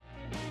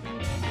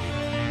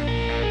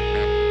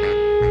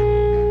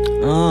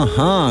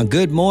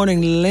Good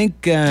morning,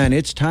 Lincoln.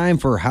 It's time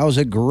for How's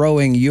It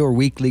Growing, your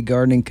weekly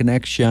gardening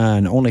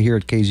connection. Only here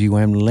at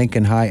KZUM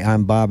Lincoln. Hi,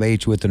 I'm Bob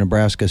H. with the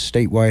Nebraska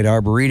Statewide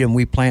Arboretum.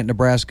 We plant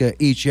Nebraska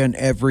each and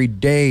every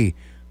day.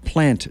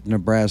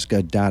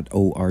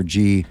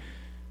 PlantNebraska.org.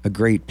 A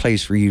great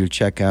place for you to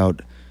check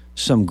out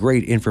some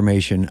great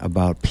information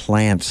about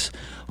plants.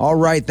 All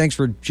right, thanks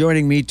for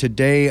joining me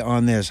today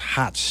on this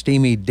hot,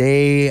 steamy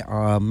day.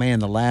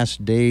 The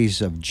last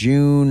days of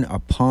June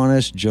upon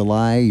us.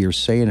 July, you're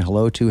saying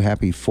hello to.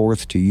 Happy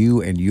 4th to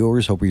you and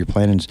yours. Hope you're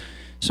planning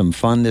some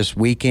fun this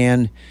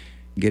weekend,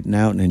 getting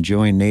out and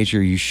enjoying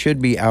nature. You should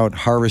be out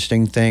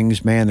harvesting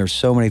things. Man, there's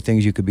so many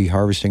things you could be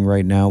harvesting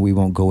right now. We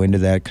won't go into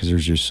that because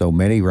there's just so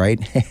many, right?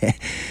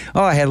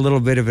 I had a little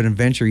bit of an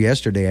adventure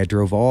yesterday. I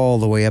drove all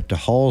the way up to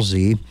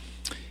Halsey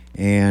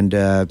and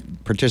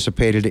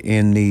participated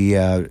in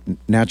the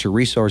Natural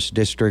Resource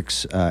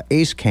District's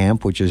ACE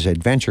Camp, which is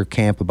adventure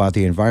camp about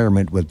the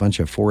environment with a bunch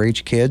of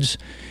 4-H kids.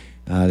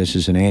 This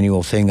is an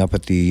annual thing up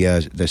at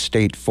the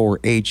state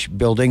 4-H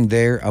building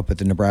there up at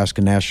the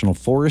Nebraska National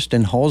Forest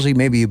in Halsey.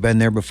 Maybe you've been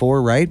there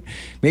before, right?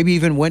 Maybe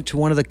even went to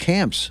one of the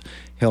camps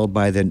held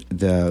by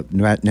the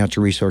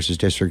Natural Resources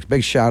District.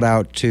 Big shout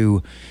out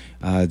to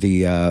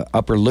the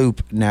Upper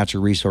Loop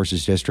Natural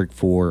Resources District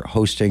for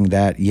hosting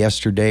that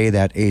yesterday,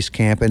 that ACE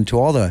Camp, and to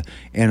all the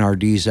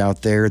NRDs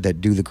out there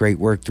that do the great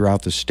work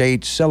throughout the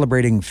state,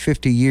 celebrating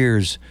 50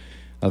 years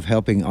of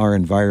helping our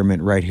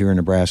environment right here in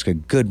Nebraska.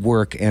 Good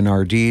work,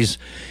 NRDs.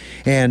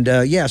 And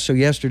so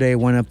yesterday I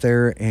went up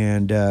there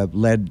and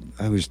led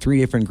 3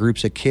 different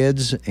groups of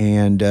kids,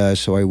 and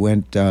so I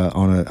went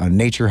on a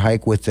nature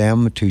hike with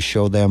them to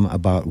show them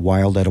about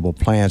wild edible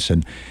plants.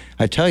 And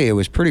I tell you, it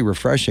was pretty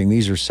refreshing.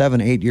 These are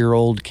 7,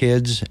 8-year-old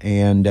kids,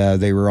 and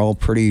they were all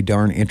pretty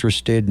darn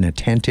interested and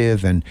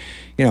attentive. And,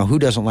 you know, who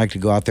doesn't like to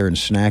go out there and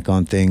snack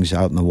on things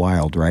out in the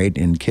wild, right?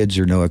 And kids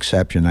are no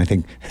exception. I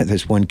think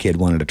this one kid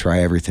wanted to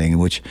try everything,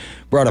 which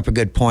brought up a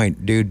good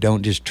point. Dude,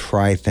 don't just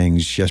try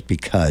things just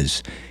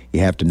because. You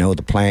have to know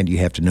the plant. You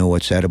have to know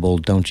what's edible.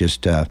 Don't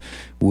just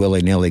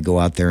willy-nilly go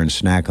out there and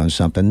snack on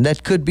something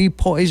that could be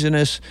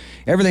poisonous.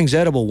 Everything's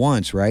edible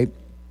once, right?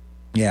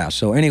 Yeah,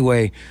 so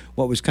anyway,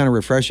 what was kind of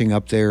refreshing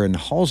up there in the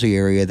Halsey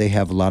area, they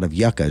have a lot of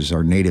yuccas,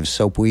 our native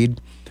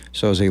soapweed.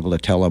 So I was able to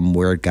tell them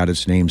where it got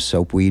its name,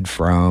 soapweed,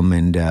 from,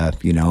 and,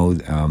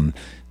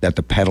 that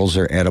the petals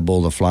are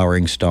edible, the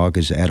flowering stalk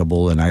is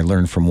edible. And I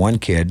learned from one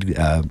kid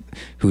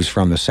who's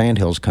from the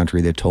Sandhills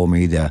country that told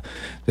me the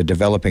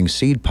developing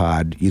seed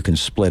pod, you can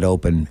split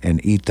open and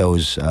eat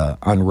those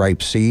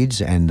unripe seeds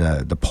and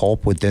the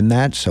pulp within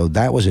that. So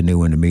that was a new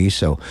one to me.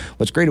 So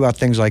what's great about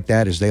things like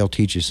that is they'll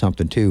teach you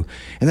something too.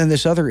 And then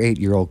this other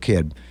 8-year-old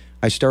kid,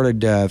 I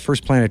started,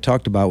 first plant I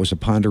talked about was a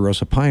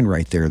ponderosa pine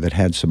right there that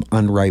had some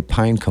unripe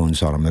pine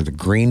cones on them. They're the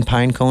green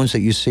pine cones that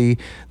you see,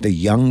 the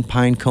young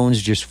pine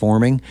cones just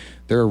forming.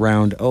 They're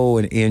around,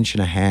 1.5 inches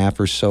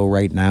or so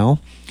right now.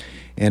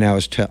 And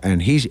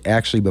and he's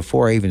actually,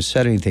 before I even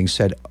said anything,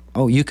 said,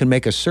 "Oh, you can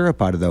make a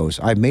syrup out of those.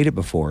 I've made it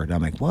before." And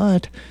I'm like,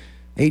 "What?"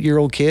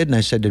 8-year-old kid. And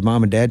I said, "Did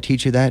Mom and Dad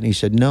teach you that?" And he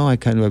said, "No, I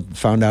kind of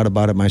found out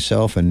about it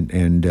myself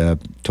and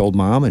told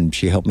Mom, and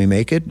she helped me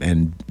make it,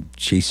 and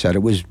she said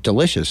it was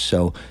delicious."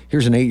 So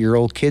here's an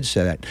 8-year-old kid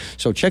said that.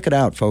 So check it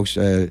out, folks.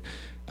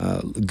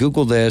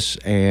 Google this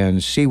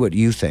and see what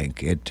you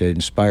think. It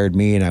inspired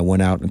me, and I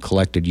went out and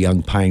collected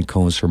young pine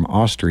cones from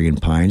Austrian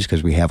pines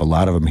because we have a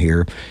lot of them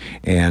here.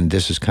 And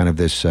this is kind of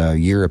this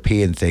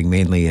European thing,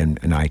 mainly an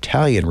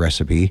Italian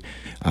recipe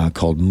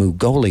called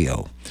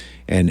Mugolio.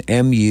 And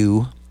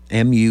M-U-G-O-L-I-A,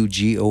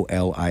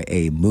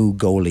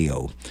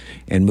 Mugolio.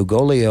 And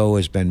Mugolio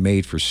has been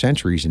made for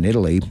centuries in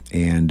Italy,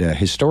 and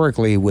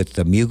historically with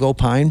the Mugo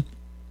pine,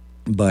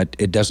 but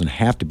it doesn't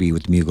have to be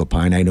with the Mugo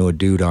pine. I know a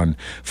dude on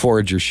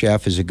Forager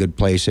Chef is a good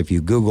place. If you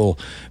Google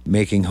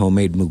making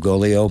homemade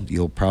Mugolio,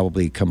 you'll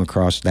probably come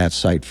across that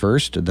site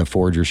first, the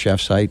Forager Chef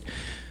site.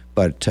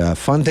 But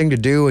fun thing to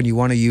do, and you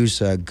want to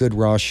use good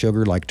raw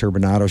sugar like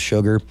turbinado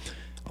sugar,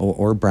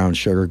 or brown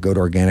sugar, good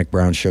organic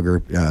brown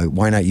sugar.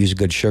 Why not use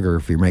good sugar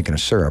if you're making a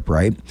syrup,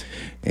 right?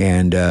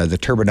 And the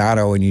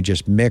turbinado, and you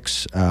just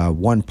mix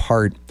 1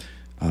 part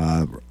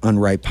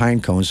unripe pine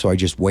cones. So I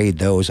just weighed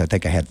those. I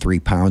think I had 3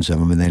 pounds of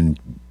them, and then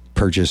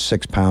purchased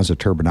 6 pounds of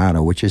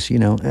turbinado, which is,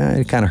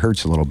 it kind of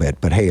hurts a little bit.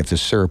 But hey, if the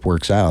syrup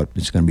works out,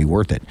 it's going to be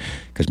worth it.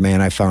 Because, man,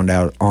 I found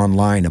out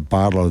online a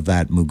bottle of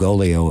that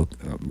Mugolio,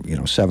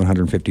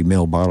 750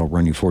 ml bottle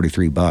run you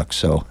 $43.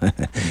 So,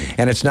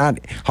 and it's not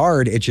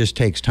hard. It just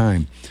takes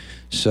time.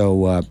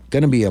 So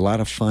going to be a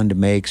lot of fun to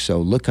make. So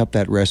look up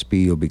that recipe.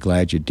 You'll be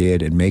glad you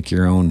did, and make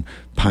your own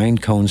pine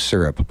cone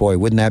syrup. Boy,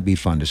 wouldn't that be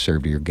fun to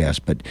serve to your guests?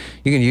 But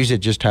you can use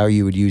it just how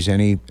you would use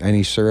any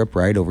syrup,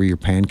 right? Over your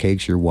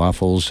pancakes, your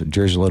waffles,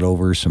 drizzle it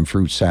over some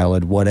fruit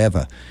salad,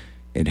 whatever.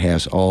 It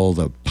has all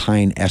the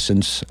pine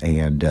essence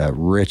and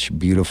rich,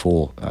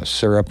 beautiful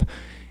syrup.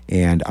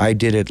 And I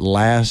did it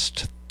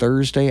last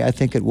Thursday, I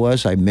think it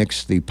was. I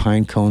mixed the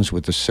pine cones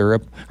with the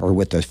syrup, or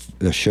with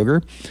the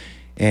sugar.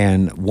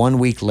 And 1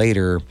 week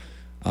later,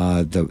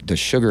 the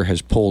sugar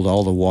has pulled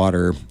all the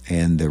water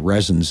and the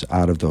resins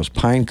out of those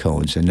pine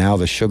cones, and now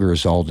the sugar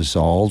is all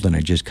dissolved, and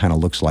it just kind of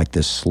looks like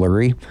this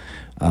slurry,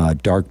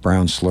 dark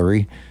brown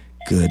slurry.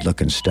 Good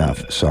looking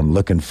stuff. So I'm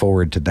looking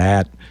forward to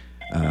that.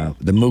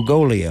 The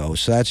Mugolio.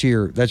 So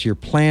that's your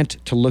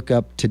plant to look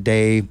up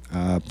today.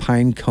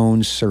 Pine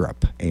cone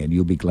syrup, and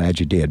you'll be glad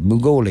you did.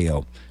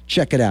 Mugolio.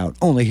 Check it out.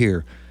 Only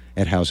here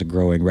at House of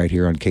Growing, right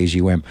here on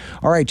KZUM.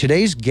 All right,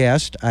 today's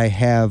guest, I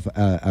have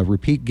a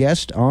repeat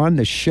guest on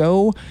the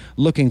show.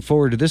 Looking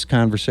forward to this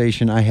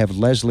conversation. I have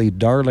Lesley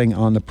Darling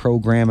on the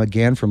program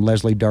again from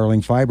Lesley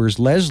Darling Fibers.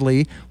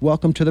 Lesley,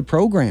 welcome to the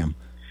program.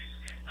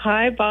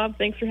 Hi, Bob.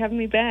 Thanks for having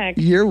me back.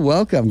 You're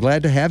welcome.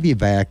 Glad to have you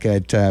back.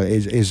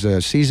 Is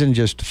the season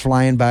just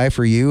flying by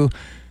for you?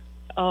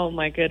 Oh,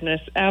 my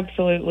goodness.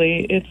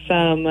 Absolutely.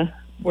 It's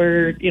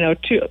we're,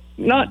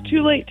 not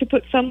too late to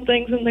put some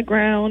things in the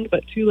ground,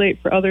 but too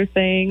late for other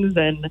things,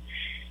 and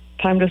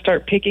time to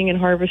start picking and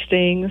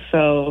harvesting.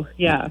 So,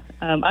 yeah.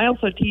 I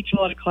also teach a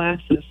lot of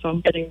classes, so I'm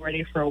getting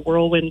ready for a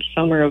whirlwind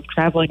summer of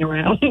traveling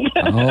around.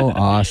 Oh,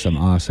 awesome.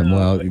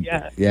 Well,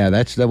 yeah,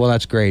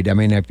 that's great. I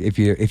mean,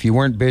 if you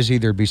weren't busy,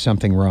 there'd be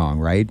something wrong,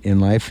 right, in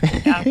life?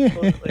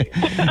 Absolutely.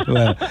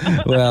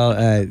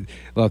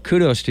 Well,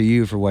 kudos to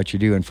you for what you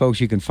do. And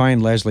folks, you can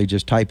find Lesley.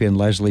 Just type in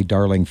Lesley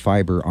Darling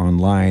Fiber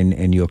online,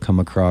 and you'll come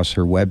across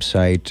her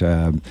website,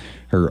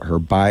 her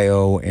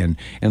bio. And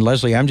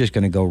Lesley, I'm just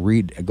going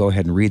to go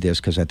ahead and read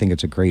this because I think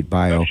it's a great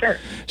bio. Oh, sure.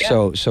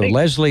 Yeah, So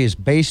Lesley is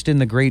based in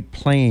the Great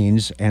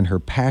Plains, and her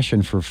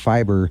passion for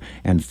fiber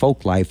and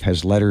folk life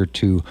has led her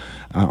to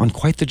on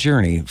quite the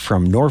journey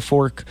from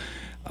Norfolk.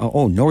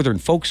 Northern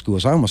folk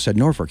schools. I almost said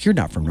Norfolk. You're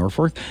not from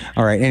Norfolk.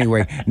 All right.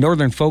 Anyway,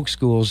 Northern folk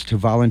schools to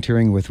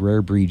volunteering with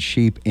rare breed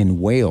sheep in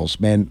Wales.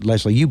 Man,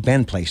 Lesley, you've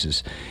been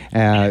places.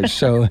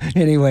 So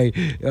anyway,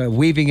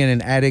 weaving in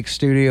an attic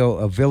studio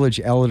of village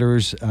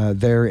elders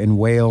there in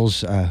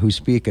Wales who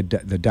speak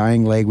the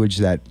dying language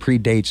that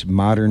predates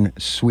modern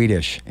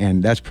Swedish.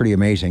 And that's pretty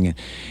amazing.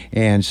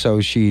 And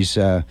so she's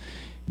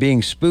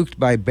being spooked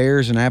by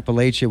bears in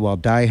Appalachia while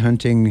die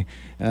hunting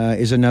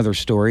is another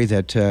story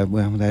that,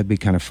 that'd be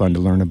kind of fun to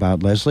learn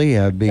about,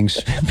 Lesley, being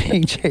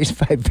chased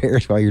by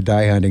bears while you're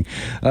die hunting.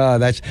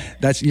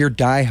 That's your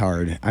die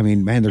hard. I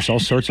mean, man, there's all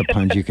sorts of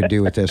puns you could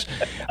do with this.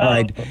 All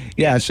right.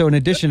 Yeah, so in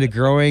addition to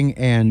growing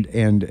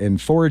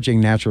and foraging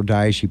natural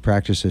dyes, she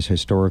practices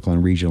historical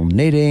and regional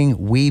knitting,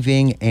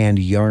 weaving, and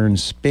yarn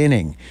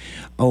spinning.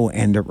 Oh,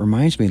 and it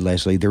reminds me,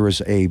 Lesley, there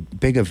was a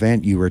big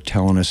event you were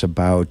telling us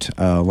about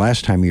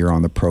last time you were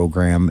on the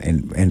program,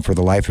 and for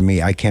the life of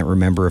me, I can't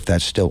remember if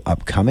that's still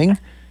upcoming.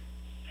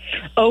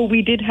 Oh,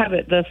 we did have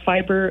it, the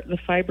Fiber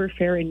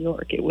Fair in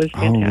York. It was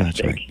fantastic. Oh,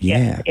 that's right.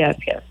 Yeah. Yes.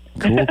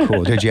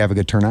 Cool. Did you have a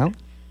good turnout?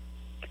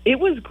 It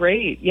was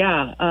great.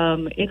 Yeah.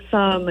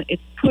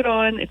 It's put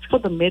on. It's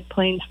called the Mid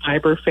Plains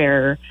Fiber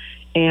Fair,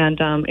 and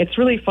it's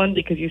really fun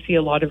because you see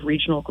a lot of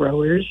regional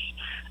growers.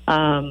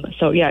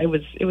 So yeah, it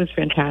was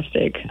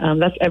fantastic.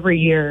 That's every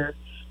year.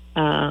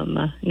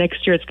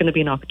 Next year it's going to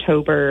be in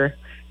October,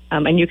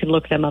 and you can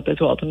look them up as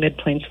well. The Mid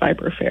Plains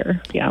Fiber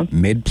Fair. Yeah,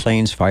 Mid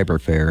Plains Fiber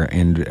Fair,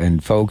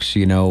 and folks,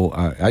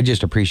 I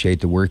just appreciate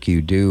the work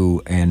you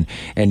do, and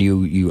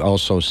you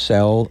also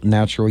sell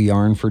natural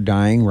yarn for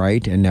dyeing,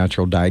 right? And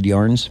natural dyed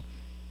yarns.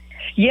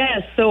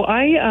 Yes. So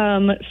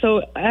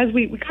so as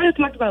we kind of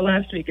talked about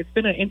last week, it's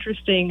been an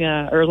interesting,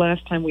 or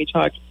last time we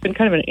talked, it's been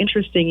kind of an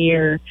interesting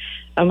year.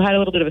 Had a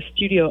little bit of a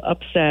studio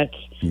upset.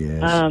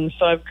 Yes.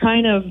 So I've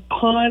kind of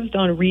paused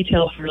on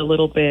retail for a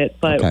little bit,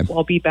 but okay.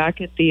 I'll be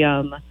back at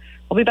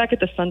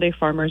the Sunday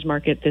Farmers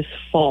Market this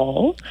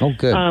fall. Oh,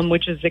 good.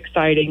 Which is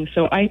exciting.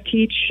 So I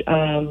teach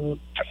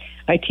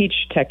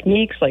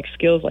techniques, like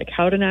skills like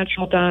how to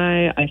natural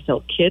dye. I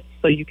sell kits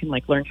so you can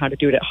learn how to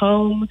do it at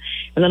home.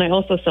 And then I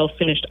also sell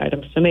finished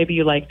items. So maybe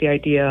you like the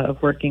idea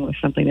of working with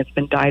something that's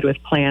been dyed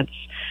with plants,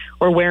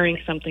 or wearing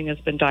something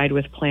that's been dyed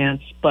with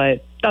plants,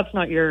 but that's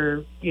not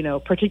your,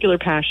 particular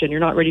passion. You're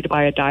not ready to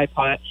buy a dye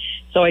pot.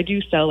 So I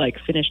do sell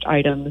finished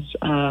items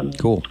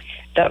cool.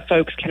 that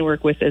folks can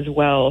work with as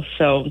well.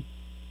 So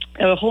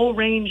a whole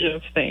range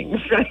of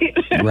things,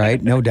 right?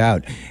 Right, no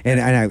doubt.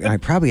 And I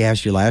probably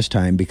asked you last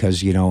time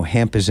because,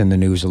 hemp is in the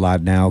news a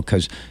lot now.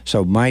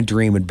 So my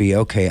dream would be,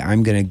 okay,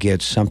 I'm going to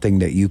get something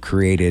that you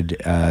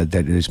created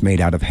that is made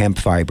out of hemp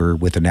fiber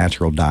with a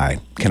natural dye.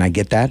 Can I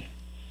get that?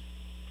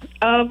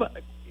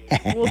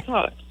 We'll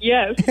talk.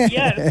 Yes.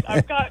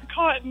 I've got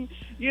cotton.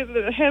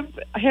 The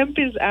hemp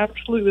is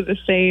absolutely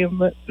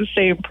the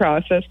same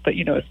process, but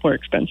it's more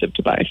expensive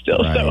to buy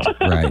still.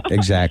 Right,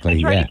 exactly.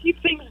 I try to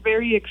keep things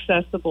very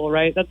accessible,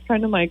 right? That's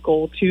kind of my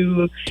goal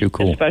too. Too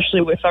cool.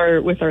 Especially with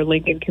our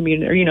Lincoln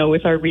community, or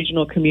with our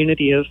regional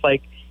community, is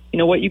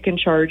what you can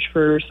charge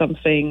for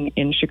something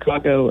in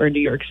Chicago or New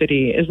York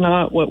City is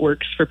not what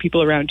works for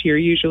people around here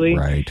usually.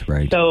 Right.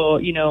 So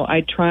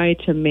I try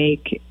to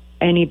make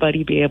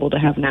anybody be able to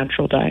have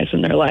natural dyes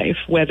in their life,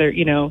 whether,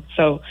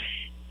 so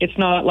it's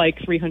not like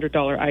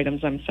 $300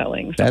 items I'm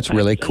selling. Sometimes. That's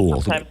really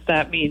cool. Sometimes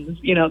that means,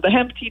 the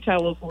hemp tea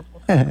towels we'll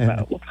talk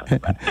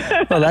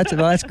about. Well,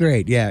 that's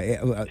great.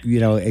 Yeah,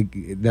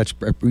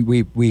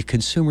 we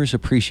consumers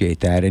appreciate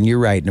that, and you're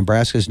right.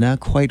 Nebraska's not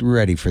quite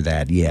ready for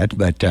that yet,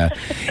 but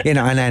and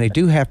I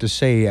do have to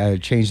say,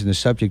 changing the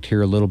subject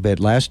here a little bit.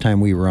 Last time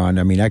we were on,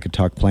 I mean, I could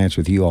talk plants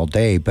with you all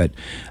day, but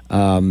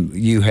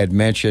you had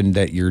mentioned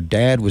that your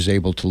dad was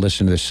able to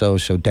listen to this. So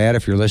Dad,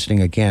 if you're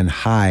listening again,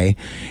 hi,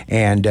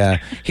 and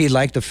he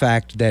liked the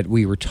fact that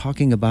we were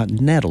talking about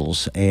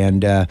nettles,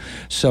 and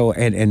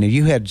and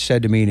you had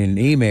said to me in an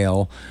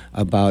email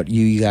about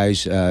you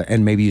guys,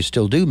 and maybe you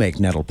still do make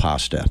nettle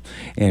pasta,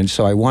 and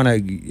so I want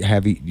to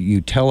have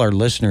you tell our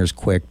listeners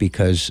quick,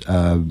 because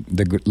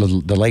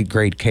the late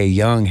great Kay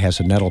Young has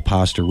a nettle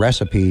pasta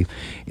recipe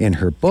in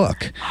her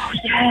book. Oh,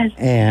 yes.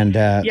 And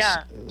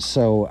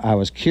so I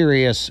was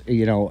curious,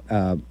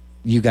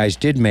 you guys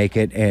did make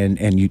it, and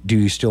do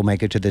you still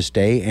make it to this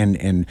day?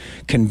 And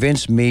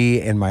convince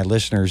me and my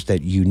listeners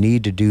that you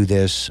need to do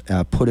this.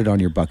 Put it on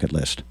your bucket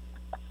list.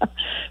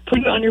 Put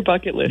it on your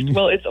bucket list.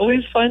 Well, it's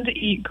always fun to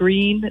eat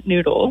green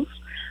noodles,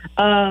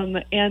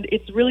 and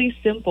it's really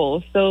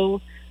simple.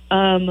 So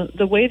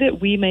the way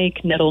that we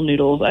make nettle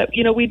noodles,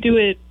 we do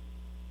it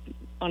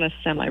on a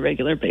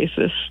semi-regular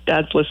basis.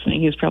 Dad's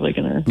listening. He's probably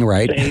going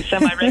to say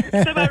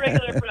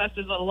semi-regular for us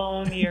is a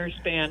long year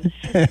span.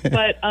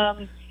 But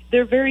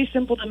they're very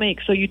simple to make.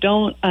 So you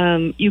don't,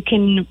 you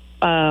can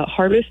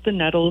harvest the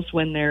nettles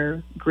when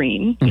they're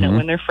green,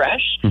 when they're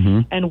fresh,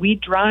 and we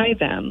dry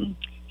them.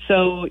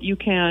 So you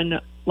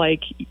can,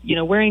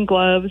 wearing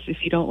gloves,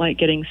 if you don't like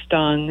getting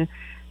stung,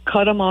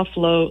 cut them off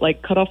low,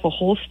 cut off a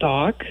whole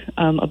stalk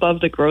above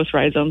the growth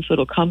rhizome so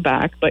it'll come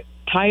back, but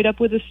tie it up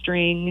with a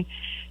string,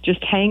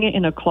 just hang it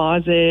in a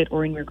closet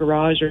or in your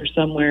garage or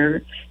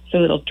somewhere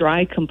so it'll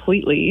dry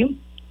completely.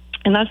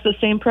 And that's the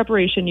same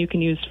preparation you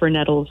can use for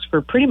nettles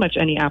for pretty much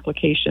any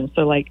application.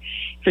 So if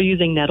you're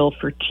using nettle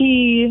for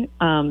tea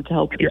to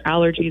help with your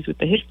allergies with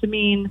the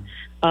histamine,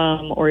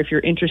 or if you're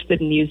interested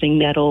in using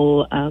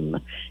nettle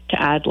to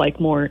add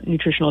more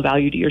nutritional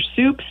value to your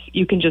soups,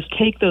 you can just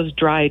take those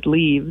dried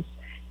leaves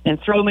and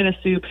throw them in a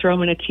soup, throw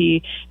them in a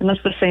tea. And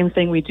that's the same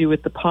thing we do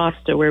with the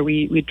pasta, where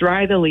we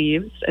dry the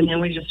leaves and then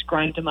we just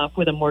grind them up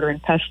with a mortar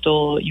and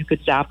pestle. You could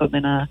zap them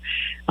in a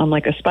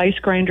spice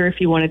grinder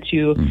if you wanted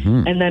to.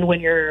 And then when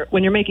you're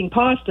making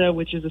pasta,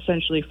 which is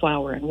essentially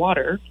flour and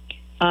water,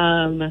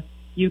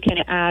 you can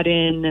add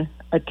in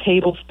a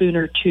tablespoon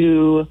or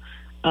two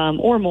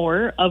or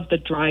more of the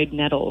dried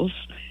nettles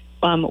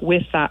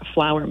with that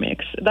flour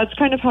mix. That's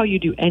kind of how you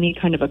do any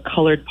kind of a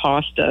colored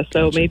pasta.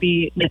 So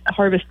maybe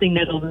harvesting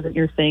nettles isn't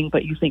your thing,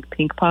 but you think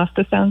pink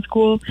pasta sounds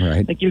cool.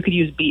 Right. You could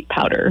use beet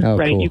powder,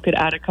 right? Cool. You could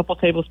add a couple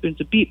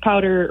tablespoons of beet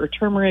powder or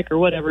turmeric or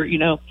whatever,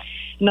 and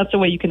that's a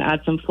way you can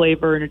add some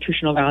flavor,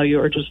 nutritional value,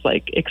 or just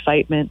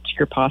excitement to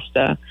your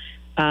pasta.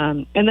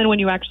 And then when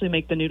you actually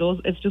make the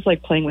noodles, it's just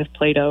like playing with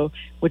Play-Doh,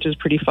 which is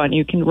pretty fun.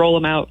 You can roll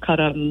them out, cut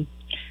them,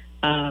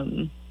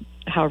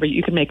 however,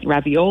 you can make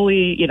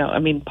ravioli.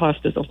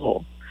 Pasta's a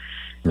whole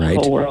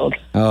world.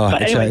 Oh,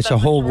 but it's a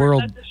whole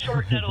world. That's a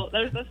short nettle.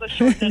 That's a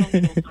short nettle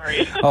noodle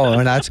story. Oh,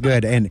 and that's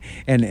good.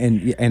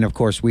 And of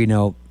course, we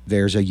know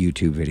there's a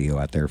YouTube video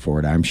out there for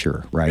it, I'm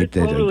sure, right?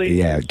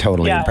 Totally.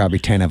 Totally. Yeah. Probably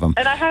 10 of them.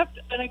 And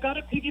I got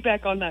to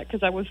piggyback on that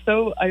because I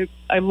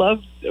love,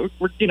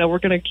 we're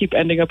going to keep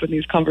ending up in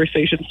these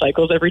conversation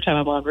cycles every time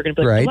I'm on. We're going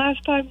to be like, the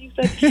last time you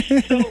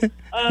said. So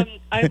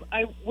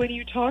when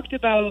you talked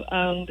about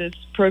this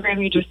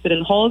program you just did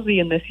in Halsey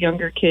and this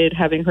younger kid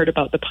having heard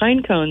about the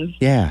pine cones.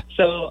 Yeah.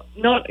 So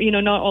not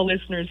all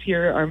listeners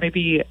here are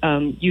maybe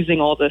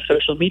using all the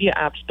social media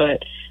apps,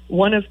 but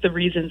one of the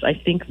reasons I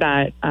think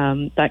that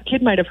that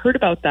kid might have heard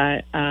about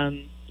that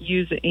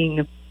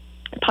using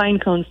pine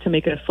cones to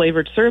make a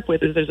flavored syrup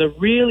with is there's a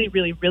really,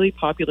 really, really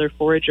popular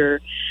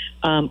forager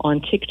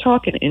on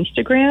TikTok and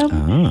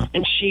Instagram,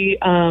 and she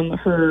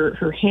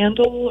her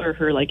handle or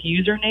her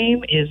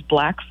username is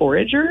Black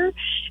Forager,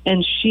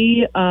 and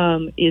she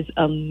is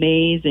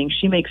amazing.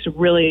 She makes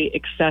really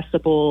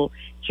accessible.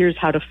 Here's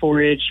how to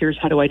forage. Here's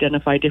how to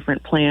identify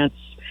different plants.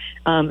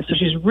 So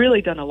she's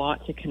really done a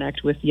lot to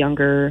connect with the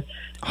younger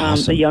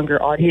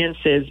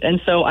audiences. And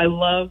so I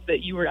love that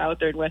you were out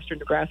there in Western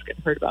Nebraska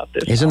and heard about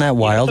this. Isn't that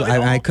wild? So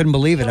I couldn't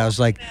believe it. I was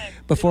like,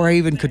 before I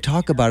even could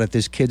talk about it,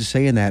 this kid's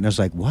saying that. And I was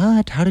like,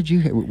 what? How did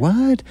you,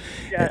 what?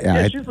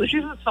 Yeah, she's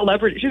a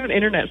celebrity. She's an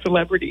internet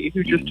celebrity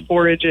who just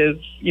forages,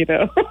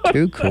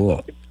 Too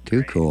cool.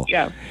 Too cool.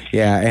 Yeah.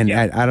 Yeah, and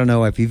I don't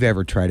know if you've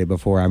ever tried it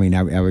before. I mean,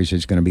 obviously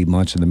it's going to be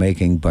months in the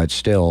making, but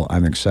still,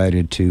 I'm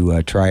excited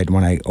to try it.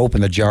 When I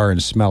open the jar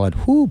and smell it,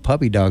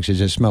 puppy dogs, does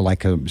it smell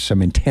like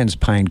some intense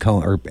pine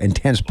cone or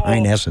intense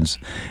pine essence.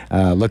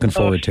 Looking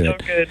forward to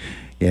it. Good.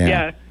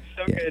 Yeah.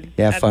 So good.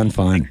 Yeah,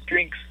 fun.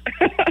 Drinks.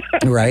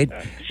 Right?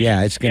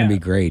 Yeah, it's going to be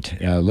great.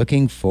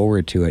 Looking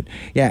forward to it.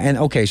 Yeah, and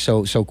okay,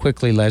 so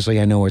quickly, Lesley,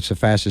 I know it's the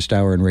fastest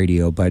hour in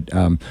radio, but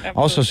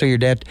also, so your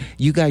dad,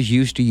 you guys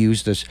used to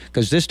use this,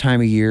 because this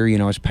time of year,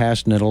 it's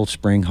past nettle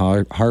spring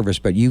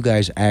harvest, but you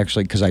guys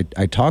actually, because I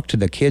talked to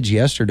the kids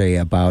yesterday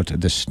about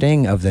the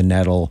sting of the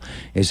nettle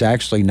is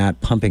actually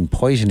not pumping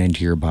poison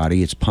into your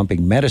body, it's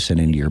pumping medicine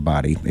into your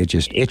body. It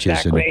just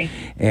itches. Exactly.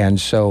 And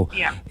so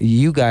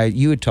you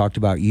had talked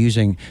about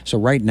using, so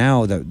right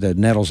now the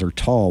nettles are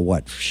tall,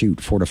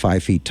 4 to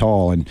 5 feet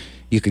tall, and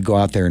you could go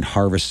out there and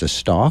harvest the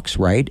stalks,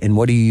 right? And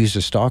what do you use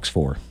the stalks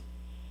for?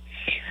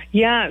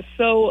 Yeah,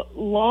 so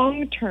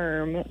long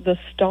term, the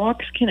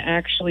stalks can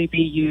actually be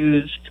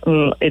used,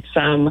 to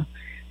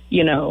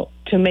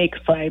make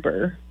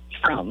fiber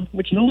from,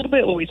 which is a little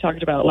bit what we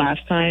talked about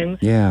last time,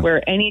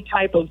 where any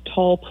type of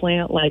tall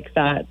plant like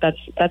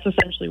that's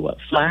essentially what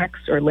flax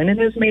or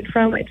linen is made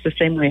from. It's the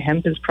same way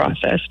hemp is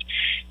processed.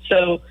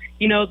 So,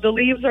 the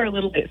leaves are a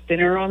little bit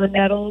thinner on the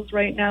nettles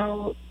right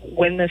now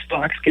when the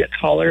stalks get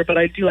taller, but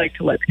I do like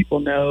to let people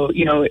know,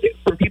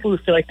 for people who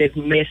feel like they've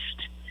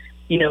missed,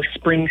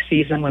 spring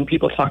season when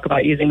people talk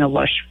about using the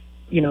lush,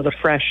 the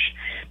fresh,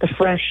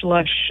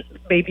 lush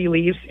baby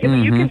leaves,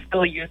 you can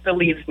still use the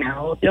leaves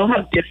now. They'll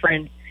have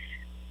different,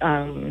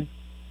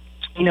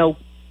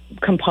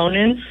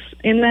 components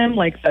in them,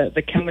 like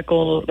the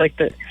chemical, like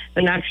the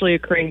naturally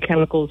occurring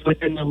chemicals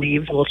within the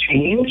leaves will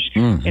change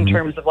in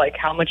terms of like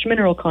how much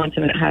mineral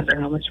content it has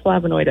or how much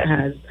flavonoid it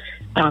has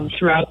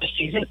throughout the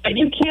season. And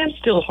you can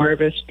still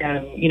harvest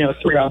them,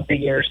 throughout the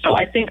year. So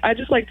I think I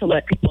just like to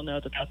let people know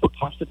that that's a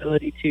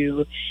possibility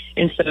too,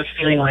 instead of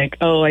feeling like,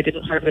 oh, I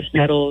didn't harvest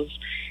nettles,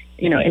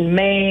 in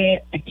May,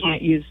 I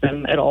can't use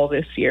them at all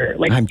this year.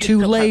 Like, I'm too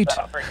late.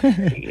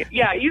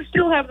 Yeah, you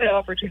still have that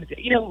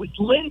opportunity. With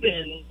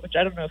linden, which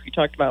I don't know if you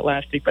talked about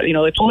last week, but,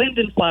 it's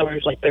linden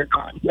flowers, like, they're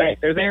gone, right?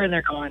 They're there and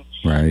they're gone.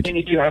 Right. And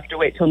you do have to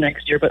wait till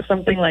next year. But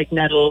something like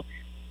nettle,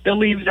 the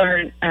leaves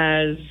aren't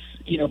as,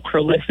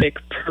 prolific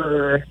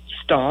per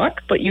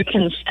stalk, but you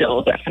can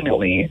still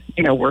definitely,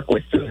 work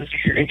with those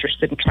if you're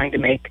interested in trying to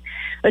make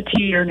a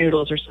tea or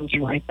noodles or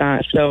something like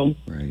that. So,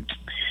 right.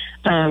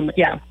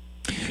 Yeah.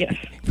 Yes.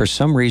 For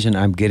some reason,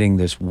 I'm getting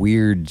this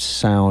weird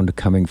sound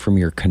coming from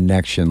your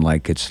connection.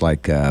 Like it's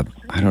like, I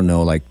don't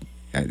know, like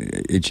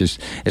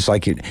it's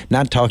like you're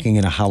not talking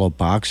in a hollow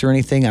box or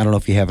anything. I don't know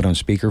if you have it on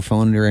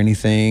speakerphone or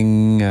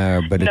anything,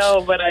 but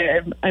no, but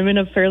I'm in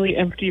a fairly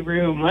empty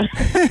room.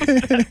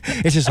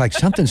 It's just like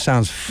something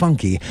sounds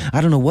funky.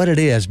 I don't know what it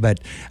is,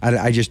 but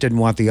I just didn't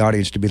want the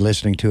audience to be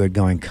listening to it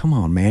going, come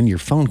on, man, your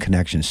phone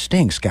connection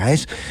stinks,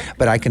 guys.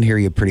 But I can hear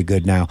you pretty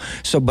good now.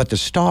 So, but the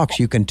stalks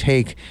you can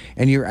take,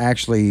 and you're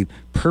actually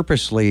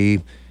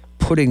purposely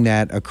putting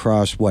that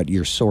across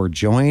your sore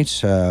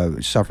joints,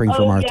 suffering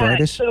from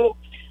arthritis?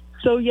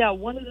 So yeah,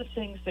 one of the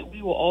things that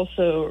we will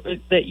also,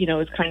 that,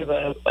 is kind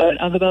of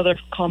another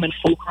common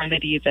folk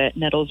remedy that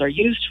nettles are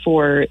used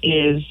for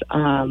is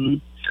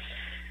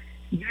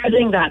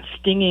using that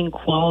stinging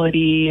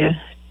quality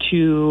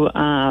to,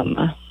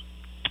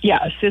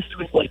 assist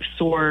with like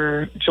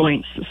sore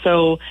joints.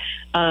 So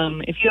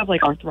if you have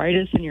like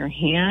arthritis in your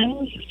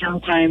hands,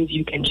 sometimes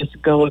you can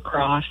just go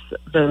across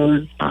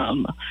those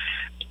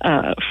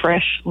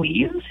fresh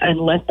leaves and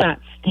let that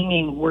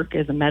stinging work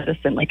as a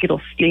medicine. Like it'll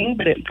sting,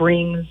 but it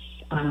brings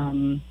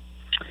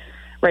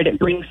it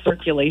brings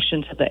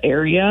circulation to the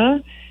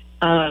area.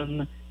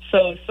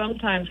 So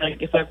sometimes,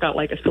 like if I've got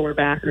like a sore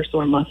back or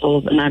sore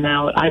muscles and I'm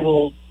out, I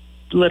will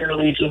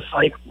literally just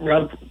like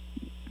rub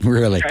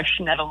fresh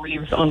nettle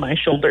leaves on my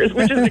shoulders,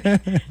 which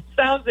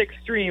sounds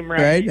extreme,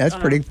 right? Right, that's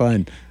pretty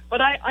fun.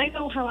 But I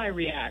know how I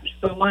react.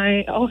 So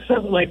my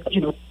also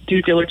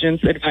due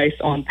diligence advice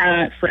on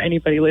that for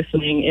anybody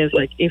listening is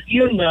like, if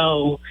you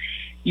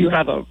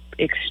have a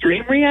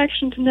extreme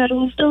reaction to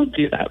nettles, don't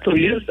do that,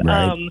 please.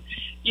 Right.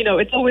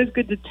 It's always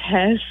good to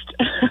test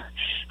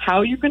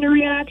how you're going to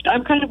react.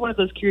 I'm kind of one of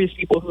those curious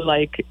people who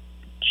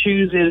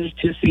chooses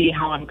to see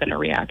how I'm going to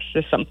react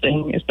to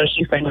something,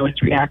 especially if I know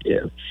it's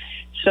reactive.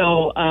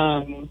 So,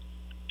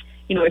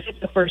 if it's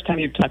the first time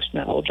you've touched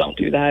nettle, don't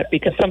do that,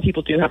 because some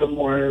people do have a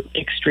more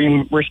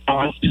extreme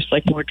response, just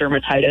like more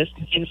dermatitis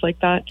and things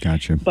like that.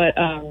 Gotcha. But,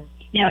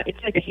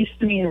 it's like a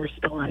histamine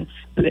response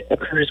that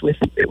occurs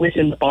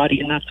within the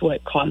body, and that's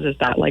what causes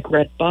that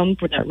red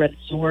bump or that red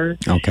sore.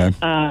 Okay.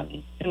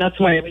 And that's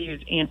why we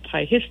use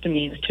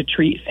antihistamines to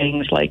treat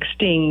things like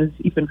stings,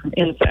 even from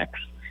insects.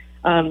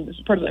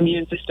 It's part of the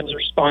immune system's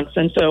response.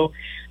 And so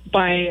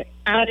by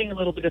adding a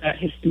little bit of that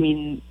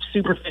histamine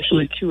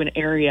superficially to an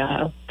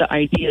area, the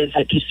idea is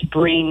that it just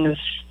brings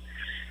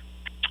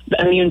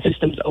the immune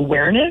system's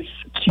awareness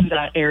to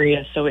that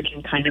area so it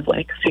can kind of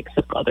fix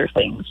up other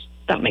things.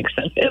 That makes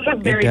sense. It's a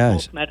very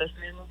folk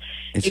medicine.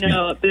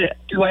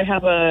 Do I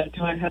have a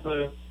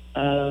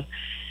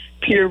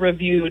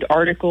peer-reviewed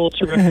article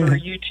to refer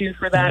you to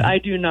for that? I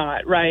do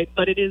not, right?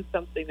 But it is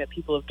something that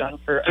people have done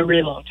for a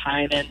really long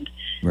time, and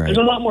there's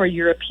a lot more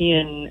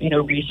European,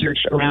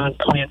 research around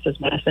plants as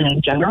medicine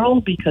in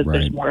general, because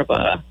there's more of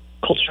a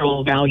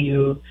cultural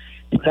value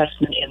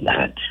investment in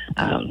that.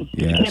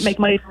 You can't make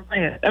money from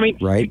plants. I mean,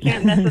 right. You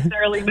can't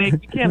necessarily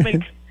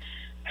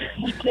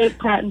you can't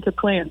patent a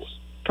plants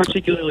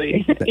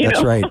particularly.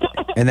 That's right.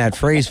 And that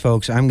phrase,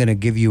 folks, I'm going to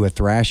give you a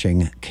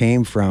thrashing,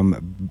 came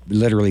from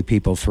literally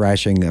people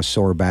thrashing a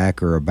sore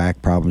back or a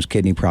back problems,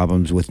 kidney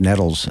problems with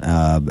nettles.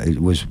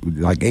 It was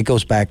like, it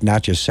goes back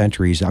not just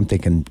centuries, I'm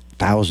thinking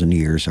 1,000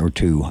 years or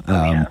two.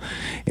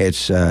 It's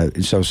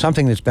so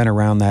something that's been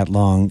around that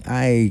long,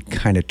 I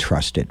kind of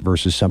trust it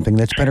versus something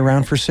that's been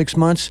around for 6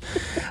 months.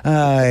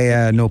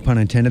 No pun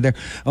intended there.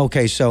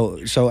 Okay, so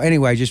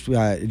anyway, I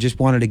just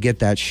wanted to get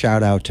that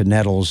shout out to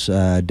nettles,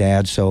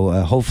 Dad. So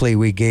hopefully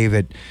we gave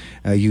it,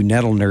 you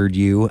nettle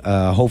nerd,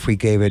 hopefully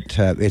gave it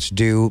its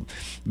due.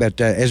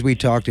 But as we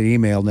talked in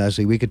email,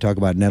 Lesley, we could talk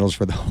about nettles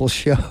for the whole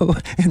show.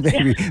 And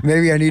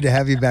maybe I need to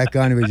have you back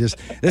on.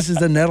 This is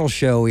the nettle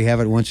show. We have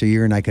it once a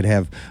year, and I could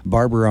have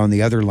Barbara on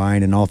the other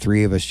line, and all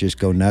three of us just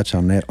go nuts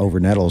on over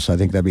nettles. I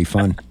think that'd be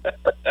fun.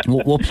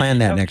 We'll plan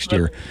that next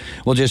year.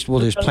 We'll just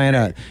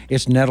plan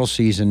it's nettle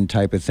season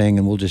type of thing,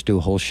 and we'll just do a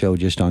whole show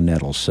just on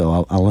nettles.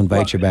 So I'll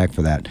invite you back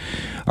for that.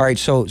 All right.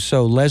 So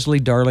Lesley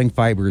Darling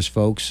Fibers,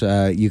 folks,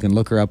 you can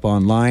look her up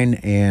online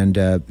and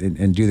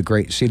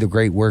see the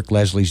great work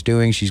Lesley's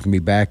doing. She's going to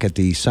be back at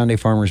the Sunday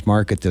Farmers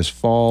Market this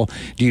fall.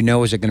 Do you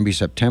know, is it going to be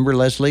September,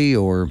 Lesley,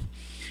 or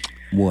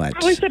what?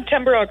 Probably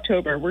September,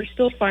 October. We're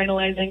still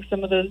finalizing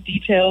some of those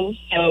details.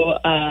 So,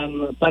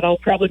 but I'll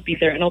probably be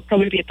there, and I'll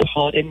probably be at the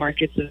holiday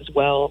markets as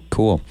well.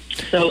 Cool.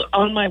 So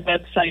on my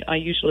website, I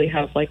usually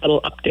have like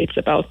little updates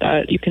about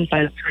that. You can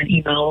sign up for an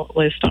email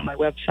list on my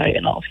website,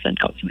 and I'll send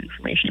out some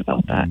information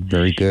about that.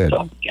 Very good.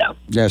 So, yeah.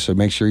 Yeah, so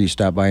make sure you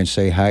stop by and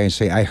say hi and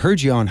say, I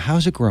heard you on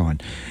How's It Growing?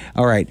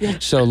 All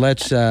right, so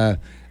let's...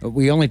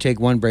 we only take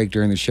one break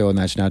during the show, and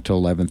that's not till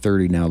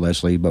 11:30 now,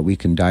 Lesley, but we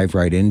can dive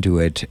right into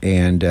it.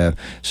 And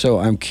so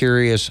I'm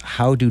curious,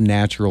 how do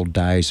natural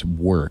dyes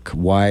work?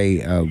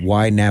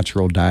 Why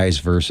natural dyes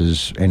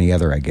versus any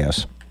other, I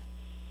guess?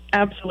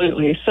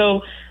 Absolutely.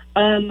 So,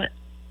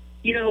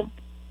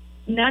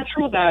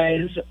 natural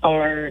dyes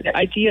are the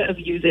idea of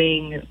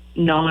using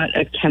not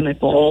a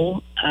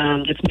chemical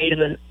that's made in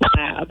the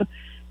lab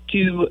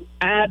to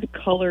add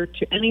color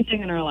to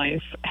anything in our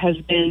life has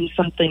been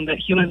something that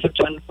humans have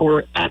done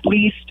for at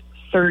least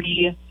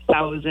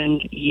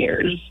 30,000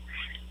 years.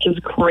 Which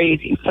is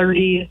crazy,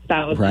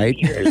 30,000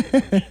 years.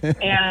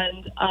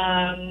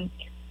 And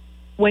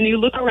when you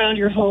look around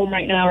your home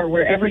right now or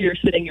wherever you're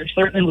sitting, you're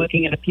certainly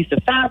looking at a piece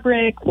of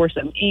fabric or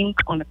some ink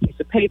on a piece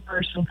of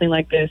paper, something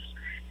like this.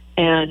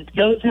 And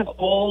those have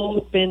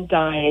all been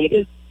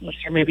dyed, unless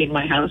you're maybe in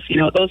my house,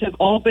 those have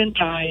all been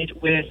dyed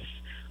with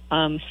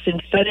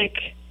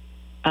synthetic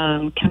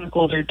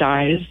chemicals or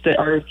dyes that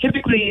are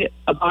typically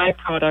a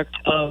byproduct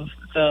of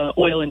the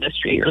oil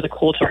industry or the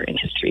coal tar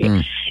industry.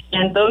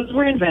 And those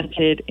were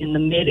invented in the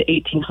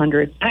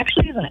mid-1800s,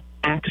 actually as an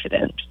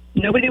accident.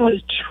 Nobody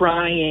was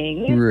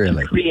trying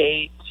to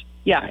create...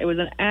 Yeah, it was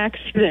an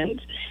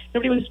accident.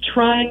 Nobody was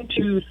trying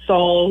to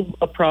solve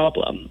a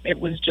problem. It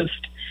was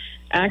just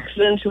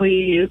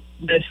accidentally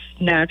this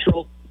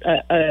natural...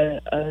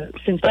 a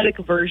synthetic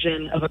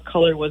version of a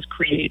color was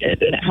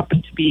created, and it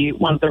happened to be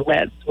one of the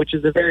reds, which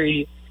is a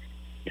very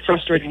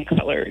frustrating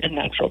color in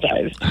natural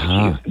dyes.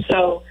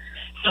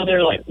 So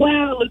they're like,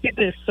 wow, look at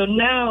this. So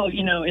now,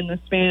 in the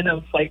span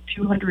of like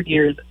 200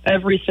 years,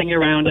 everything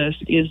around us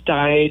is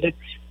dyed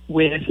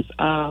with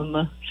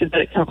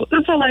synthetic chemicals.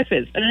 That's how life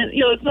is. And,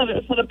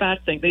 it's not a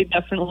bad thing. They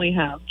definitely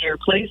have their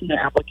place in their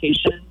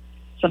application.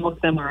 Some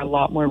of them are a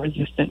lot more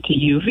resistant to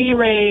UV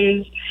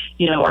rays.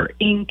 Our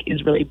ink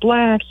is really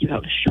black. You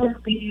have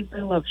Sharpies.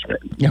 I love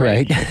Sharpies.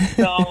 Right.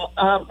 So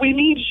we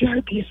need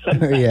Sharpies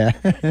sometimes. Yeah.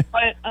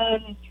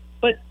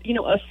 But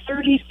a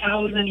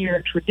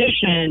 30,000-year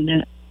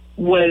tradition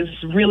was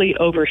really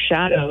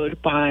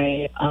overshadowed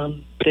by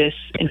this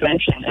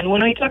invention. And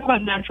when I talk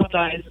about natural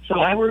dyes, so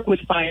I work with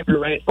fiber,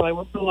 right? So I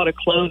work with a lot of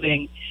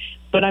clothing.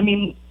 But,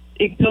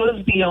 it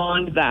goes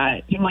beyond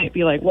that. You might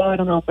be like, well, I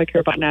don't know if I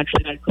care about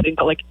naturally dyed clothing,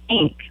 but like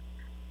ink.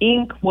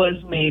 Ink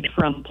was made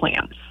from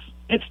plants.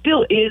 It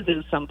still is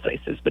in some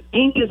places, but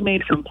ink is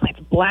made from plants.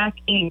 Black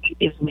ink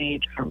is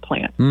made from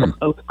plants, from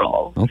oak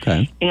galls.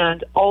 Okay.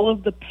 And all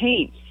of the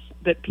paints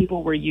that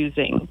people were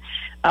using,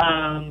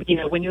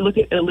 when you look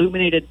at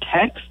illuminated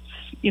texts,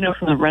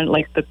 from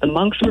that the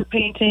monks were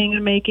painting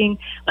and making,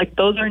 like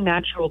those are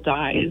natural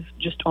dyes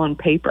just on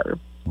paper.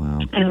 Wow.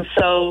 And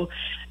so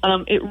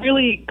it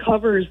really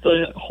covers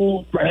the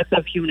whole breadth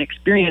of human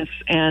experience,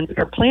 and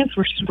our plants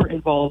were super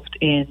involved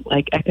in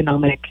like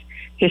economic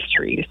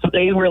history. So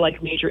they were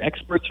like major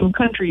exports from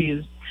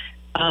countries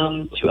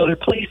to other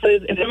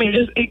places. And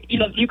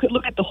you could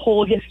look at the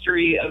whole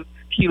history of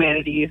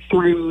humanity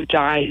through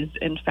dyes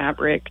and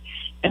fabric,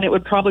 and it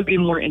would probably be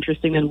more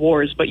interesting than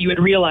wars, but you would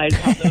realize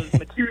how those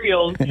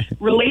materials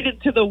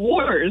related to the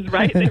wars,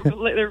 right?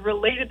 They're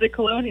related to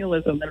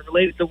colonialism, they're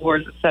related to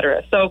wars,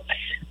 etc. So,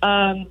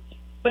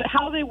 but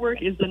how they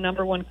work is the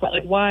number one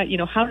question. Like, why,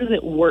 how does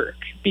it work?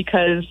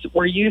 Because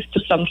we're used to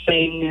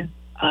something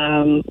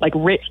like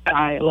RIT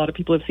dye. A lot of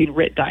people have seen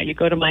RIT dye. You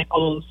go to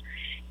Michael's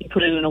you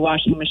put it in a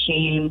washing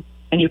machine,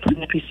 and you put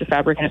in a piece of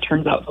fabric, and it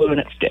turns out glue and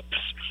it sticks.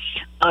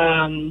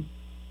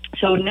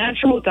 So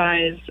natural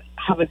dyes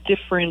have a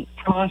different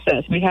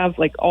process. We have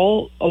a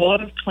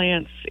lot of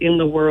plants in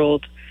the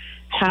world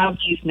have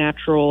these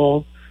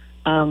natural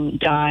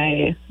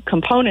dye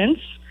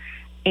components,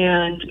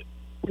 and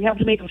we have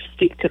to make them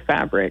stick to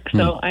fabric.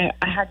 So I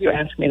had you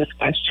ask me this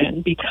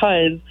question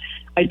because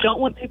I don't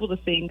want people to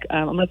think,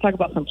 I'm going to talk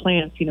about some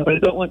plants, but I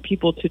don't want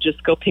people to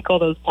just go pick all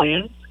those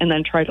plants and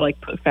then try to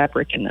put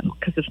fabric in them,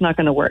 because it's not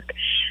going to work.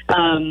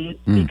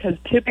 Because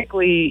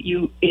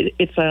typically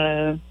it's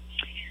a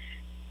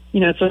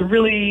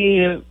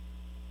really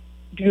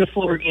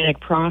beautiful organic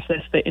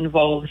process that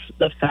involves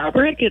the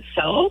fabric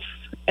itself,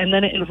 and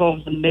then it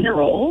involves the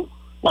mineral,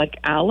 like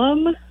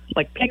alum,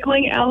 like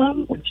pickling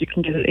alum, which you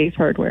can get at Ace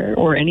Hardware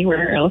or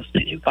anywhere else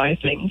that you buy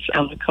things.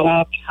 The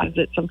co-op has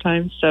it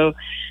sometimes. So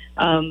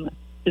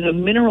there's a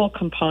mineral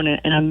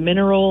component, and a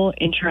mineral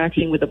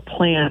interacting with a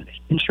plant,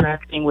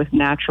 interacting with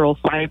natural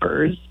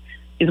fibers,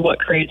 is what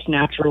creates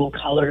natural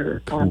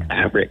color on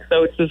fabric.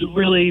 So it's this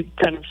really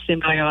kind of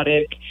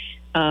symbiotic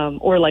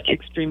or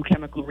extreme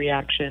chemical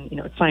reaction.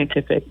 It's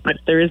scientific, but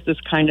there is this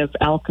kind of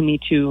alchemy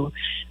to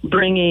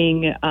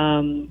bringing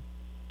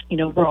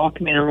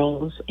rock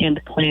minerals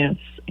and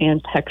plants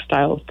and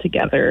textiles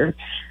together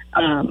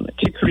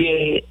to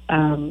create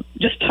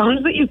just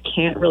tones that you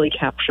can't really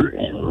capture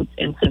in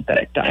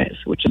synthetic dyes,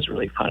 which is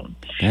really fun.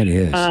 That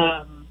is.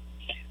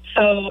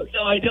 So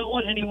I don't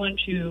want anyone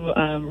to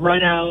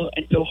run out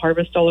and go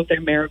harvest all of their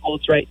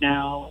marigolds right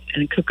now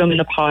and cook them in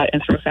a pot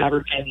and throw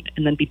fabric in,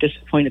 and then be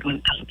disappointed when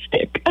it doesn't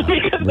stick.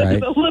 Because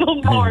there's a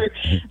little more.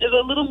 There's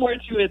a little more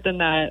to it than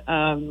that.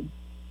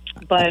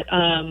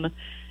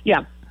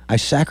 Yeah. I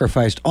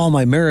sacrificed all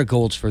my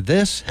marigolds for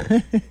this.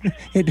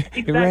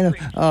 It ran up.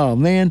 Oh,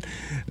 man.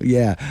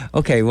 Yeah.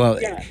 Okay, well,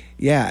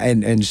 yeah.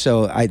 And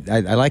so I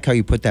like how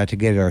you put that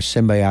together, our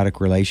symbiotic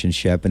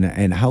relationship.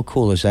 And how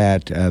cool is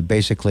that?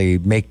 Basically,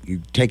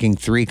 taking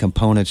three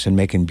components and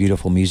making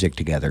beautiful music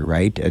together,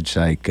 right? It's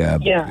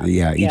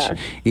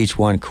each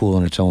one cool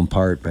in its own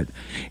part.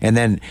 And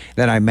then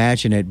I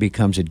imagine it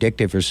becomes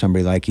addictive for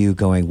somebody like you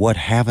going, what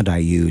haven't I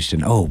used?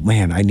 And, oh,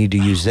 man, I need to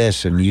use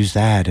this and use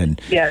that. And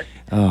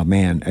oh,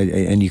 man.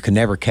 And you can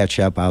never catch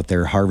up out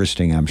there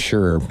harvesting, I'm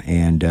sure.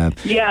 And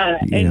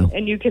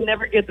and you can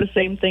never get the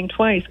same thing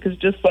twice, because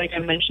just like I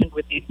mentioned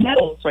with these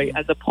metals, right,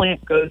 as a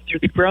plant goes through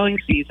the growing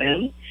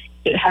season,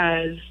 it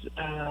has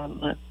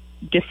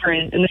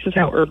different, and this is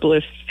how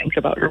herbalists think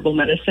about herbal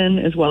medicine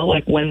as well,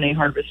 like when they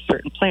harvest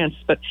certain plants.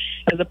 But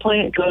as a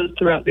plant goes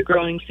throughout the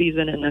growing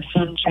season and the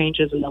sun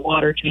changes and the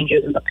water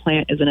changes and the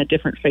plant is in a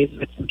different phase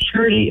of its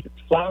maturity, if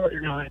it's flowered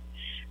or not,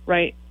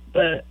 right,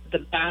 the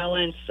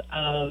balance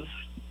of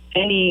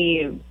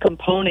any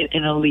component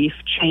in a leaf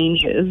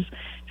changes.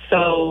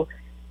 So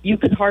you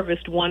could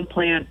harvest one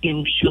plant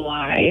in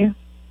July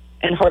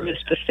and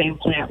harvest the same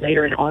plant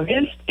later in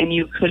August, and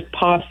you could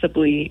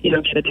possibly, get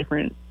a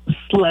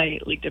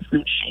slightly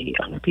different shade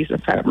on a piece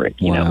of fabric,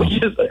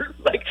 which is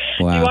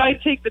do I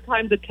take the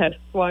time to test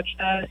swatch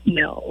that?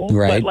 No.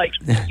 Right. But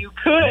you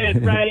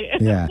could,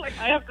 right? Yeah.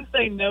 I have to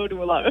say no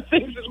to a lot of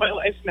things in my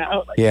life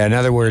now. In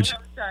other words,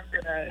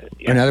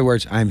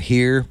 I'm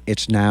here,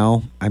 it's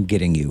now, I'm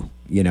getting you.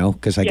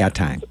 Because I got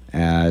time.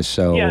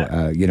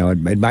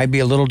 It might be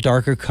a little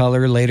darker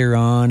color later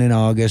on in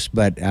August,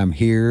 but I'm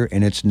here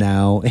and it's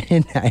now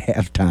and I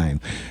have time.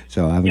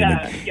 So I'm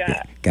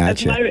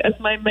gotcha. As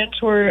my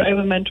mentor, I have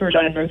a mentor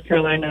down in North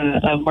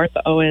Carolina,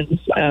 Martha Owens,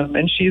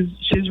 and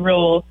she's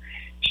real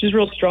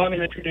strong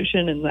in the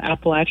tradition, in the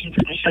Appalachian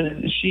tradition,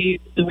 and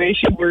the way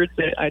she words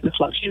it, I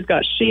just love. She's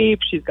got sheep,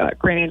 she's got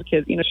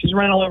grandkids, she's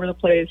run all over the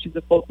place. She's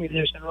a folk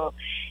musician,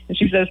 and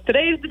she says,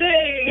 "Today's the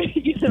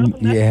day."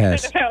 That's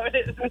yes, kind of how it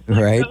is.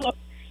 Right.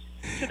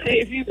 Today,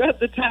 if you've got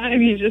the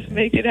time, you just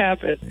make it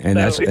happen. And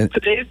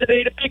today's the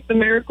day to pick the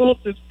marigolds.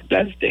 It's the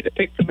best day to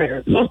pick the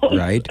marigolds.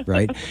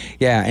 Right.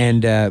 Yeah,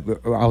 and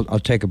I'll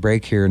take a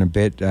break here in a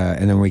bit,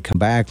 and then when we come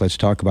back, let's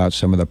talk about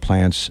some of the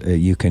plants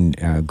you can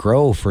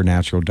grow for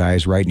natural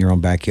dyes right in your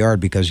own backyard,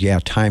 because,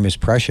 time is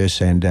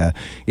precious, and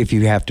if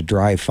you have to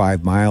drive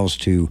 5 miles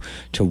to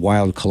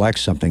wild collect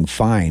something,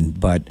 fine,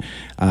 but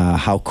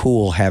how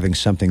cool having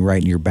something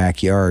right in your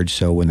backyard,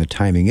 so when the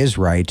timing is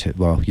right,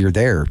 well, you're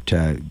there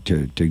to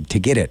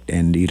get it,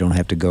 and you don't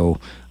have to go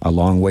a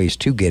long ways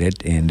to get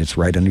it, and it's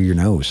right under your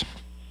nose.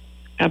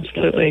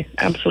 Absolutely.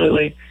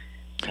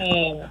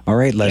 All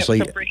right, Lesley.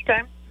 Some break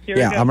time?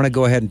 I'm going to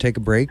go ahead and take a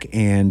break,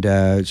 and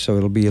so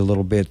it'll be a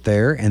little bit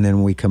there, and then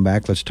when we come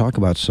back, let's talk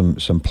about some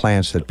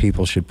plants that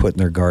people should put in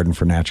their garden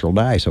for natural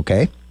dyes,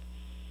 okay?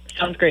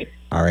 Sounds great.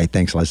 All right,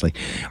 thanks, Lesley.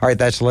 All right,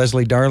 that's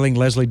Lesley Darling,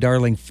 Lesley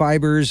Darling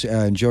Fibers.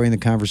 Enjoying the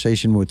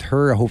conversation with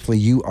her. Hopefully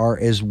you are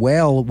as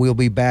well. We'll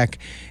be back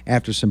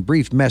after some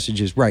brief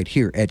messages right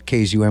here at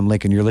KZUM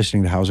Lincoln. You're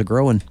listening to How's It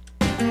Growin'?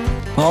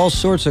 All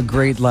sorts of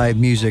great live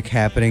music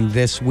happening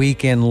this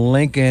week in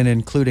Lincoln,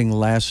 including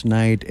last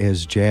night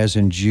as Jazz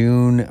in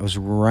June was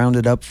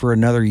rounded up for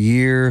another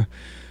year.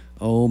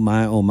 Oh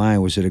my,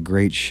 was it a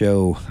great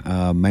show,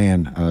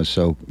 man.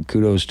 So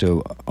kudos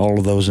to all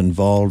of those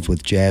involved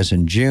with Jazz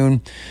in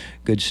June.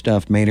 Good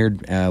stuff,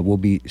 Maynard. We'll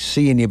be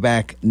seeing you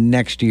back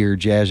next year,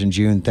 Jazz in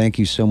June. Thank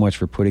you so much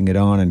for putting it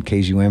on, and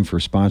KZUM for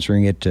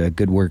sponsoring it.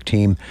 Good work,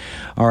 team.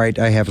 All right,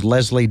 I have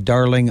Lesley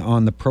Darling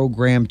on the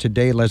program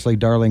today. Lesley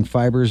Darling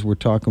Fibers. We're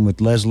talking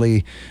with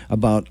Lesley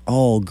about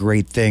all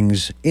great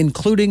things,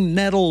 including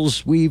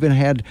nettles. We even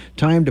had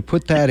time to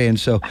put that in.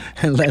 So,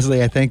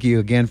 Lesley, I thank you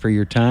again for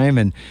your time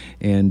and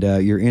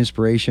your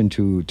inspiration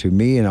to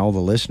me and all the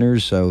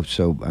listeners.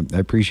 So I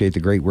appreciate the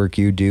great work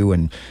you do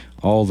and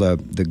all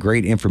the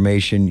great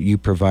information you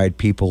provide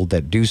people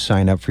that do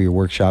sign up for your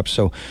workshops.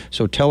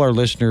 So tell our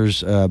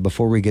listeners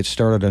before we get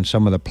started on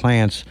some of the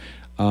plants,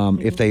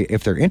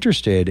 if they're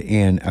interested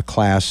in a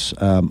class,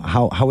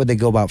 how would they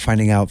go about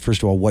finding out,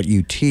 first of all, what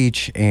you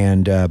teach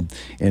and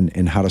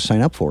how to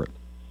sign up for it?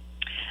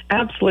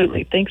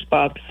 Absolutely. Thanks,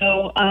 Bob.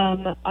 So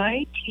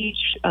I teach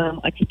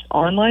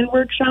online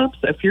workshops.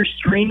 So if you're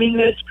streaming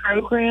this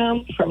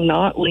program from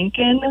not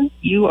Lincoln,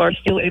 you are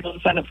still able to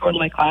sign up for one of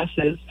my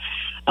classes.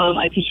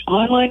 I teach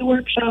online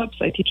workshops.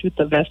 I teach with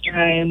the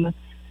Vesterheim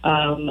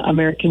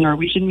American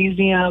Norwegian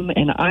Museum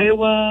in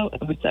Iowa,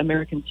 with the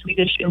American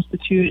Swedish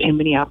Institute in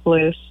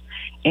Minneapolis.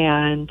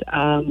 And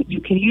you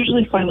can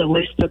usually find a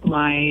list of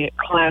my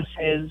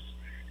classes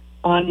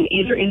on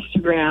either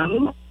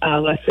Instagram,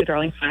 Lesley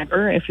Darling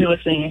Fiber. If you're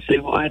listening and say,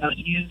 well, I don't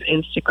use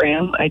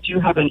Instagram, I do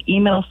have an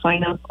email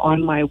sign up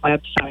on my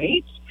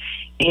website,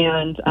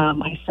 and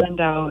I send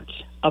out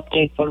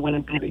updates on when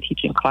I'm going to be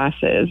teaching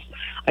classes.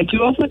 I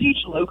do also teach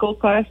local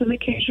classes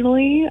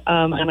occasionally,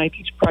 and I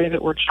teach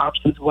private workshops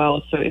as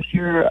well. So if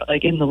you're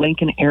like in the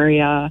Lincoln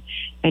area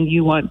and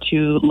you want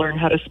to learn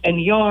how to spin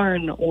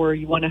yarn, or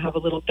you want to have a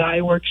little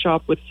dye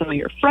workshop with some of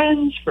your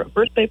friends for a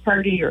birthday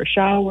party or a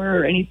shower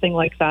or anything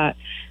like that,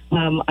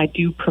 I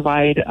do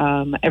provide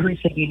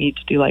everything you need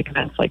to do like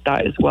events like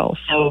that as well.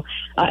 So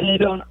they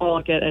don't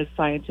all get as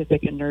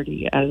scientific and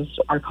nerdy as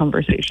our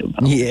conversations.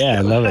 Yeah,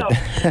 I love it.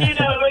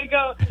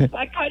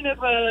 I kind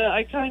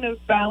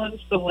of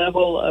balance the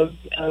level of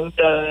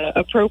the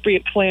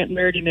appropriate plant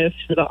nerdiness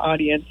for the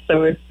audience.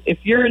 So if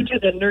you're into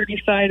the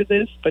nerdy side of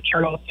this, but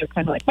you're also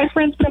kind of like, my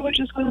friend's probably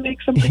just going to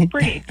make something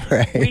pretty,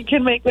 right. We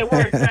can make that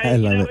work, right? I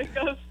love it. It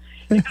goes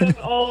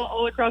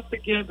all across the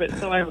gambit.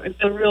 So it's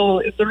a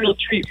real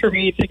treat for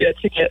me to get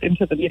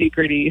into the nitty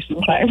gritty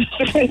sometimes.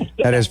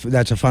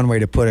 That's a fun way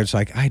to put it. It's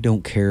like, I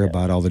don't care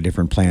about all the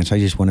different plants. I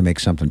just want to make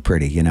something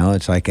pretty,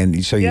 It's like,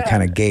 and so you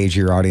kind of gauge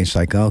your audience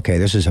like, okay,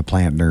 this is a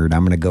plant nerd.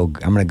 I'm gonna go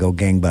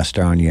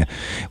gangbuster on you.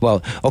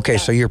 Well, okay,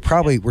 so we're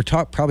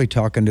probably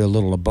talking to a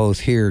little of both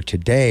here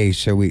today.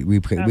 So we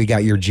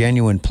got your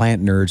genuine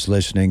plant nerds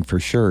listening for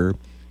sure.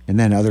 And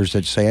then others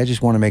that say, I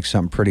just want to make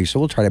something pretty. So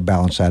we'll try to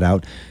balance that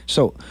out.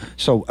 So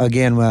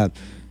again,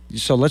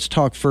 so let's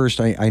talk first.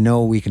 I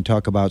know we can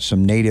talk about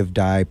some native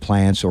dye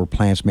plants or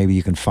plants maybe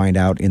you can find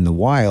out in the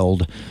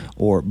wild,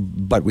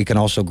 but we can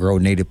also grow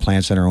native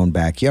plants in our own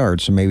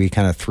backyard. So maybe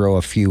kind of throw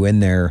a few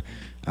in there,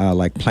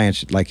 like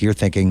plants, like you're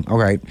thinking, all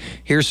right,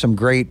 here's some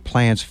great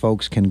plants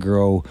folks can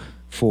grow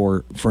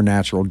for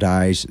natural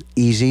dyes.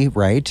 Easy,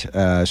 right?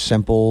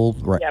 Simple.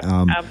 Right? Yep,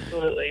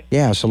 absolutely.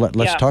 Yeah, so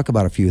let's talk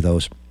about a few of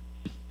those.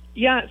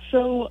 Yeah,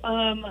 so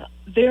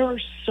there are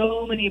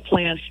so many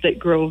plants that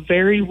grow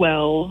very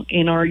well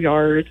in our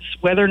yards,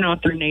 whether or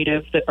not they're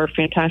native, that are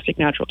fantastic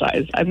natural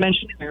dyes. I've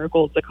mentioned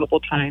marigolds a couple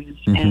times,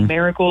 and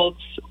marigolds,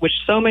 which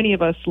so many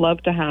of us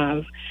love to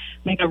have,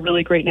 make a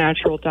really great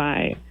natural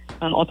dye.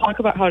 I'll talk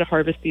about how to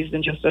harvest these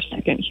in just a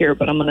second here,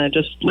 but I'm going to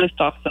just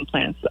list off some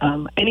plants.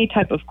 Any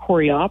type of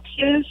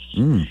coreopsis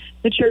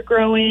that you're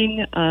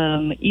growing,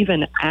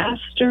 even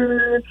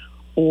aster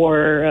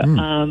or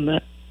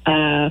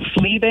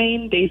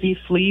fleabane, daisy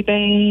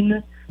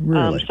fleabane.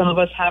 Really? Some of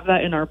us have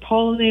that in our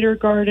pollinator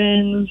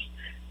gardens.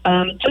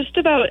 Just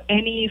about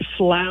any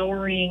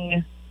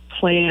flowering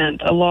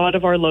plant, a lot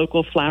of our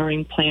local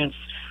flowering plants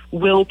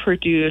will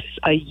produce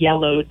a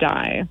yellow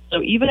dye.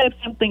 So even if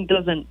something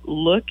doesn't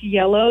look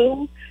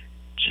yellow,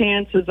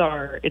 chances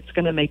are it's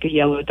going to make a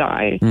yellow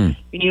dye. When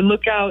you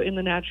look out in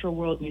the natural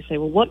world and you say,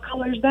 well, what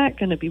color is that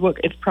going to be? Well,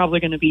 it's probably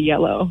going to be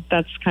yellow.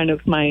 That's kind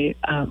of my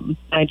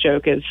my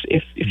joke is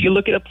if you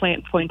look at a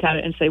plant, point at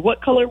it and say,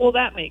 what color will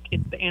that make?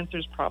 The answer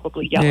is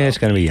probably yellow. Yeah, it's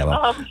going to be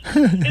yellow.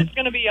 It's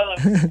going to be yellow.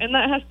 And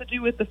that has to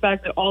do with the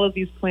fact that all of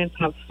these plants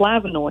have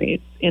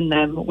flavonoids in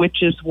them,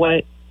 which is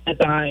what a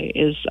dye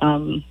is.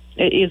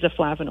 It is a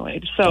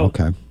flavonoid. So,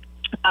 okay.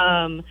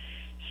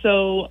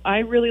 So I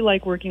really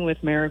like working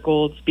with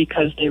marigolds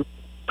because they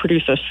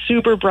produce a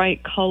super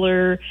bright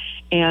color,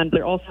 and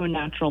they're also a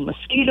natural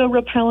mosquito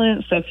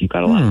repellent. So if you've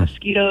got a lot of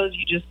mosquitoes,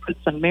 you just put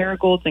some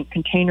marigolds in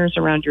containers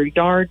around your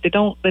yard. They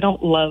don't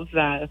love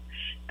that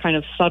kind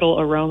of subtle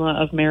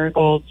aroma of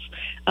marigolds.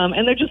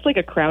 And they're just like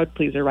a crowd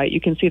pleaser, right?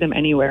 You can see them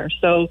anywhere.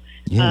 So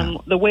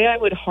the way I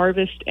would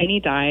harvest any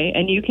dye,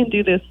 and you can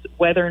do this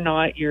whether or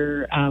not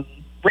you're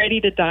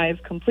ready to dive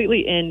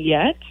completely in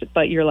yet,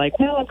 but you're like,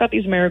 well, I've got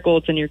these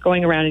marigolds, and you're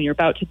going around and you're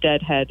about to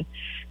deadhead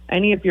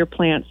any of your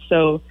plants.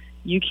 So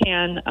you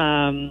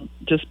can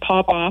just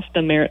pop off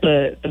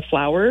the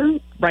flower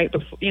right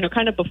before,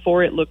 kind of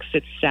before it looks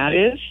its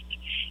saddest,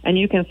 and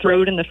you can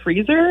throw it in the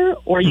freezer,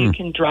 or you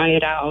can dry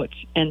it out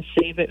and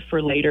save it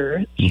for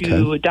later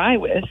to dye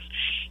with.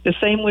 The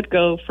same would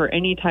go for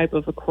any type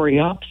of a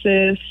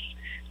coreopsis.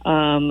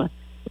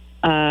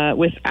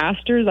 With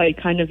asters, I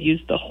kind of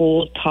use the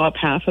whole top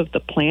half of the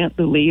plant.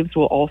 The leaves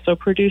will also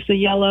produce a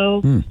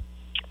yellow.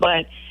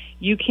 But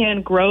you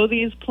can grow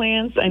these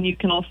plants, and you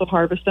can also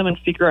harvest them and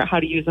figure out how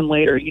to use them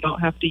later. You don't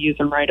have to use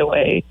them right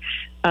away.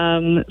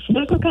 So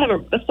this is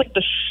that's like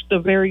the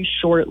very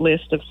short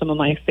list of some of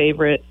my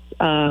favorites.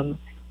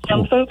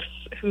 Some folks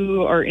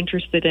who are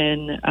interested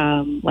in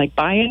like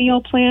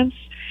biennial plants,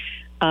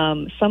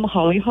 some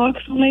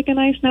hollyhocks will make a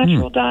nice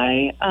natural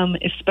dye,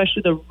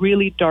 especially the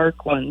really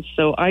dark ones.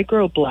 So I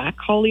grow black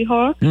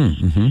hollyhock,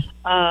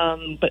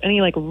 but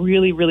any like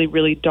really, really,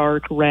 really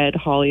dark red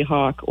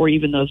hollyhock, or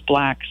even those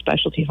black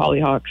specialty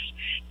hollyhocks,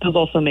 those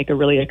also make a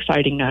really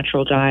exciting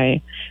natural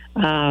dye.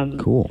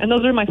 Cool. And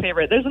those are my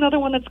favorite. There's another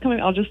one that's coming.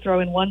 I'll just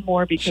throw in one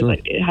more because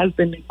it has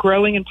been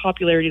growing in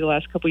popularity the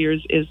last couple of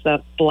years, is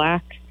the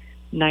black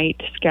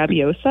night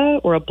scabiosa,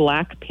 or a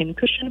black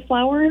pincushion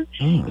flower.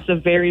 It's a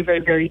very, very,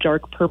 very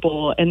dark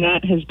purple, and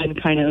that has been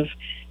kind of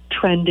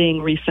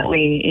trending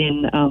recently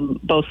in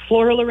both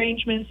floral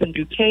arrangements and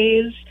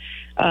bouquets,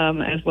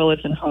 as well as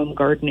in home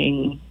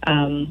gardening.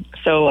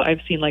 So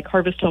I've seen like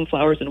Harvest Home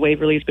Flowers and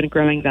Waverly's been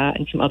growing that,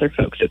 and some other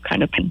folks have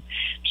kind of been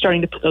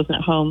starting to put those in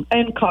at home.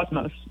 And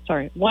Cosmos,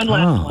 one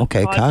last one.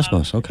 Okay,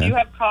 Cosmos. If you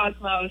have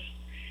Cosmos,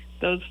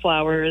 those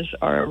flowers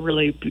are a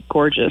really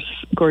gorgeous,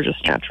 gorgeous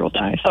natural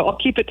dye. So I'll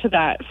keep it to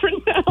that for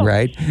now.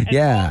 Right. And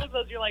all of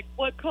those, you're like,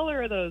 what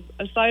color are those?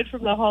 Aside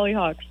from the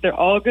hollyhocks, they're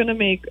all going to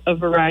make a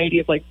variety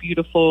of like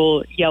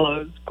beautiful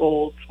yellows,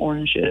 golds,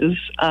 oranges,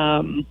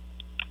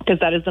 because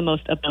that is the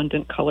most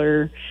abundant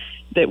color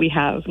that we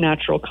have,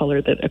 natural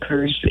color that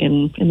occurs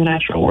in the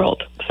natural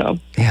world. So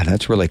yeah,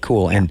 that's really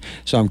cool. And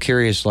so I'm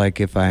curious, like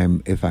if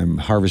I'm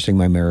harvesting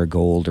my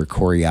marigold or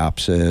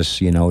coreopsis,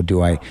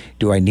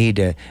 do I need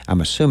to?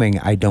 I'm assuming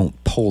I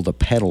don't pull the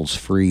petals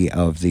free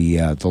of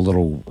the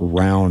little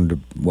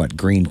round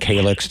green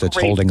calyx that's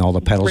holding all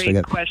the petals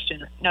together. Great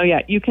question. No,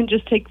 you can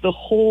just take the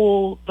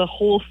whole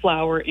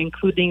flower,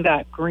 including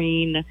that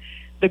green.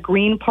 The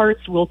green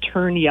parts will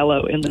turn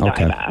yellow in the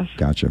dye bath.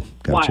 Gotcha.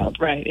 Wild,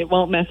 right? It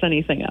won't mess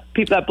anything up.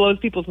 That blows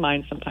people's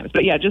minds sometimes.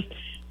 But yeah, just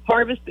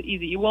harvest it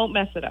easy. You won't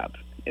mess it up,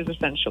 is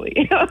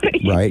essentially.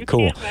 Right,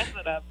 cool. You can't mess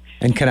it up.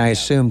 And can I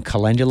assume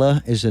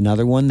calendula is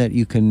another one that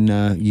you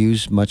can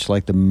use much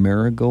like the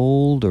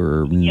marigold,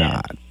 or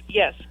not?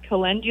 Yes,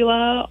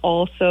 calendula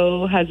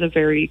also has a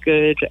very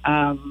good,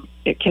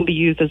 it can be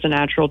used as a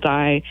natural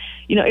dye.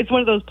 It's one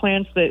of those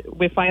plants that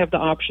if I have the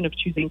option of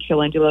choosing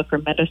calendula for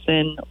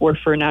medicine or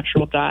for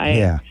natural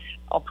dye,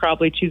 I'll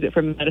probably choose it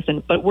for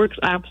medicine, but works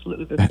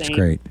absolutely the same. That's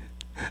great.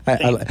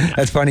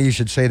 That's funny you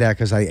should say that,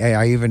 because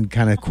I even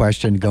kind of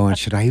questioned going,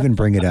 should I even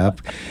bring it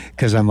up?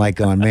 Because I'm like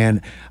going,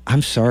 man,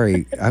 I'm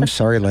sorry,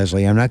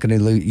 Lesley, I'm not going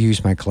to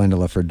use my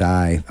calendula for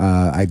dye.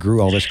 I grew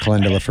all this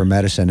calendula for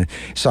medicine,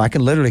 so I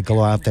can literally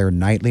go out there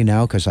nightly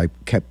now, because I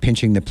kept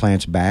pinching the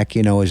plants back,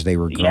 as they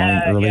were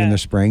growing early in the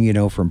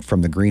spring,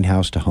 from the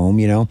greenhouse to home,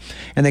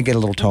 and they get a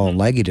little tall and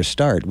leggy to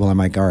start. Well, I'm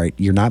like, all right,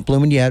 you're not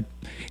blooming yet.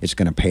 It's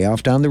going to pay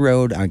off down the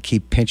road. I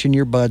keep pinching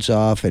your buds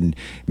off and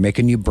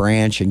making you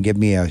branch and give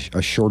me a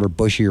shorter,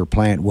 bushier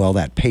plant. Well,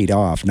 that paid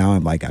off. Now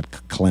I'm like, got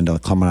calendula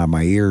coming out of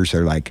my ears.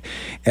 They're like,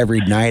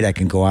 every night I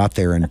can go out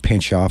there and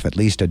pinch off at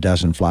least a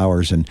dozen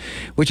flowers, and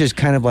which is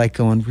kind of like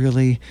going,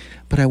 really?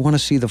 But I want to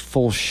see the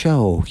full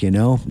show,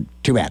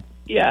 Too bad.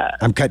 Yeah.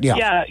 I'm cutting you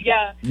off.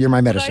 Yeah. You're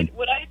my medicine.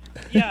 What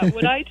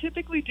I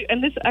typically do,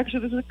 and this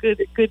is a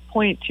good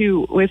point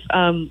too, with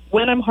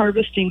when I'm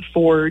harvesting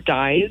for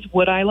dyes,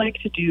 what I like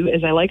to do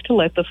is I like to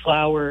let the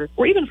flower,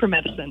 or even for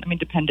medicine,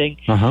 depending,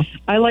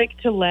 I like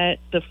to let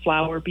the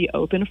flower be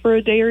open for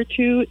a day or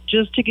two,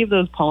 just to give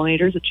those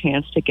pollinators a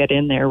chance to get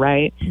in there,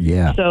 right?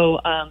 Yeah. So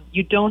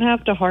you don't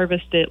have to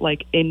harvest it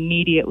like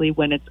immediately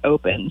when it's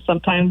open.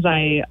 Sometimes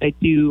I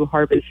do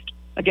harvest,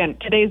 again,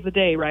 today's the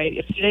day, right?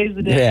 If today's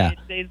the day,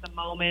 today's the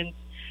moment,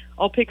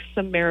 I'll pick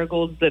some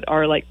marigolds that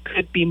are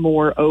could be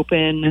more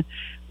open,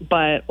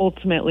 but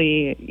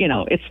ultimately,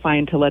 it's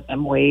fine to let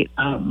them wait.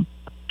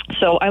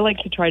 So I like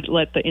to try to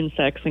let the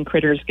insects and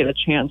critters get a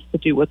chance to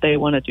do what they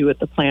want to do with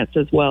the plants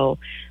as well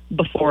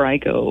before I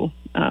go,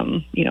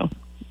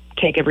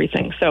 take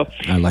everything. So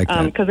I like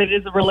that, because it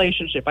is a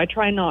relationship. I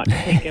try not to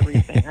take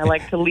everything. I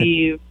like to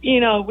leave.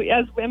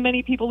 As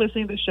many people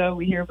listening to the show,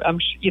 we hear.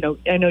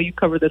 I know you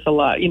cover this a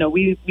lot.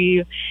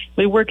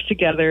 We work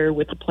together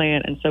with the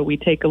plant, and so we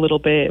take a little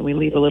bit and we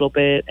leave a little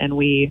bit, and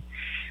we're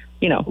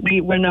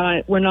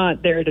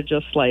not there to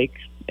just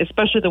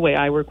especially the way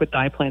I work with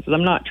dye plants, is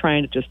I'm not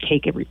trying to just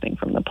take everything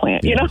from the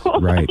plant, you know?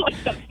 Right.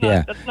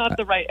 That's not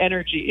the right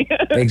energy.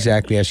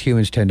 Exactly. As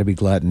humans tend to be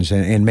gluttons,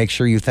 and make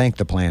sure you thank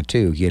the plant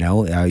too. You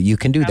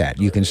can do that.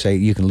 You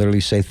can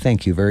literally say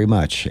thank you very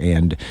much.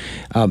 And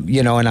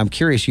and I'm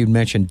curious. You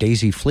mentioned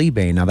daisy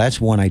fleabane. Now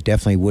that's one I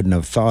definitely wouldn't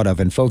have thought of.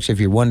 And folks, if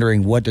you're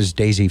wondering what does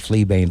daisy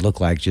fleabane look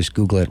like, just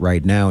Google it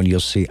right now, and you'll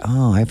see.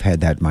 Oh, I've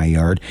had that in my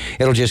yard.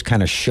 It'll just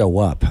kind of show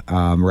up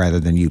rather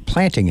than you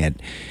planting it.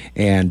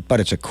 But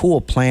it's a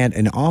cool plant,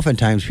 and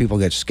oftentimes people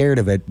get scared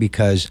of it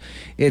because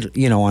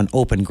on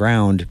open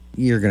ground,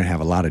 you're going to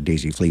have a lot of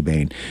daisy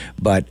fleabane.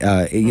 But,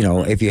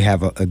 if you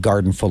have a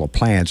garden full of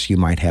plants, you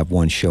might have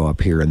one show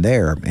up here and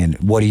there. And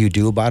what do you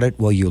do about it?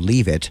 Well, you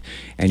leave it,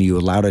 and you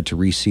allow it to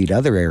reseed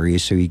other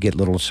areas, so you get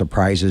little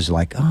surprises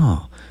like,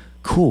 oh,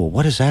 cool,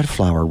 what is that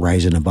flower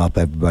rising above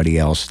everybody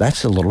else?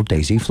 That's a little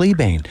daisy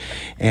fleabane.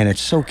 And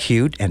it's so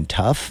cute and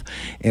tough,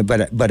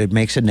 but it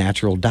makes a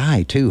natural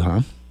dye too,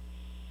 huh?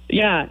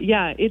 Yeah.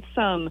 It's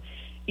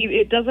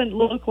it doesn't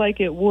look like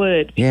it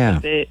would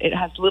because it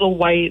has little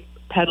white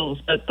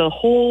petals, but the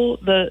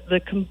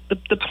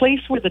place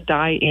where the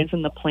dye is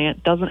in the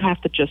plant doesn't have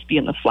to just be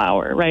in the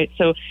flower, right?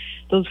 So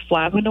those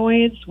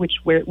flavonoids,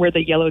 where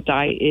the yellow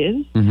dye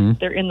is,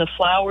 they're in the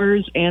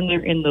flowers and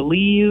they're in the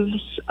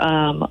leaves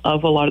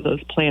of a lot of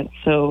those plants.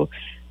 So,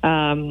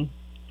 I'll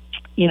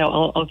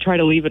try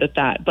to leave it at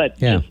that. But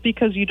just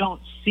because you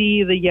don't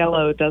see the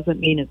yellow doesn't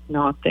mean it's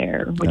not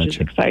there, which is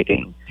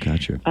exciting.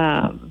 Gotcha.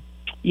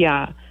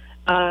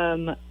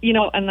 And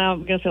now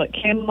I'm going to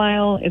say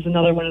chamomile is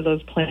another one of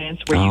those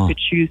plants where you could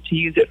choose to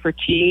use it for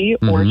tea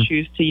or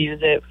choose to use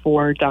it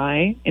for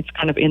dye. It's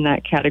kind of in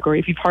that category.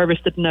 If you've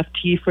harvested enough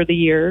tea for the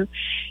year,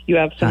 you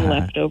have some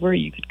left over,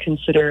 you could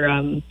consider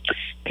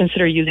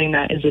using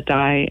that as a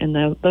dye, and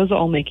those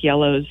all make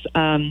yellows.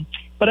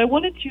 But I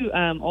wanted to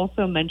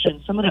also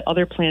mention some of the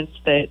other plants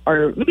that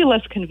are maybe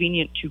less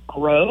convenient to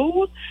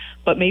grow,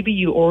 but maybe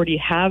you already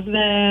have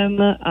them.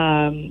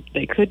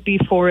 They could be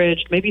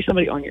foraged. Maybe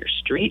somebody on your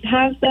street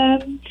has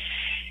them.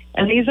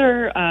 And these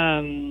are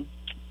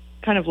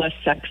kind of less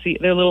sexy.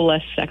 They're a little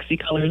less sexy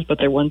colors, but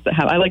they're ones that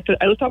have... I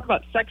talk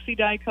about sexy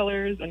dye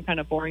colors and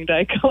kind of boring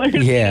dye colors.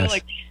 Yes.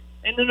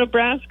 In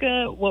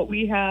Nebraska, what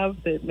we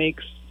have that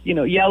makes,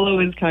 yellow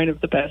is kind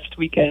of the best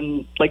we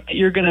can...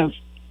 you're going to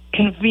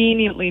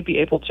conveniently be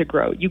able to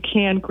grow. You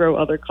can grow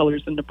other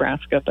colors in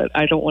Nebraska, but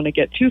I don't want to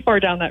get too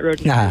far down that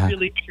road. And if you're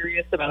really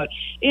curious about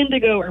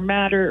indigo or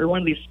madder or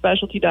one of these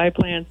specialty dye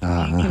plants, you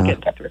can get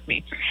in touch with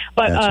me.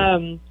 But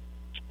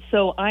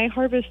so I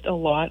harvest a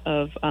lot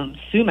of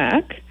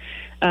sumac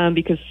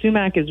because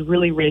sumac is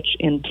really rich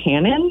in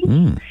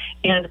tannins,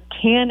 and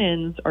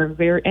tannins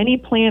are any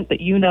plant that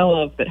you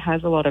know of that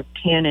has a lot of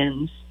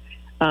tannins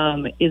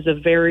is a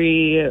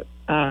very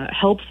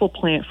helpful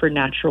plant for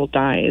natural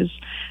dyes.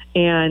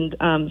 And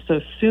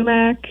so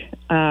sumac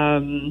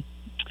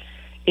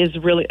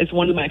is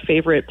one of my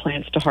favorite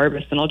plants to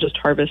harvest, and I'll just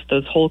harvest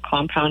those whole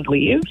compound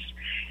leaves.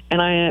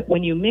 And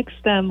when you mix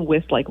them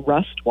with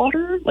rust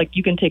water,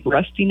 you can take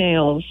rusty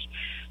nails,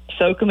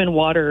 soak them in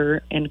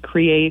water, and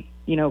create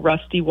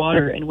rusty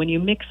water. And when you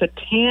mix a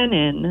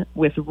tannin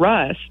with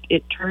rust,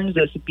 it turns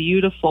this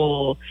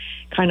beautiful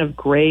kind of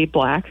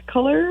gray-black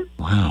color.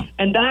 Wow!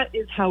 And that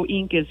is how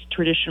ink is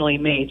traditionally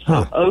made.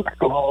 So oak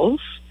galls.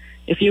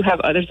 If you have,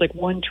 there's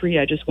one tree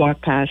I just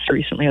walked past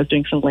recently. I was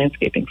doing some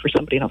landscaping for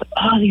somebody, and I was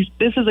like,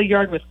 this is a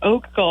yard with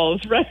oak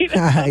galls, right?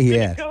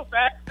 Yes. Go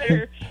back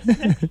there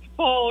next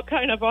fall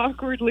kind of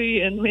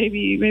awkwardly, and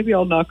maybe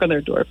I'll knock on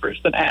their door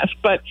first and ask.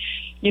 But,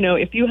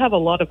 if you have a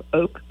lot of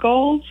oak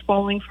galls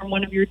falling from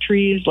one of your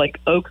trees,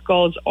 oak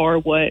galls are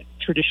what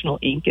traditional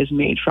ink is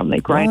made from. They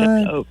grind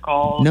up the oak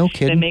gall. No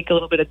kidding. They make a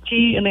little bit of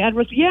tea, and they add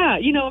rust. Yeah,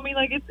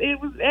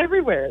 it was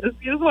everywhere. This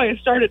is why I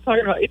started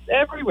talking about it's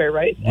everywhere,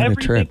 right?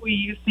 Everything we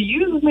used to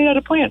use was made out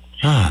of plants.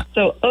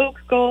 So oak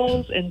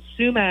galls and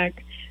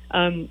sumac,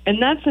 and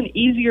that's an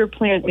easier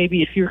plant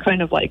maybe if you're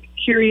kind of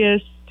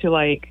curious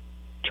to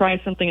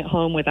try something at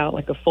home without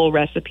a full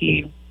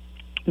recipe.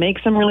 Make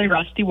some really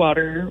rusty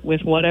water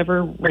with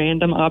whatever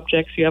random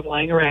objects you have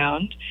lying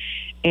around,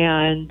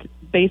 and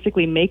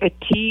basically make a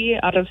tea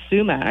out of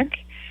sumac,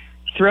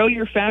 throw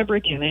your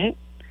fabric in it,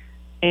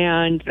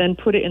 and then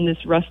put it in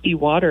this rusty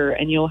water,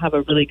 and you'll have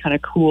a really kind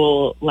of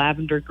cool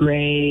lavender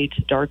gray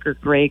to darker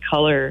gray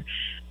color.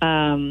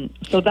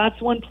 So that's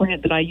one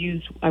plant that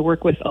I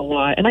work with a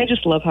lot, and I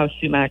just love how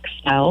sumac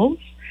smells.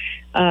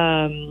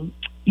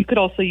 You could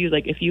also use,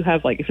 if you have,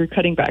 if you're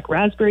cutting back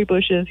raspberry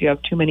bushes, you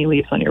have too many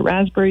leaves on your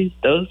raspberries,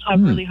 those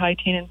have really high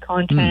tannin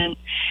content.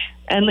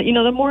 And,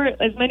 the more,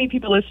 as many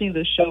people listening to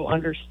this show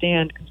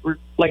understand, because we're,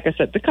 like I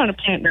said, the kind of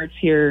plant nerds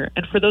here,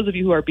 and for those of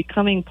you who are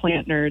becoming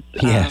plant nerds,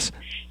 yes.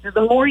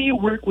 The more you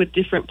work with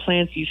different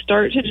plants, you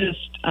start to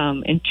just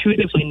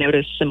intuitively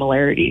notice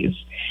similarities.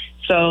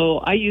 so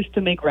I used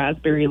to make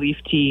raspberry leaf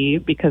tea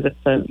because it's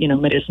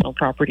medicinal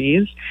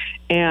properties.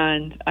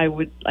 And I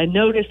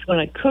noticed when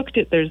I cooked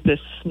it, there's this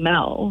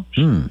smell.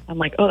 I'm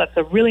like, oh, that's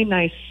a really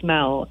nice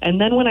smell. And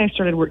then when I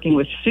started working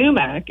with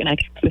sumac and I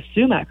cooked the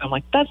sumac, I'm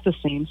like, that's the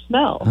same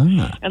smell.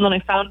 And then I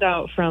found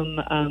out from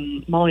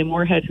Molly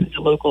Moorhead, who's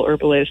a local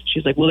herbalist,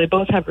 she's like, well, they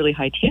both have really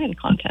high tannin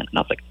content. And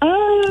I was like,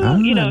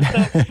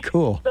 so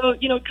cool. So,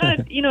 kind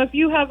of, if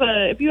you have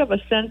a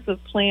sense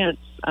of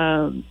plants,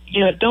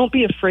 don't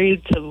be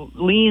afraid to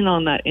lean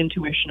on that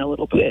intuition a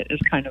little bit is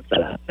kind of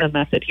the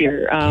method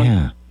here.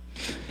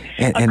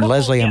 And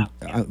Lesley,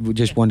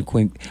 just one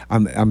quick.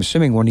 I'm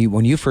assuming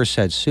when you first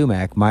said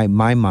sumac, my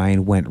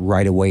mind went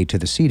right away to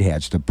the seed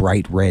heads, the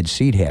bright red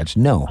seed heads.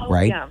 No,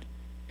 right?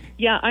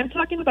 Yeah. I'm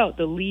talking about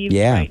the leaves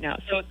right now.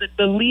 So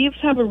the leaves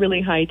have a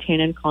really high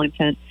tannin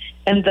content,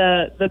 and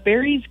the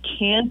berries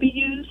can be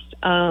used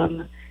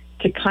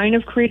to kind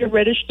of create a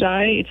reddish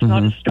dye. It's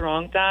not a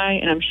strong dye,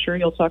 and I'm sure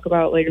you'll talk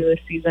about later this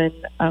season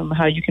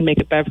how you can make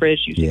a beverage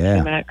using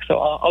sumac. So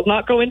I'll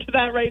not go into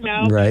that right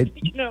now. Right.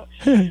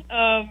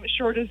 But,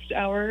 shortest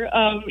hour.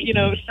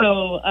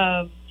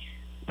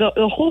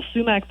 The whole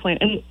sumac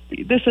plant, and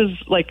this is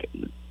like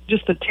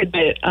just a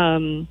tidbit.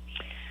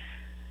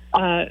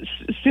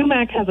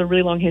 Sumac has a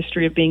really long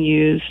history of being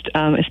used,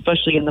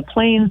 especially in the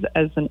plains,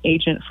 as an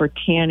agent for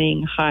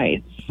tanning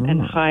hides and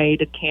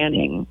hide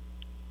tanning.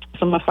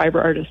 So I'm a fiber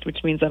artist,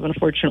 which means I've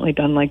unfortunately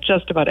done like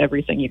just about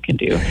everything you can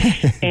do.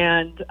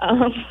 And,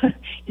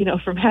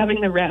 from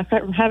having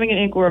an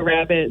Angora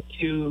rabbit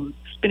to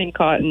spinning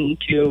cotton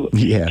to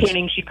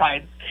tanning sheep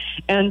hides.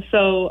 And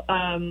so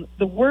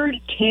the word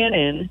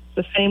tannin,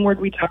 the same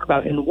word we talk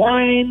about in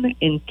wine,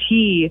 in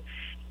tea,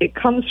 it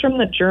comes from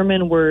the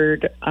German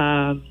word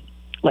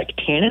like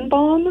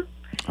Tannenbaum,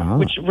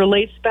 which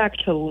relates back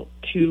to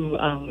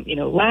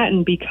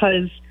Latin,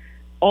 because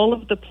all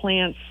of the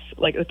plants,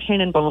 like a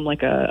Tannenbaum,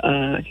 like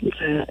a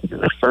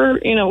fir,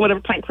 whatever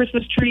plant,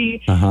 Christmas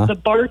tree, the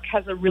bark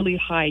has a really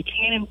high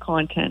tannin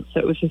content, so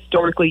it was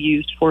historically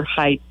used for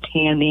hide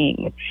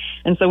tanning.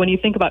 And so when you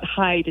think about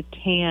hide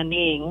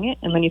tanning,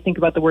 and then you think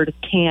about the word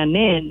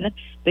tannin,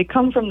 they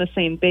come from the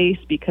same base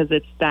because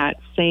it's that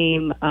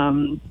same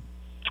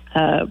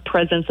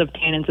presence of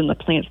tannins in the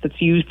plants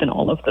that's used in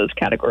all of those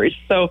categories.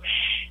 So,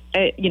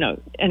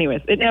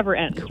 anyways, it never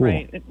ends,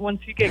 right?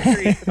 Once you get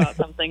curious about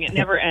something, it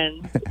never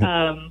ends.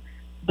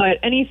 But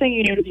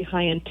anything to be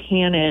high in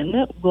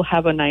tannin will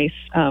have a nice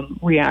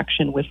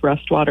reaction with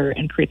rust water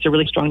and creates a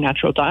really strong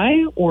natural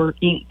dye or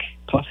ink,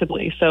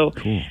 possibly. So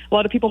a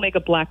lot of people make a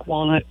black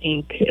walnut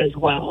ink as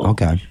well.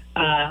 Okay.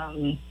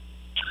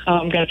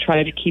 I'm going to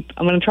try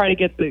to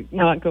get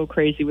not go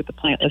crazy with the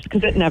plant list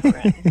because it never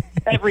ends.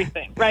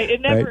 Everything, right? It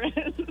never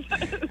ends.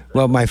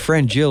 Well, my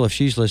friend Jill, if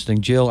she's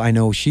listening, Jill, I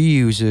know she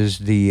uses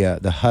the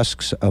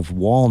husks of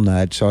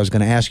walnut. So I was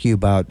going to ask you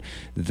about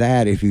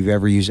that if you've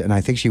ever used it. And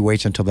I think she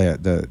waits until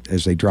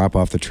as they drop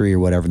off the tree or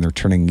whatever, and they're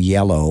turning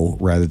yellow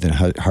rather than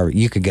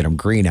you could get them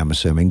green, I'm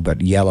assuming, but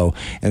yellow.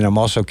 And I'm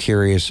also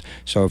curious.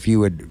 So if you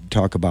would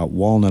talk about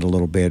walnut a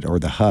little bit, or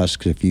the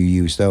husks, if you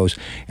use those,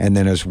 and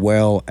then as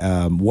well,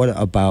 what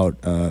about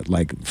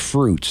like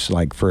fruits?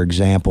 Like, for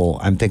example,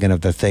 I'm thinking of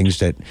the things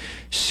that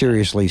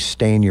seriously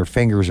stain your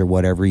fingers or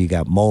whatever. You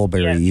got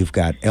mulberry, you've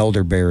got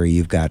elderberry,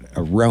 you've got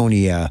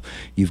aronia,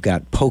 you've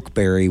got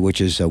pokeberry,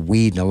 which is a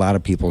weed in a lot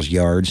of people's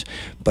yards,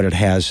 but it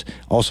has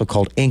also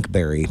called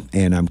inkberry.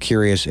 And I'm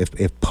curious if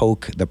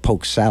the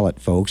poke salad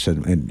folks,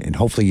 and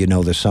hopefully you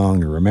know the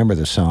song or remember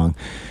the song.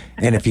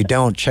 And if you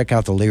don't, check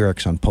out the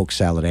lyrics on Poke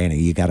Salad Annie.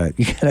 You gotta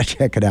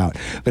check it out.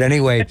 But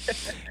anyway,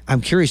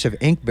 I'm curious if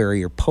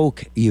inkberry or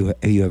poke you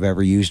have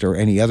ever used, or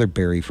any other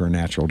berry for a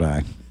natural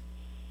dye.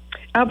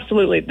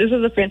 Absolutely. This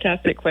is a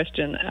fantastic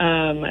question.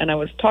 And I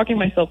was talking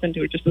myself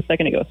into it just a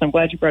second ago, so I'm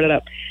glad you brought it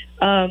up.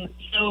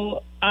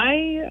 So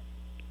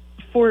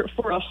for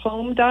a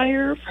home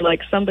dyer, for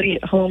like somebody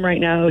at home right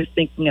now who's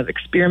thinking of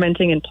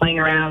experimenting and playing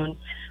around,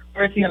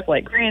 or if you have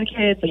like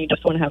grandkids and you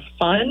just want to have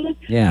fun,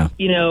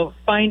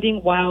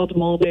 finding wild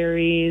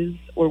mulberries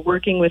or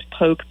working with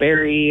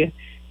pokeberry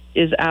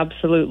is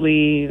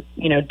absolutely,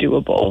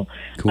 doable.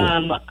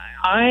 Cool.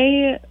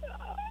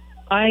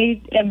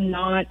 I am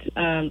not,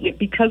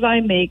 because I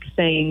make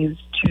things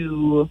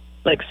to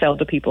like sell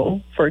to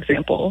people, for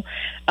example,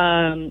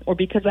 or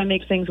because I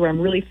make things where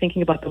I'm really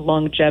thinking about the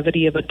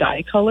longevity of a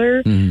dye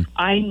color,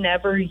 I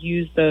never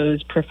use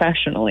those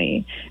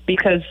professionally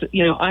because,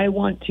 I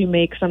want to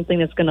make something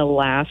that's going to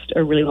last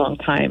a really long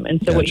time.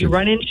 And so what you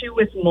run into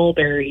with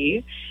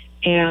mulberry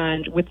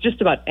and with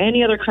just about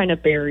any other kind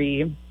of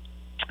berry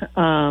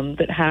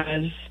that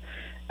has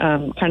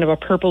kind of a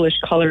purplish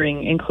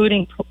coloring,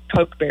 including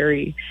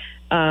pokeberry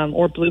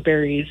or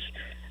blueberries,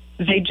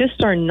 they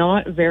just are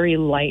not very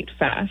light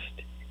fast.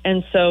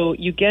 And so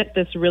you get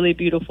this really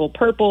beautiful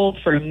purple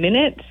for a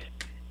minute,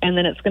 and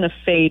then it's going to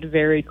fade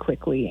very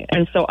quickly.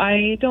 And so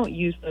I don't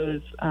use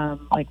those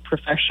like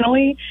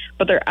professionally,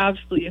 but they're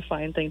absolutely a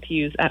fine thing to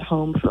use at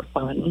home for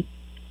fun.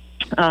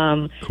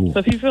 Cool. So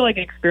if you feel like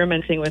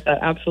experimenting with that,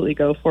 absolutely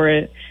go for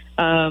it.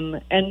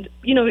 And,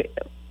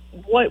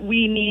 what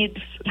we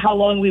need, how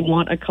long we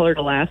want a color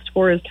to last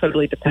for, is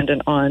totally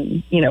dependent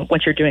on,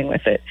 what you're doing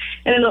with it.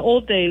 And in the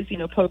old days,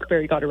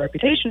 pokeberry got a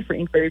reputation for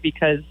inkberry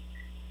because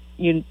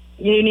you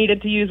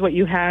needed to use what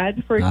you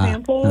had, for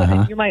example.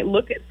 And you might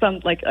look at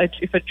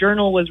if a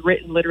journal was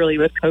written literally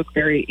with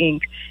pokeberry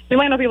ink, you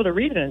might not be able to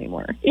read it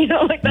anymore.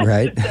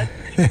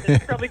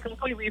 It's probably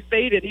completely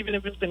faded, even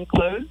if it's been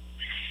closed.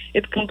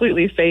 It's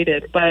completely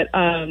faded. But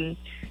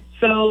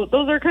so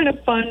those are kind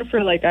of fun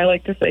for, I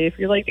like to say, if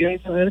you're doing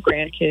something with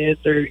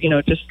grandkids or,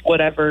 just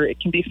whatever,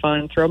 it can be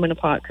fun. Throw them in a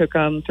pot, cook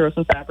them, throw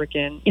some fabric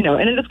in, and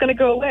then it's going to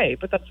go away,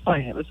 but that's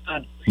fine. It was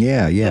fun.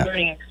 Yeah. It's a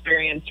learning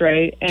experience,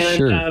 right? And,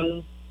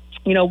 sure.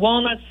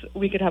 Walnuts,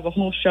 we could have a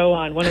whole show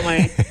on. One of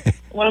my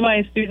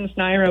students,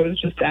 Naira, was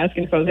just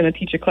asking if I was going to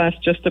teach a class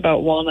just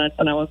about walnuts,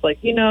 and I was like,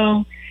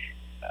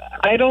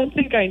 I don't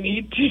think I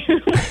need to,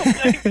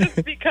 just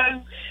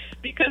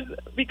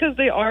because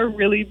they are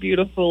really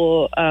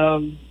beautiful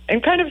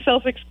and kind of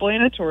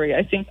self-explanatory.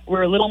 I think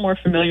we're a little more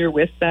familiar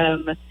with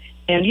them.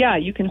 And yeah,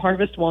 you can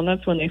harvest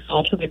walnuts when they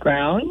fall to the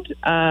ground.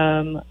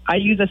 I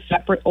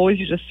always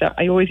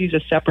use a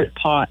separate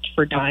pot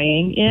for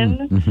dyeing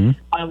in. Mm-hmm.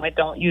 I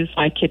don't use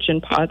my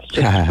kitchen pots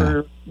just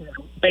for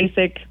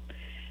basic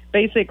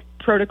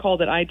protocol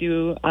that I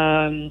do.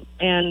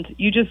 And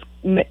you just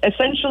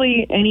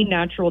essentially any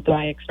natural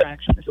dye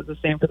extraction. This is the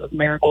same for those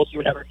marigolds or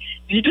whatever.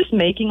 You're just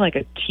making like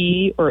a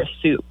tea or a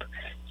soup.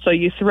 So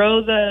you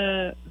throw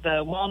the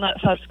walnut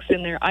husks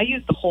in there. I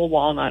use the whole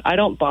walnut. I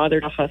don't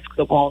bother to husk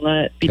the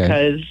walnut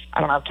because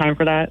I don't have time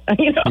for that.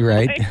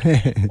 Right.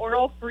 Or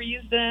I'll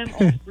freeze them.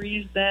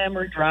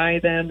 Or dry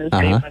them and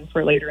save them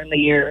for later in the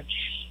year.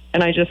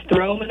 And I just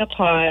throw them in a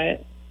pot,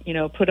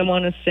 put them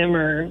on a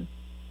simmer,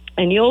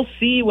 and you'll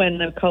see when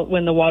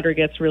the water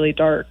gets really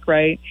dark,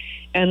 right?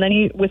 And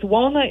then with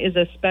walnut is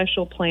a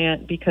special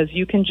plant because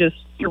you can just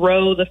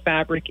throw the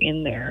fabric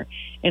in there,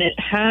 and it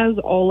has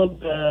all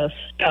of the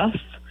stuff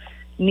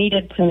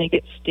needed to make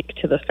it stick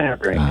to the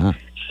fabric.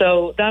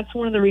 So that's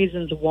one of the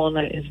reasons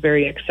walnut is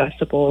very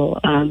accessible.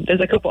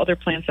 There's a couple other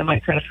plants I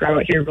might try to throw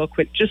out here real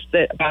quick, just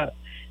that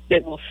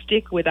will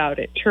stick without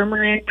it.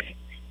 Turmeric,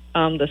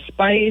 the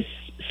spice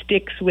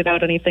sticks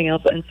without anything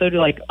else, and so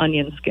do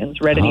onion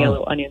skins, red and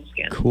yellow onion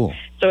skins. Cool.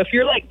 So if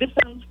you're this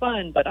sounds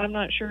fun, but I'm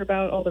not sure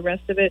about all the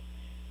rest of it,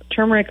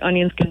 turmeric,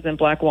 onion skins, and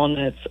black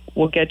walnuts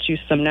will get you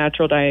some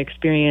natural dye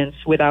experience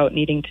without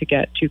needing to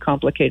get too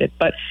complicated.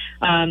 But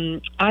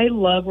I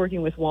love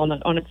working with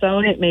walnut on its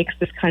own. It makes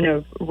this kind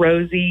of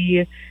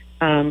rosy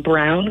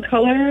brown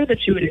color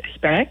that you would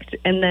expect.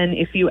 And then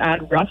if you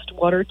add rust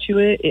water to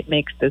it, it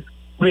makes this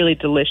really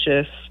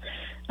delicious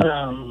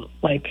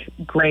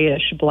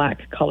grayish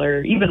black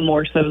color, even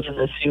more so than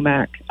the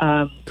sumac.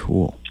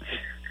 Cool.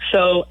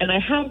 So, and I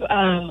have,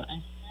 oh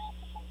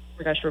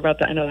my gosh, we're about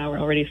to end an hour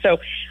already. So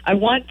I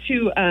want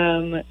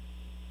to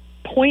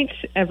point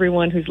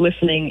everyone who's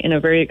listening in a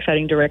very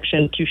exciting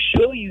direction to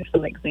show you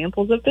some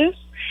examples of this.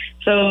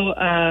 So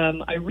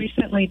I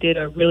recently did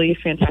a really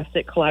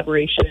fantastic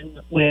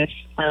collaboration with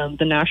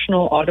the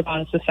National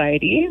Audubon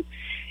Society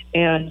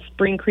and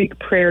Spring Creek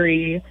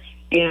Prairie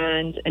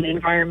and an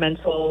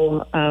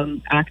environmental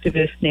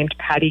activist named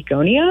Patty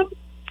Gonia.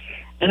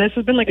 And this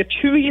has been a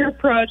 2-year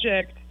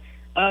project.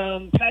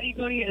 Patty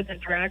Gonia is a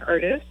drag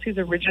artist who's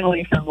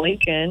originally from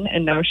Lincoln,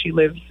 and now she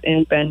lives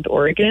in Bend,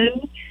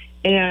 Oregon.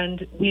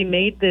 And we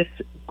made this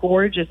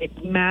gorgeous,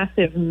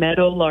 massive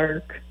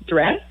meadowlark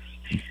dress.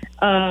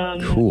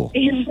 Cool.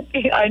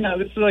 I know,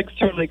 this is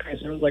totally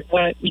crazy. I was like,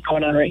 what is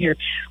going on right here?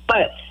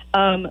 But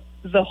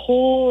the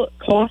whole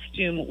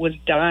costume was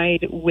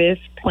dyed with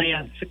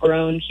plants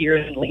grown here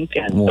in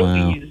Lincoln. Wow. So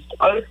we used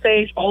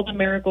osage, all the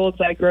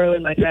marigolds I grow,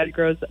 and my dad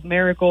grows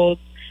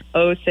marigolds,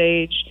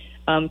 osage,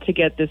 to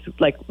get this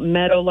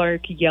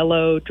meadowlark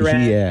yellow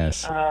dress.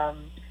 Yes.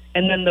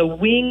 And then the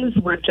wings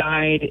were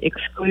dyed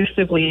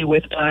exclusively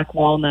with black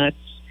walnuts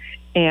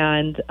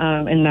and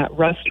that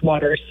rust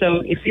water.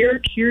 So if you're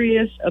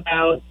curious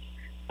about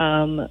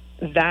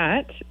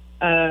that,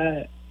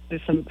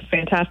 there's some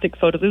fantastic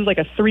photos. This is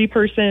a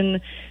 3-person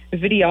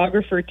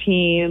videographer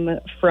team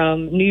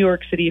from New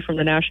York City from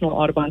the National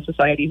Audubon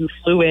Society who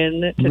flew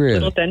in to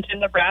Little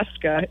Denton,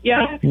 Nebraska.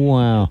 Yeah.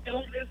 Wow.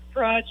 Filmed this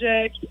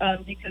project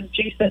because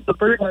Jason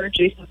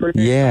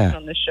Birdner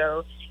on the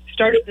show,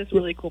 started this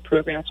really cool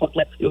program called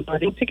Let's Go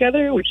Birding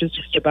Together, which is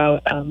just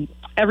about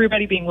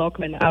everybody being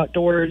welcome in the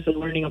outdoors and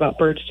learning about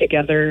birds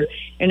together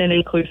in an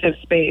inclusive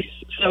space.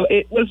 So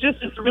it was just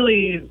this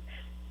really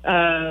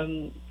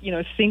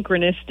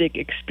synchronistic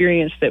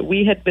experience that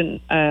we had been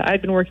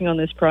I'd been working on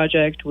this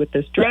project with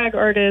this drag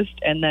artist,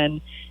 and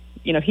then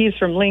he's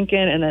from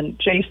Lincoln, and then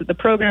Jason, the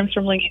program's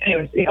from Lincoln.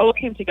 Anyways, it all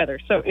came together.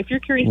 So if you're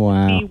curious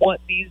to see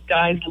what these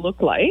guys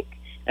look like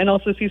and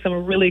also see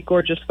some really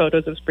gorgeous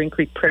photos of Spring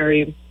Creek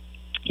Prairie,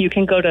 you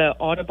can go to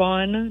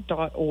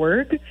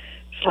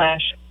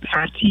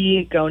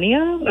audubon.org/Patty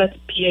Gonia. That's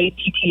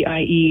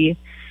PATTIE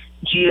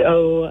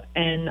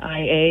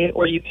Gonia,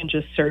 or you can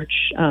just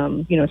search,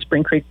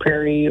 Spring Creek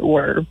Prairie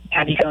or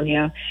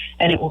Patagonia,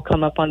 and it will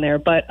come up on there.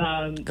 But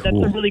that's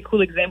a really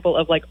cool example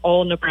of like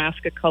all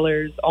Nebraska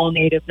colors, all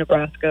native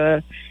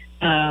Nebraska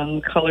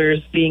colors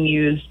being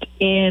used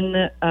in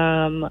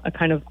a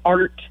kind of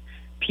art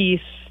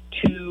piece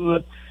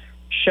to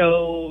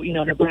show,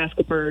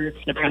 Nebraska birds,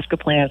 Nebraska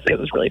plants. It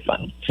was really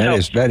fun. That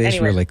is anyway,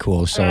 really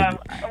cool. So I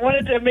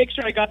wanted to make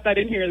sure I got that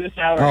in here this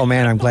hour. Oh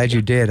man, I'm glad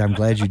you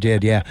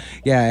did. Yeah,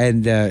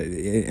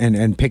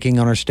 and picking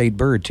on our state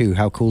bird too.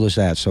 How cool is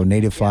that? So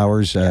native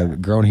flowers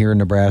grown here in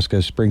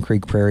Nebraska, Spring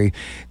Creek Prairie.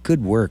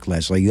 Good work,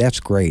 Lesley. That's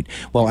great.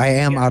 Well, I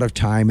am out of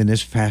time in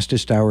this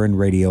fastest hour in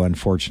radio,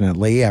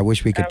 unfortunately. I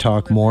wish we could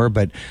talk more,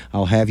 but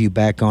I'll have you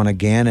back on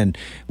again, and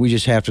we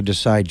just have to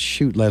decide.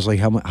 Shoot, Lesley,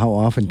 how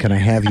often can I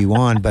have you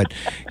on? But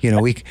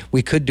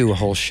we could do a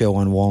whole show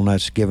on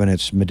walnuts, given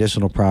its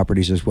medicinal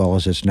properties as well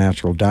as its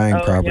natural dyeing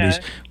properties.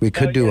 Yeah. We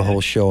could do a whole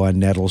show on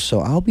nettles.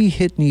 So I'll be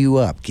hitting you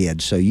up,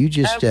 kid. So you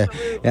just,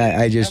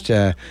 I just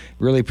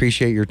really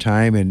appreciate your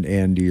time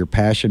and your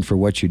passion for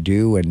what you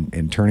do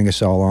and turning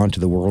us all on to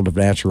the world of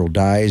natural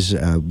dyes,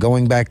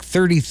 going back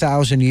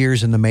 30,000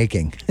 years in the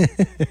making.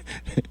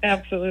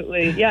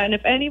 Absolutely. Yeah, and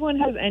if anyone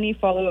has any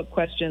follow-up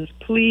questions,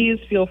 please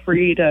feel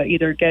free to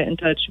either get in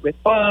touch with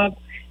Bob,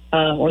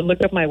 or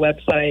look up my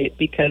website,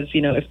 because,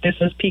 if this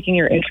is piquing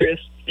your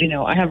interest,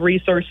 I have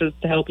resources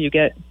to help you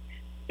get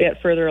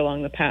further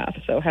along the path.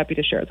 So happy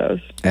to share those.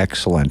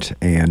 Excellent.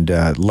 And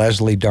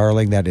Lesley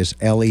Darling, that is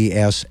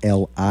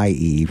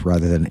Leslie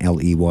rather than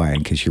Ley,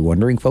 in case you're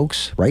wondering,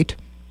 folks, right?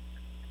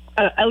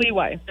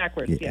 Ley,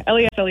 backwards. Yeah.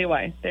 Lesley. There you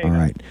go.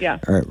 Right. Yeah.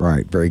 All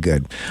right. Very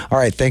good. All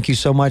right. Thank you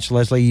so much,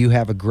 Lesley. You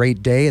have a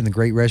great day and a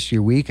great rest of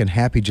your week, and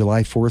happy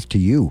July 4th to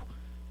you.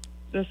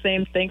 The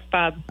same. Thanks,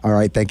 Bob. All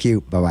right. Thank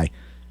you. Bye-bye.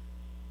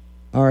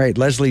 All right,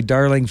 Lesley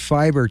Darling,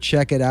 Fiber.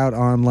 Check it out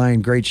online.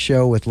 Great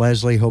show with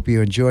Lesley. Hope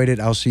you enjoyed it.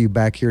 I'll see you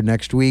back here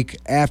next week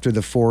after the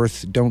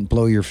 4th. Don't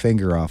blow your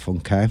finger off,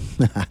 okay?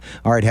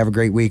 All right, have a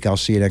great week. I'll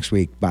see you next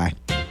week. Bye.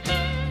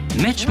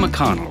 Mitch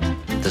McConnell,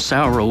 the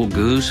sour old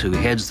goose who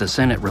heads the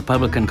Senate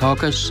Republican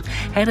caucus,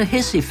 had a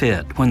hissy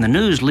fit when the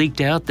news leaked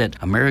out that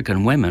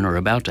American women are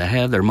about to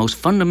have their most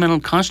fundamental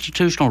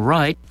constitutional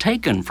right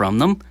taken from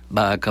them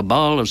by a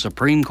cabal of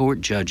Supreme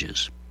Court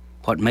judges.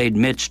 What made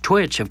Mitch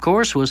twitch, of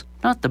course, was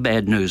not the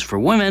bad news for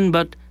women,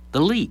 but the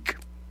leak.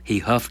 He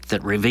huffed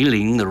that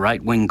revealing the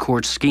right-wing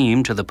court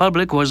scheme to the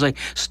public was a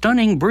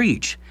stunning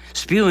breach,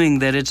 spewing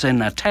that it's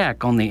an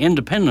attack on the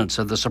independence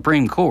of the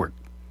Supreme Court.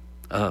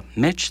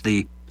 Mitch,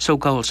 the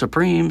so-called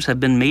Supremes have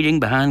been meeting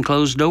behind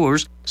closed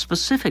doors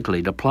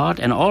specifically to plot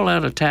an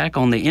all-out attack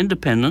on the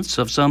independence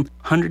of some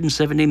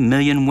 170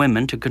 million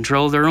women to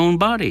control their own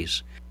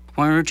bodies.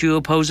 Why aren't you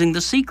opposing the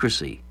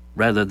secrecy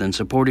rather than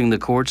supporting the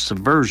court's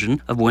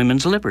subversion of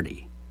women's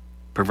liberty?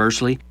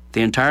 Perversely,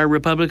 the entire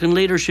Republican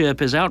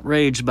leadership is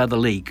outraged by the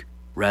leak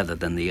rather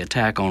than the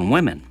attack on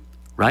women.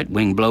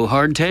 Right-wing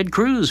blowhard Ted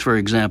Cruz, for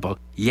example,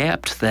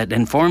 yapped that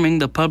informing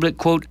the public,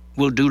 quote,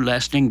 will do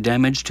lasting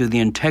damage to the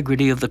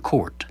integrity of the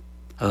court.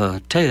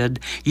 Ted,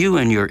 you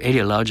and your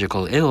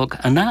ideological ilk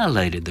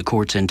annihilated the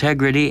court's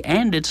integrity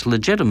and its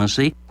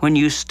legitimacy when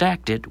you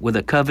stacked it with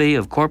a covey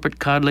of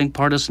corporate-coddling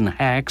partisan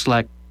hacks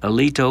like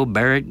Alito,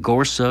 Barrett,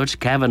 Gorsuch,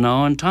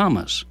 Kavanaugh, and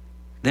Thomas.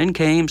 Then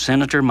came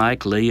Senator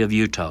Mike Lee of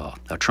Utah,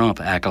 a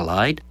Trump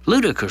acolyte,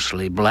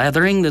 ludicrously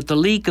blathering that the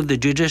leak of the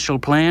judicial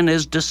plan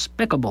is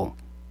despicable.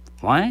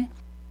 Why?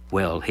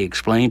 Well, he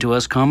explained to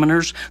us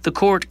commoners, the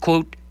court,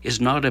 quote, is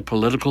not a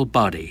political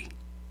body.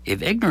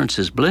 If ignorance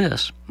is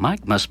bliss,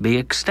 Mike must be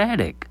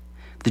ecstatic.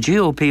 The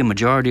GOP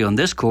majority on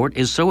this court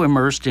is so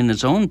immersed in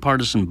its own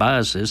partisan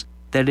biases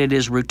that it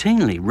is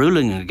routinely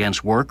ruling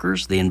against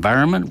workers, the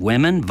environment,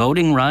 women,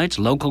 voting rights,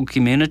 local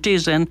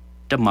communities, and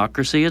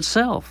democracy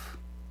itself.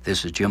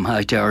 This is Jim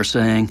Hightower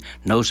saying,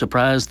 no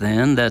surprise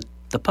then that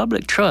the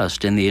public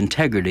trust in the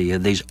integrity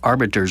of these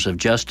arbiters of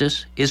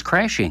justice is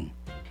crashing.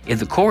 If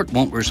the court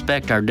won't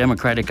respect our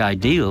democratic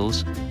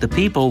ideals, the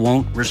people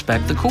won't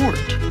respect the court.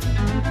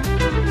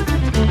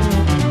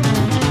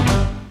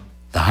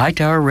 The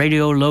Hightower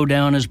Radio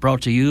Lowdown is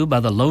brought to you by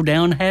the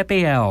Lowdown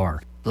Happy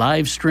Hour,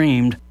 live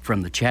streamed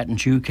from the Chat and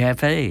Chew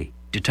Cafe.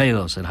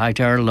 Details at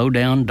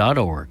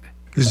hightowerlowdown.org.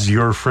 This is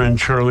your friend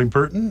Charlie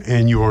Burton,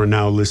 and you are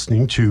now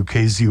listening to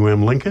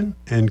KZUM Lincoln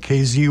and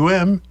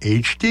KZUM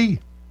HD.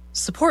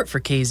 Support for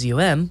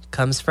KZUM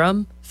comes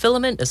from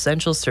Filament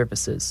Essential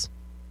Services,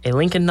 a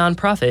Lincoln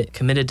nonprofit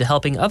committed to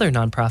helping other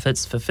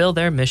nonprofits fulfill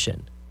their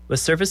mission, with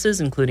services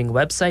including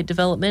website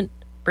development,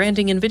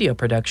 branding and video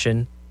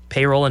production,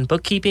 payroll and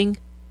bookkeeping,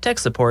 tech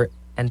support,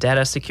 and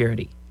data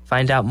security.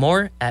 Find out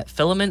more at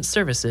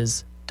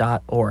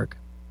filamentservices.org.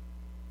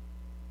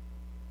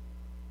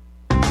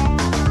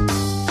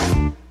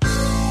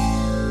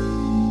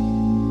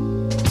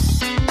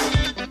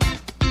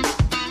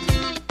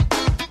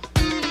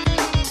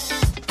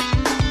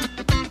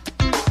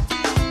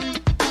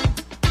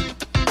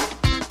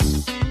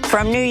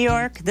 From New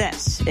York,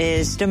 this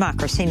is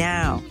Democracy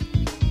Now!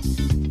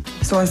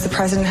 So as the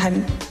president had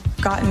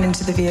gotten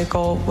into the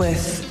vehicle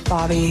with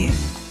Bobby,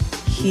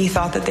 he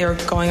thought that they were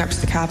going up to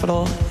the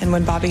Capitol, and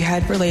when Bobby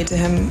had relayed to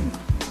him,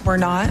 we're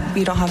not,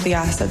 we don't have the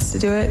assets to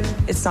do it,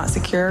 it's not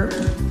secure,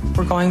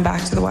 we're going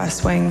back to the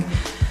West Wing.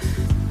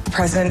 The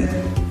president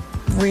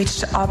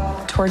reached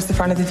up towards the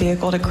front of the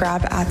vehicle to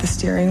grab at the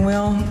steering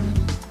wheel.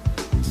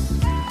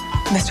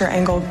 Mr.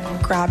 Engel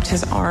grabbed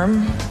his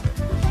arm,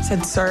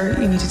 said, "Sir,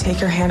 you need to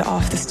take your hand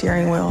off the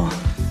steering wheel.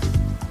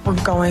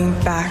 We're going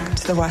back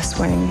to the West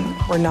Wing.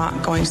 We're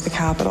not going to the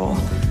Capitol."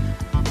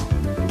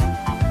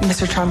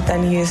 Mr. Trump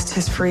then used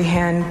his free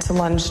hand to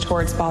lunge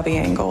towards Bobby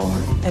Engel.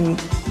 And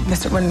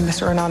when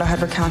Mr. Renato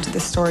had recounted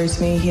this story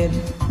to me, he had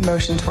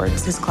motioned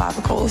towards his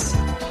clavicles.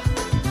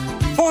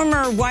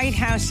 Former White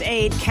House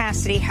aide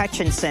Cassidy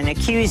Hutchinson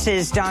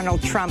accuses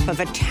Donald Trump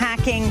of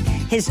attacking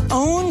his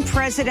own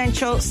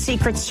presidential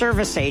Secret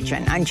Service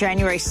agent on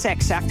January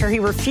 6 after he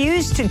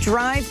refused to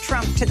drive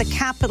Trump to the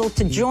Capitol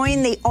to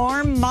join the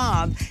armed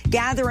mob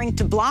gathering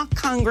to block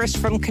Congress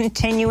from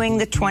continuing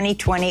the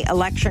 2020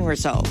 election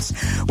results.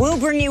 We'll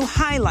bring you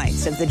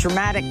highlights of the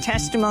dramatic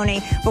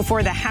testimony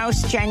before the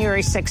House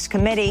January 6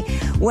 committee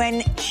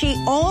when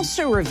she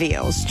also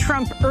reveals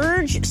Trump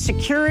urged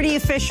security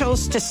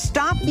officials to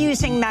stop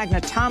using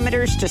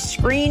magnetometers to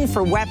screen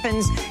for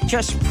weapons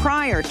just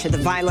prior to the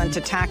violent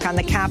attack on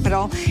the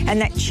Capitol,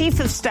 and that Chief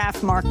of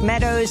Staff Mark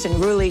Meadows and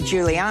Rudy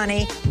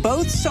Giuliani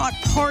both sought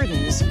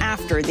pardons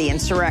after the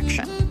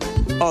insurrection.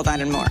 All that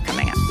and more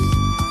coming up.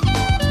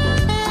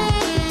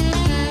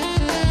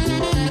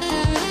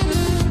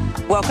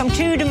 Welcome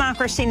to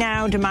Democracy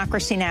Now!,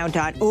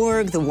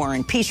 democracynow.org, the War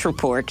and Peace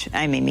Report.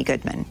 I'm Amy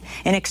Goodman.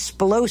 An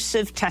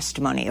explosive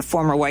testimony of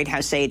former White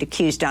House aide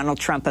accused Donald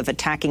Trump of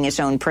attacking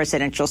his own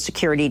presidential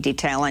security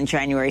detail on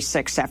January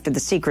 6 after the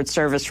Secret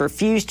Service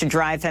refused to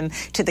drive him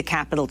to the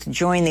Capitol to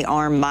join the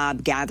armed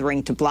mob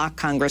gathering to block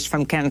Congress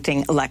from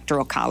counting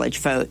Electoral College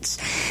votes.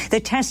 The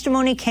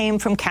testimony came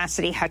from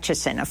Cassidy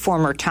Hutchinson, a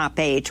former top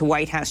aide to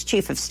White House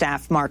Chief of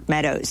Staff Mark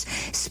Meadows.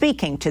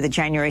 Speaking to the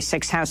January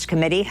 6 House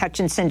Committee,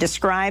 Hutchinson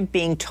described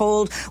being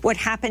told what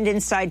happened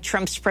inside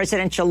Trump's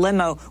presidential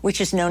limo,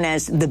 which is known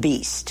as the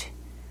Beast.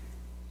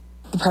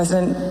 The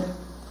president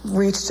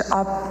reached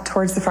up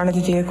towards the front of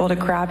the vehicle to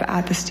grab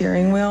at the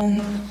steering wheel.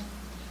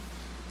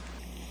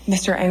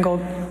 Mr.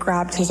 Engel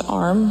grabbed his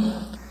arm,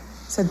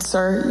 said,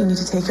 "Sir, you need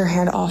to take your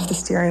hand off the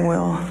steering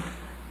wheel.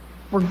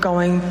 We're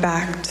going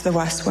back to the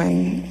West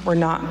Wing. We're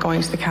not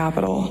going to the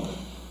Capitol."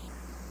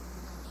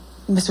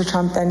 Mr.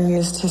 Trump then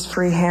used his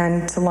free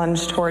hand to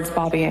lunge towards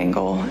Bobby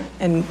Engel.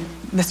 And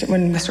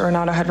when Mr.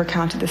 Renato had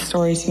recounted this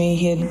story to me,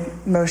 he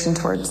had motioned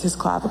towards his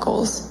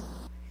clavicles.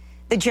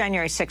 The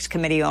January 6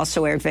 committee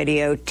also aired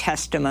video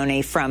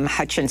testimony from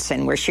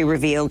Hutchinson, where she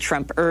revealed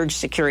Trump urged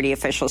security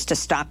officials to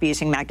stop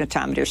using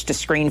magnetometers to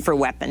screen for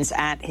weapons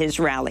at his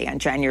rally on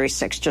January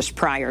 6, just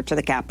prior to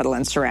the Capitol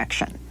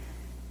insurrection.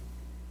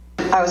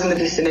 I was in the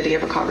vicinity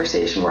of a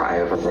conversation where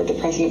I overheard the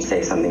president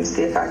say something to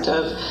the effect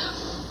of,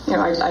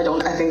 I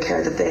don't effing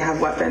care that they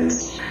have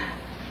weapons.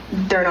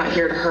 They're not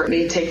here to hurt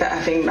me. Take the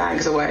effing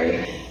mags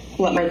away.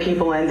 Let my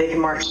people in. They can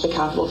march to the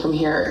Capitol from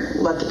here.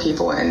 Let the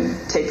people in.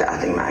 Take the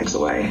effing mags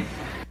away.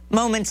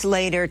 Moments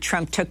later,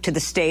 Trump took to the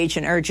stage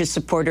and urged his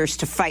supporters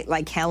to fight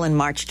like hell and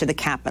march to the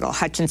Capitol.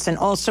 Hutchinson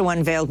also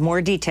unveiled more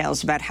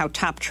details about how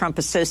top Trump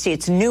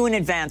associates knew in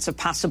advance of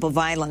possible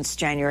violence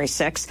January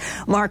 6.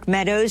 Mark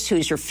Meadows,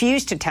 who's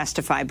refused to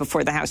testify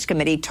before the House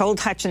committee, told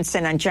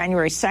Hutchinson on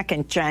January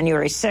 2nd,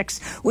 January 6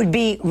 would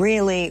be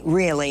really,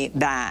 really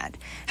bad.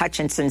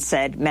 Hutchinson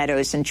said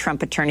Meadows and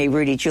Trump attorney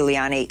Rudy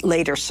Giuliani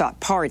later sought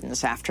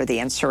pardons after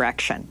the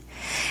insurrection.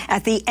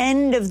 At the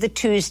end of the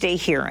Tuesday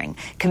hearing,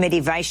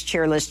 Committee Vice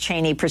Chair Liz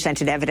Cheney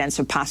presented evidence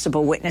of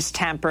possible witness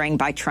tampering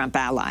by Trump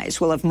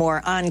allies. We'll have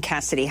more on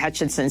Cassidy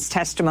Hutchinson's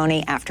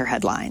testimony after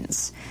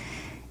headlines.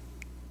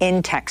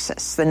 In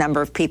Texas, the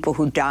number of people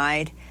who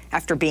died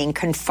after being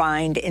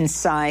confined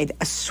inside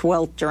a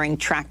sweltering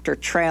tractor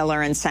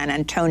trailer in San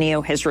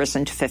Antonio has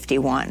risen to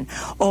 51.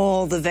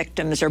 All the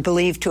victims are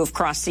believed to have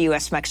crossed the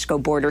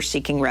U.S.-Mexico border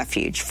seeking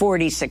refuge.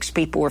 46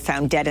 people were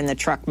found dead in the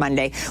truck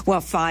Monday,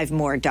 while 5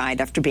 more died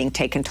after being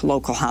taken to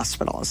local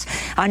hospitals.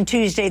 On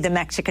Tuesday, the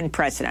Mexican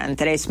president,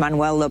 Andrés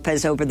Manuel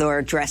López Obrador,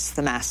 addressed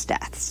the mass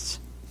deaths.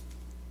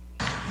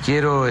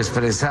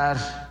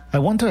 I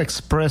want to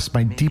express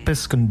my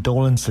deepest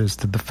condolences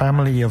to the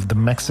family of the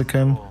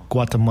Mexican,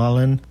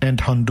 Guatemalan, and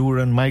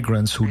Honduran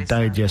migrants who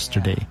died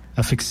yesterday,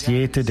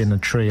 asphyxiated in a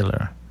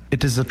trailer.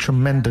 It is a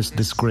tremendous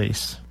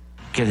disgrace.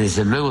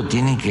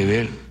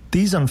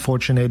 These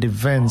unfortunate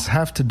events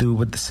have to do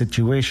with the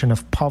situation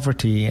of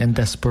poverty and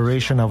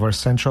desperation of our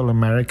Central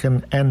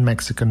American and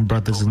Mexican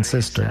brothers and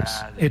sisters.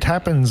 It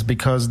happens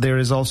because there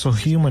is also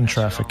human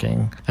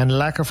trafficking and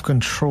lack of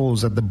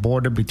controls at the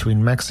border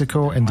between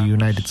Mexico and the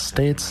United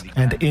States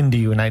and in the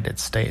United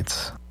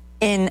States.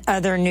 In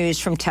other news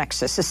from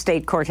Texas, a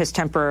state court has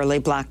temporarily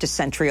blocked a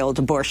century-old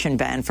abortion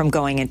ban from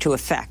going into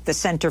effect. The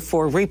Center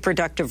for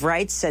Reproductive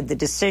Rights said the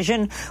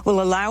decision will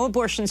allow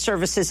abortion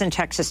services in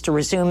Texas to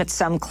resume at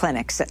some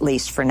clinics, at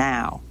least for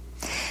now.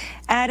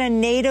 At a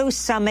NATO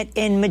summit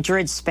in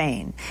Madrid,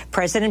 Spain,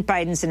 President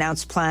Biden's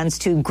announced plans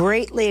to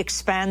greatly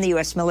expand the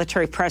U.S.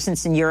 military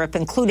presence in Europe,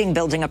 including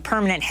building a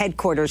permanent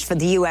headquarters for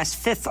the U.S.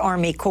 Fifth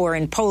Army Corps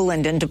in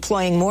Poland and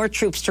deploying more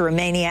troops to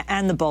Romania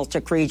and the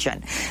Baltic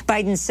region.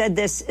 Biden said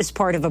this is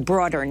part of a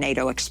broader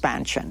NATO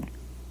expansion.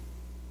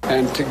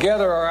 And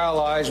together, our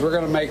allies, we're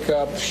going to make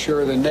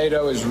sure that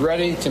NATO is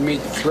ready to meet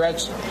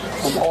threats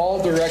from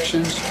all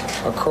directions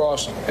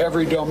across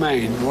every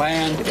domain,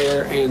 land,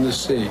 air, and the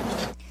sea.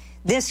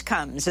 This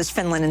comes as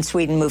Finland and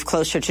Sweden move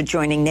closer to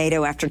joining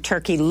NATO after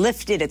Turkey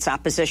lifted its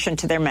opposition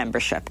to their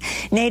membership.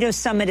 NATO's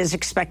summit is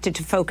expected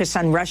to focus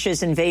on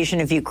Russia's invasion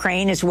of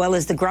Ukraine as well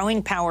as the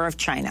growing power of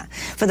China.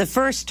 For the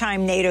first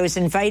time, NATO has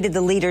invited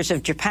the leaders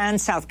of Japan,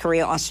 South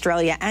Korea,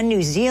 Australia, and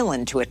New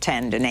Zealand to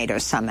attend a NATO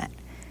summit.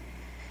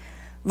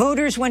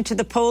 Voters went to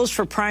the polls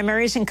for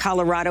primaries in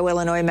Colorado,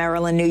 Illinois,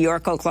 Maryland, New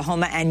York,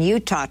 Oklahoma, and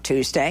Utah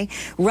Tuesday.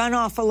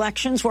 Runoff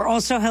elections were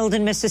also held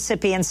in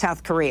Mississippi and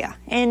South Korea.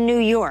 In New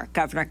York,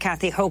 Governor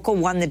Kathy Hochul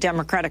won the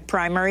Democratic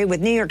primary,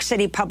 with New York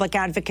City public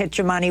advocate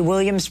Jumaane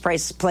Williams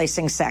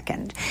placing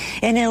second.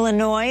 In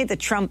Illinois, the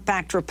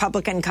Trump-backed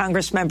Republican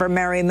Congressmember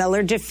Mary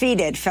Miller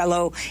defeated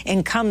fellow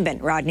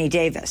incumbent Rodney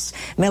Davis.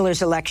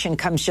 Miller's election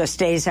comes just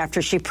days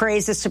after she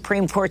praised the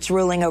Supreme Court's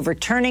ruling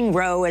overturning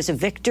Roe as a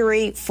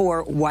victory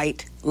for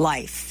white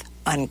life,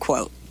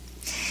 unquote.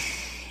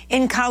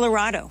 In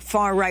Colorado,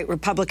 far-right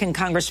Republican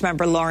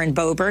Congressmember Lauren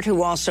Boebert,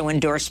 who also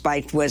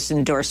was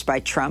endorsed by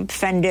Trump,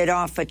 fended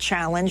off a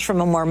challenge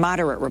from a more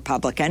moderate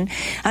Republican.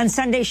 On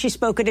Sunday, she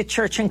spoke at a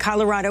church in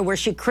Colorado where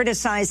she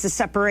criticized the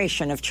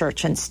separation of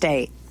church and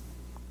state.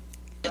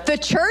 The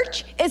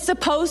church is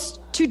supposed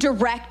to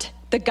direct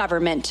the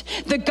government.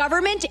 The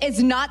government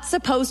is not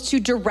supposed to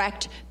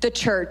direct the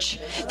church.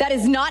 That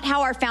is not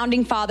how our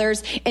founding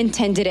fathers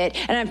intended it.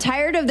 And I'm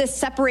tired of this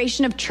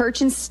separation of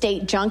church and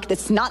state junk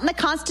that's not in the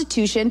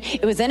Constitution.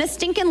 It was in a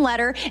stinking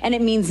letter, and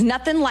it means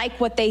nothing like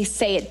what they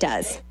say it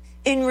does.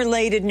 In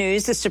related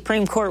news, the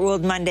Supreme Court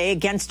ruled Monday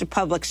against a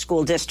public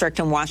school district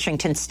in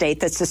Washington state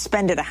that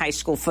suspended a high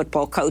school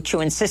football coach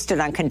who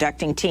insisted on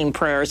conducting team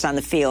prayers on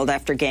the field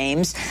after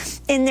games.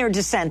 In their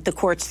dissent, the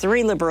court's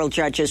 3 liberal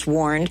judges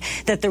warned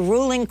that the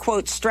ruling,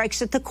 quote,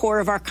 strikes at the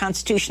core of our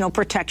constitutional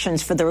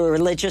protections for the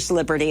religious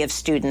liberty of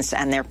students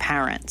and their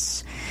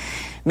parents.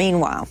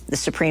 Meanwhile, the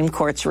Supreme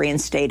Court's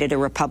reinstated a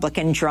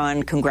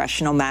Republican-drawn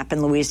congressional map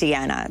in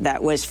Louisiana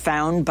that was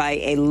found by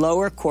a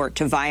lower court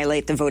to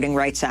violate the Voting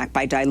Rights Act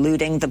by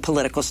diluting the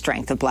political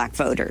strength of black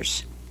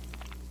voters.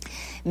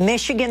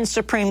 Michigan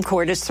Supreme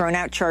Court has thrown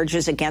out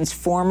charges against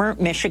former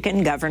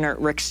Michigan Governor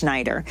Rick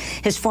Snyder,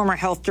 his former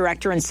health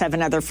director, and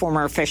 7 other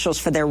former officials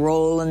for their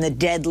role in the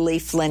deadly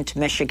Flint,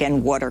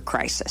 Michigan water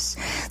crisis.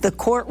 The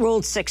court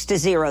ruled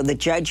 6-0. The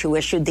judge who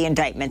issued the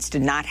indictments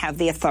did not have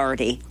the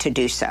authority to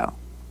do so.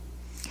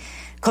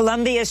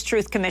 Colombia's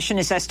Truth Commission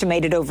has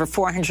estimated over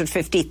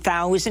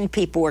 450,000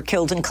 people were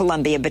killed in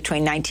Colombia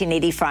between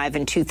 1985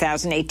 and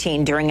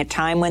 2018 during a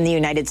time when the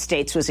United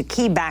States was a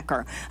key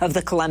backer of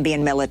the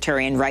Colombian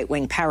military and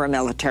right-wing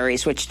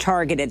paramilitaries, which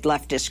targeted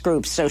leftist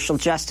groups, social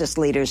justice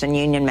leaders, and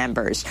union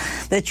members.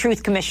 The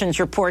Truth Commission's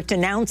report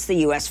denounced the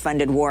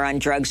U.S.-funded war on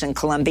drugs in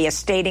Colombia,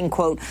 stating,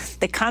 quote,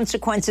 the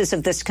consequences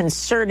of this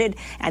concerted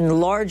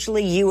and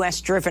largely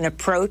U.S.-driven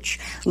approach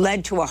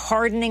led to a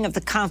hardening of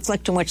the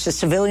conflict in which the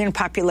civilian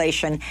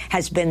population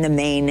has been the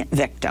main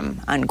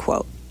victim,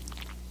 unquote.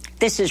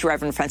 This is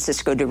Reverend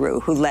Francisco de Rue,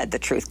 who led the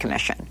Truth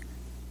Commission.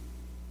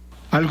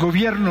 To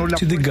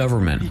the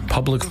government,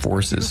 public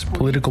forces,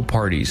 political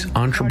parties,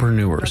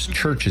 entrepreneurs,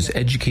 churches,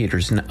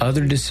 educators, and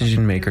other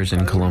decision makers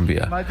in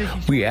Colombia,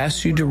 we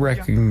ask you to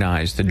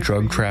recognize the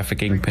drug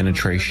trafficking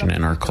penetration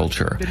in our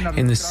culture,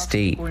 in the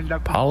state,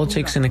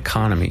 politics, and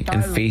economy,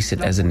 and face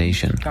it as a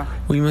nation.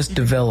 We must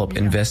develop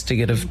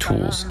investigative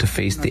tools to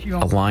face the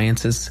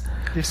alliances,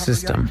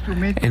 system,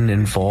 and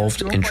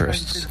involved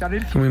interests.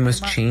 And we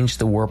must change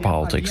the war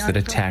politics that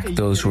attack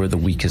those who are the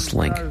weakest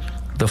link,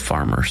 the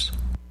farmers.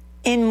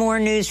 In more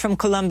news from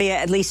Colombia,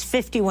 at least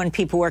 51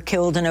 people were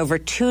killed and over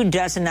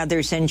 24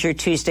 others injured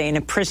Tuesday in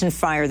a prison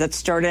fire that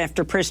started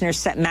after prisoners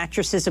set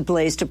mattresses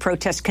ablaze to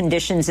protest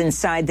conditions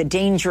inside the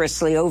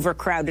dangerously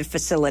overcrowded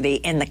facility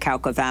in the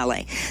Cauca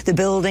Valley. The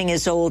building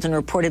is old and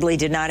reportedly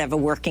did not have a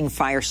working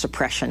fire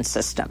suppression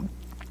system.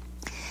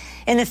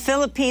 In the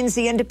Philippines,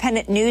 the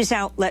independent news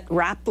outlet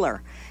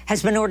Rappler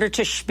has been ordered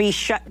to be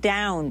shut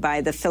down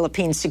by the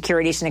Philippine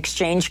Securities and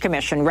Exchange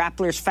Commission.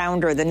 Rappler's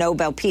founder, the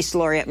Nobel Peace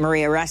Laureate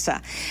Maria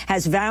Ressa,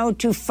 has vowed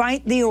to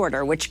fight the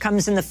order, which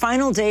comes in the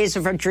final days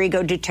of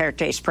Rodrigo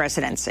Duterte's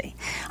presidency.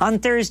 On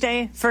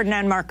Thursday,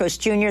 Ferdinand Marcos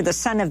Jr., the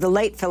son of the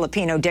late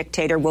Filipino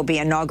dictator, will be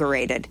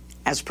inaugurated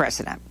as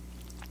president.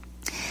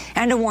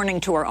 And a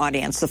warning to our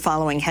audience, the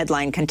following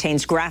headline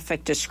contains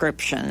graphic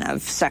description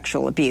of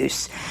sexual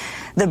abuse.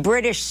 The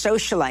British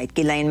socialite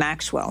Ghislaine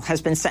Maxwell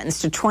has been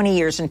sentenced to 20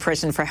 years in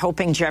prison for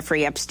helping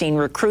Jeffrey Epstein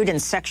recruit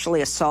and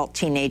sexually assault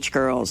teenage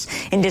girls.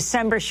 In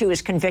December, she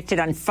was convicted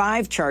on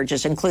 5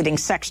 charges, including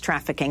sex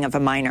trafficking of a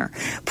minor.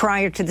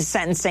 Prior to the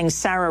sentencing,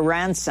 Sarah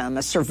Ransom,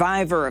 a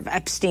survivor of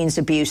Epstein's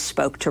abuse,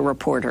 spoke to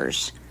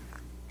reporters.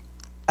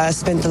 I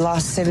spent the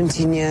last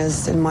 17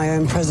 years in my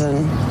own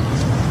prison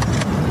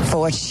for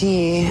what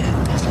she,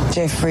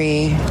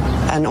 Jeffrey,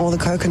 and all the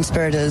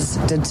co-conspirators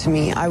did to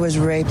me. I was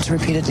raped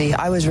repeatedly.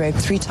 I was raped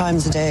 3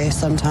 times a day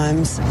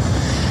sometimes.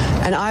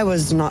 And I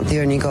was not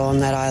the only girl on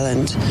that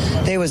island.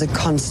 There was a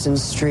constant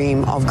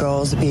stream of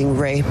girls being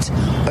raped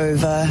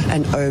over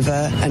and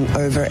over and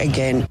over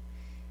again.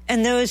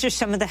 And those are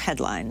some of the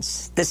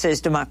headlines. This is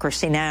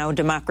Democracy Now!,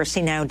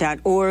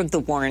 democracynow.org, The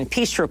War and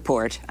Peace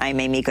Report. I'm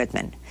Amy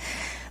Goodman.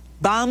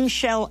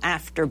 Bombshell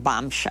after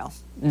bombshell.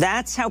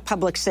 That's how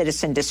Public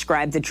Citizen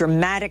described the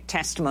dramatic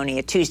testimony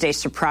at Tuesday's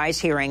surprise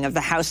hearing of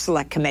the House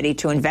Select Committee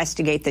to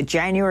investigate the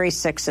January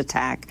 6th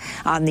attack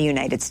on the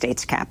United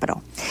States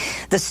Capitol.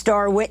 The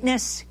star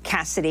witness,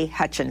 Cassidy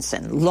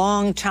Hutchinson,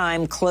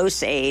 longtime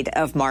close aide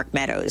of Mark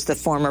Meadows, the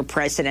former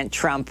President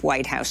Trump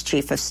White House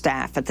chief of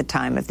staff at the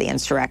time of the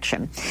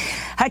insurrection.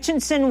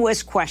 Hutchinson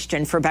was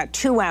questioned for about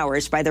 2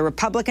 hours by the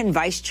Republican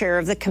vice chair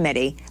of the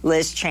committee,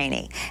 Liz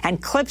Cheney,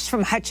 and clips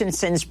from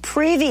Hutchinson's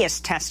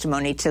previous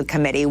testimony to the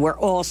committee were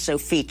also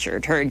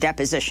featured, her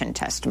deposition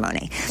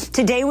testimony.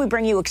 Today, we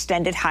bring you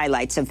extended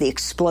highlights of the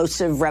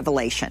explosive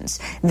revelations.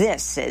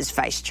 This is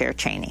Vice Chair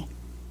Cheney.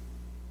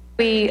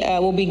 We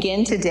will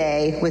begin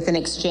today with an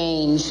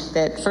exchange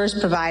that first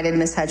provided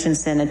Ms.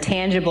 Hutchinson a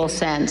tangible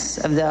sense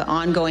of the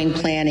ongoing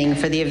planning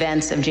for the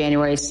events of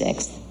January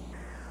 6th.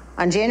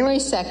 On January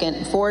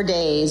 2nd, 4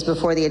 days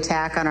before the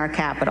attack on our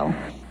Capitol,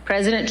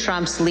 President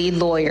Trump's lead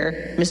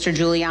lawyer, Mr.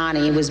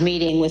 Giuliani, was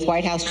meeting with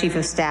White House Chief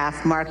of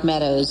Staff Mark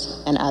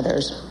Meadows and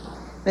others.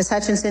 Ms.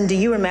 Hutchinson, do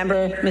you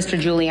remember Mr.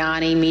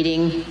 Giuliani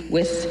meeting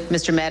with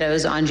Mr.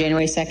 Meadows on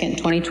January 2nd,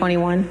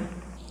 2021?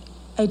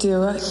 I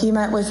do. He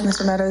met with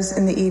Mr. Meadows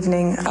in the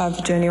evening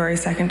of January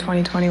 2nd,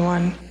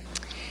 2021.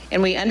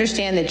 And we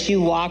understand that you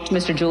walked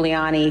Mr.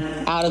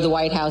 Giuliani out of the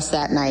White House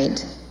that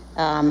night,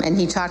 and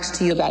he talked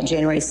to you about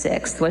January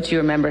 6th. What do you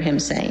remember him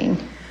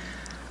saying?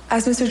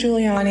 As Mr.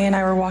 Giuliani and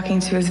I were walking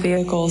to his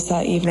vehicles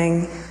that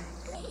evening,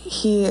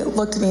 he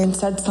looked at me and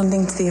said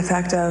something to the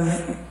effect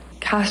of,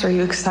 "Cass, are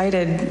you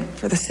excited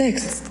for the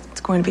 6th?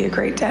 It's going to be a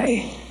great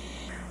day."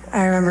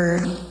 I remember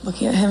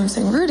looking at him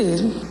saying,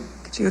 "Rudy,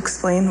 could you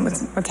explain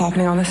what's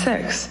happening on the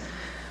 6th?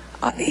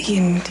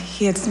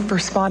 He had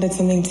responded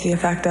something to the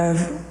effect of,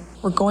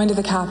 "We're going to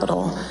the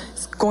Capitol.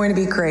 It's going to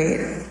be great.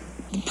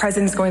 The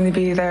president's going to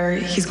be there.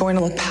 He's going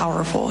to look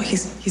powerful.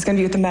 He's going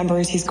to be with the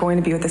members. He's going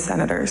to be with the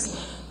senators.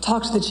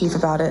 Talk to the chief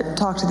about it.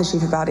 Talk to the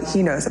chief about it.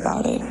 He knows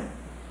about it."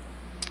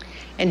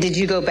 And did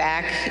you go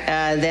back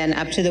then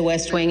up to the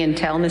West Wing and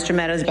tell Mr.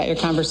 Meadows about your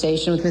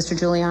conversation with Mr.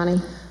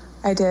 Giuliani?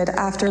 I did.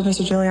 After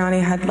Mr.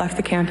 Giuliani had left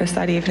the campus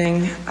that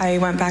evening, I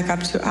went back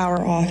up to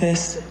our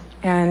office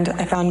and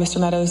I found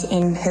Mr. Meadows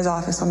in his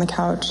office on the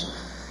couch.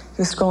 He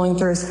was scrolling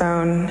through his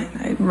phone.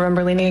 I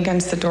remember leaning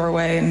against the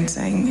doorway and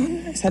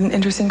saying, "I had an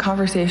interesting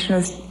conversation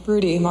with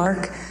Rudy,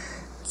 Mark.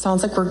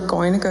 Sounds like we're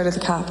going to go to the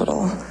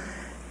Capitol."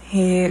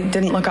 He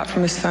didn't look up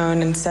from his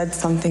phone and said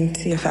something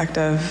to the effect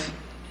of,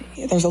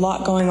 "There's a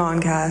lot going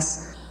on,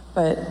 Cass,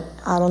 but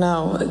I don't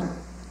know.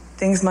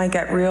 Things might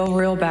get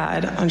real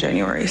bad on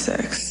January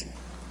 6th.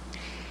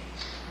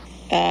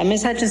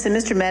 Ms. Hutchinson,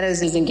 Mr.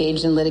 Meadows is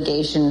engaged in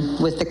litigation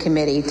with the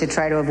committee to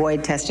try to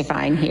avoid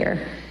testifying here.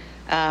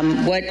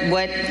 What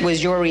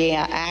was your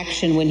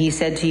reaction when he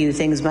said to you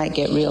things might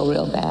get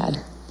real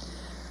bad?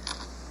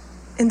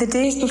 In the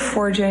days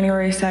before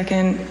January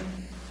 2nd,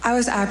 I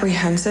was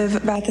apprehensive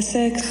about the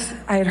 6th.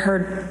 I had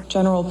heard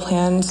general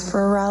plans for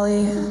a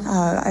rally.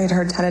 I had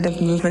heard tentative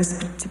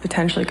movements to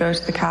potentially go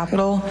to the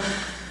Capitol.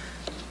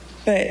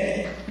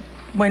 But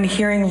when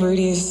hearing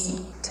Rudy's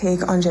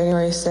take on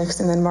January 6th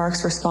and then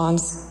Mark's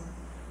response,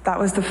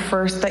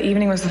 that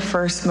evening was the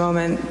first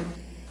moment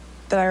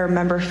that I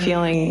remember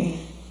feeling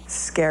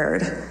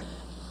scared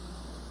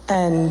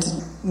and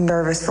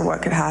nervous for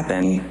what could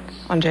happen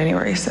on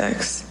January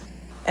 6th.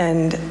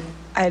 And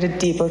I had a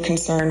deeper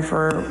concern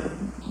for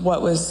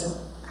what was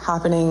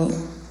happening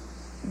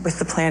with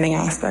the planning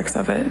aspects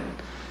of it.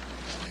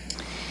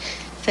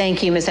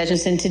 Thank you, Ms.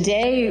 Hutchinson.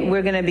 Today,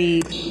 we're going to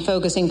be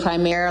focusing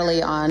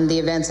primarily on the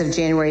events of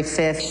January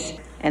 5th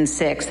and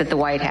 6th at the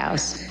White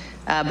House.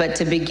 But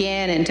to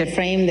begin and to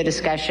frame the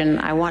discussion,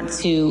 I want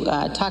to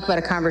talk about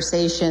a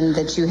conversation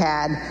that you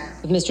had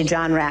with Mr.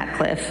 John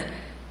Ratcliffe,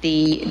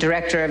 the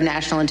Director of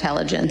National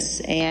Intelligence.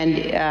 And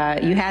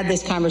you had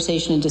this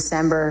conversation in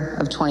December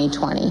of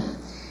 2020.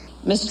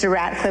 Mr.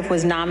 Ratcliffe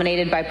was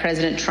nominated by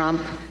President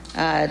Trump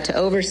to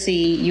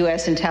oversee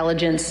U.S.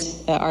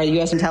 intelligence, our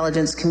U.S.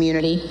 intelligence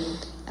community.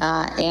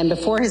 And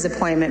before his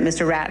appointment,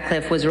 Mr.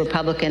 Ratcliffe was a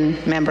Republican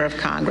member of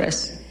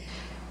Congress.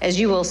 As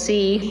you will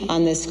see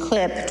on this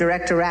clip,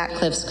 Director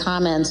Ratcliffe's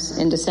comments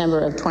in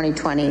December of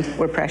 2020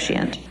 were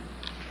prescient.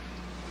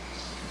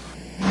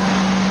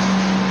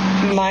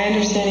 My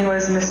understanding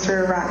was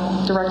Director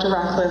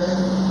Ratcliffe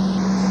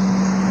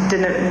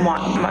didn't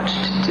want much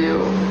to do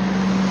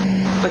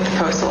with the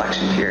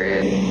post-election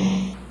period.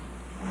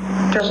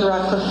 Director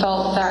Ratcliffe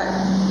felt that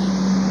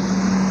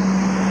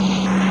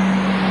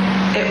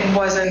it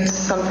wasn't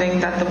something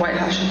that the White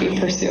House should be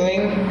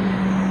pursuing.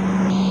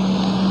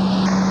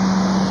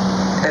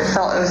 It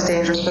felt it was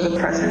dangerous for the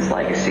president's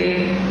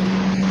legacy.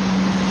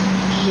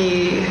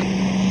 He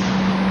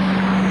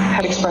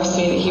had expressed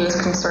to me that he was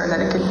concerned that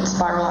it could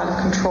spiral out of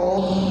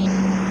control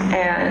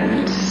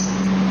and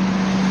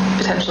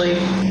potentially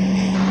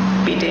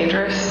be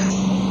dangerous,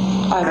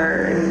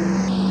 either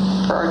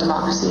for our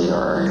democracy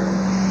or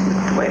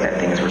the way that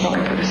things were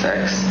going for the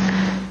 6th.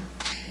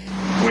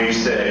 When you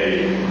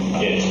say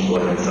it's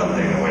looking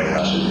something the White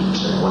House should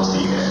do, what's the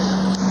email?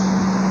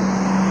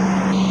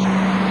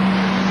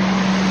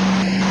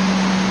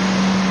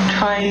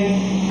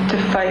 Trying to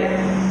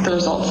fight the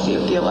results of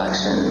the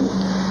election,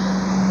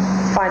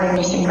 finding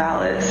missing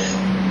ballots,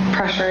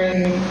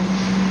 pressuring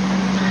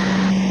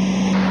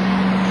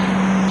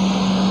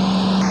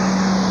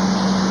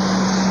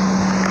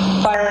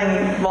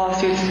filing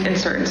lawsuits in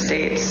certain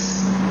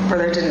states where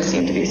there didn't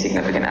seem to be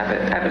significant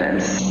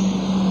evidence,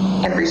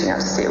 and reaching out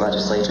to state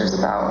legislatures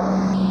about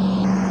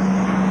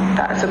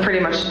that. So pretty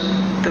much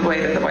the way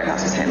that the White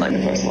House is handling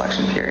the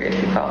post-election period,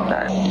 he felt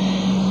that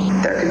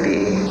there could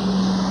be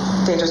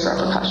dangerous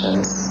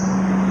repercussions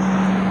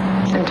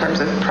in terms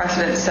of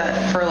precedent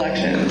set for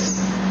elections,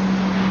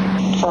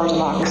 for our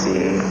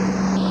democracy,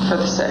 for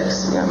the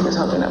 6th. He was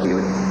hoping that we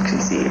would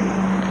concede.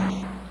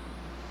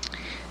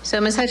 So,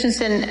 Ms.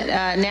 Hutchinson,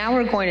 now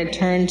we're going to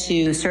turn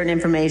to certain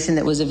information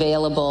that was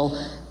available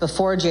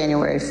before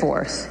January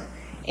 4th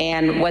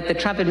and what the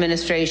Trump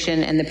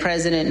administration and the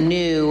president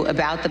knew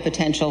about the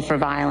potential for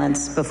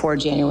violence before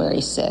January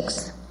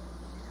 6th.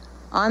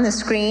 On the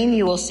screen,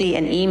 you will see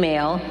an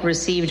email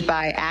received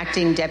by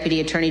Acting Deputy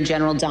Attorney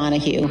General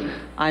Donahue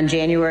on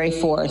January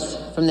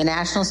 4th from the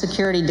National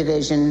Security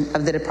Division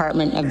of the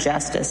Department of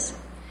Justice.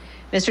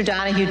 Mr.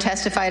 Donahue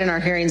testified in our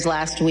hearings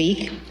last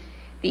week.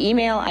 The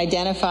email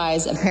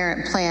identifies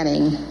apparent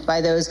planning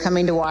by those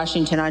coming to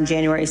Washington on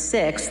January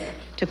 6th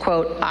to,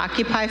 quote,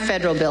 occupy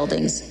federal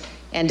buildings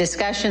and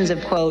discussions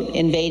of, quote,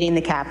 invading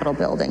the Capitol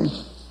building.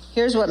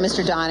 Here's what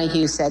Mr.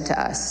 Donahue said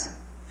to us.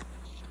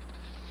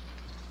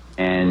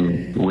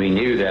 And we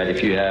knew that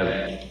if you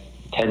have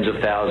tens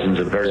of thousands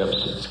of very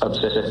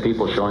upset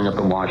people showing up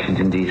in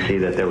Washington, D.C.,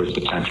 that there was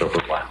potential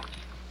for violence.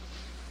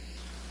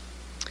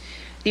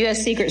 The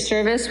U.S. Secret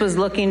Service was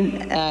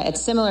looking at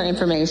similar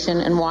information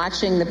and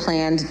watching the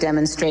planned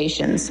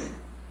demonstrations.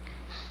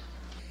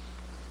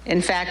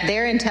 In fact,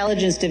 their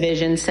intelligence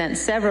division sent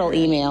several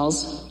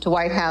emails to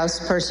White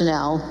House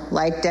personnel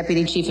like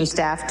Deputy Chief of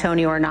Staff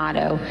Tony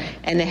Ornato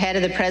and the head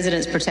of the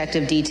President's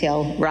Protective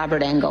Detail,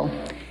 Robert Engel,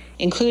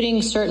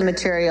 including certain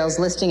materials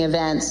listing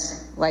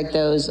events like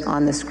those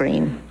on the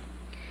screen.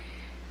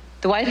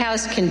 The White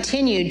House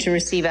continued to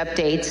receive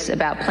updates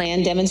about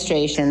planned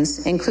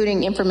demonstrations,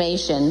 including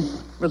information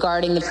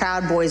regarding the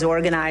Proud Boys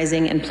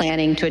organizing and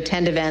planning to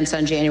attend events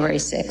on January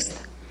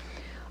 6th.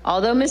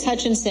 Although Ms.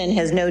 Hutchinson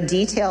has no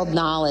detailed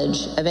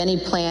knowledge of any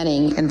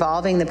planning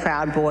involving the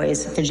Proud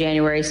Boys for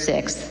January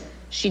 6th,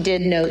 she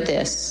did note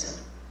this.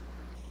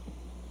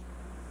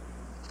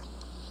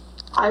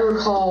 I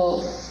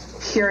recall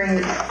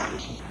hearing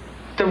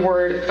the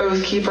word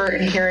Oath Keeper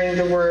and hearing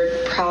the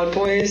word Proud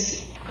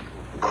Boys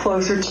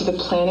closer to the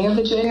planning of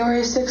the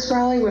January 6th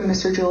rally when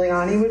Mr.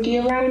 Giuliani would be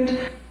around.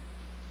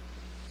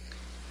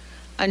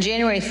 On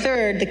January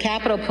 3rd, the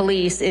Capitol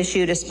Police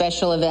issued a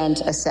special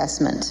event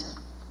assessment.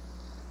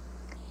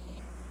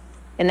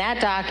 In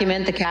that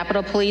document, the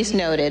Capitol Police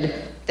noted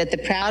that the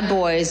Proud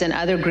Boys and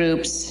other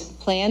groups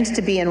planned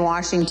to be in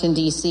Washington,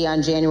 D.C.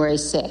 on January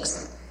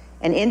 6th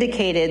and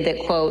indicated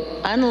that, quote,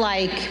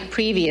 unlike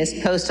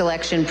previous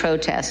post-election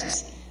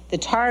protests, the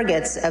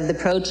targets of the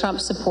pro-Trump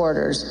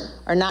supporters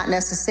are not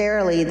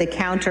necessarily the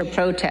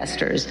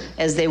counter-protesters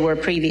as they were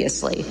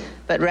previously,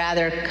 but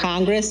rather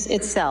Congress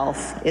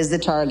itself is the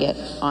target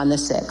on the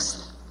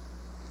 6th.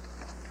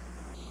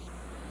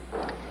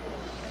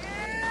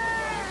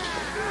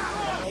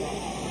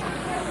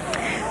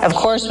 Of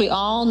course, we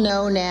all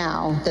know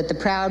now that the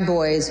Proud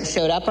Boys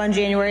showed up on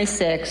January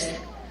 6th,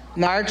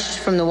 marched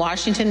from the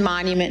Washington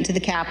Monument to the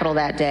Capitol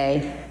that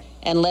day,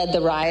 and led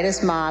the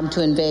riotous mob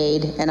to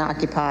invade and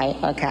occupy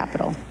our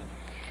Capitol.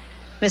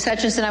 Ms.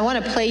 Hutchinson, I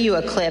want to play you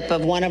a clip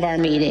of one of our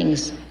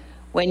meetings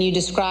when you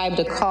described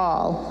a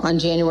call on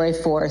January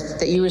 4th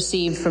that you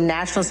received from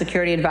National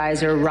Security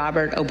Advisor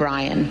Robert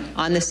O'Brien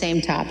on the same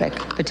topic,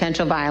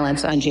 potential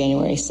violence on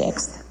January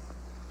 6th.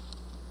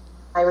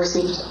 I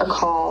received a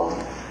call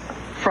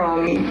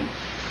from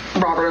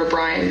Robert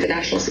O'Brien, the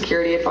National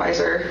Security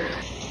Advisor.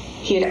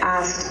 He had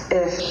asked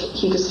if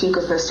he could speak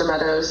with Mr.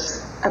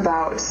 Meadows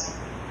about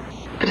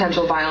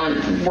potential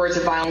words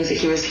of violence that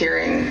he was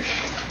hearing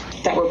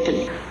that were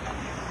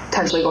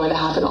potentially going to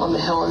happen on the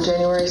Hill on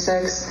January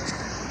 6th.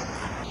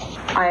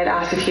 I had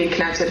asked if he had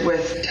connected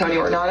with Tony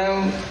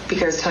Ornato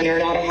because Tony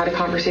Ornato had a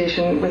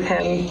conversation with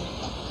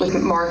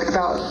Mark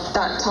about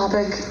that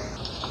topic.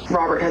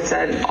 Robert had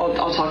said,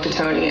 I'll talk to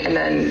Tony, and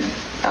then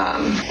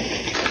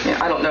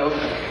I don't know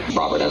if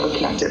Robert ever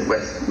connected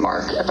with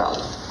Mark about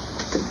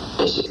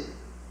the issue.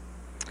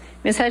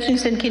 Ms.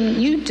 Hutchinson, can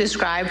you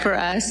describe for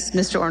us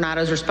Mr.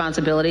 Ornato's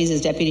responsibilities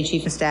as Deputy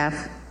Chief of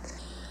Staff?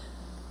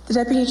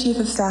 The Deputy Chief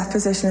of Staff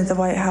position at the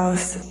White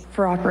House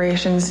for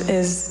operations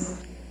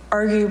is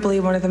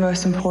arguably one of the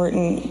most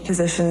important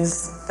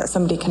positions that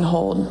somebody can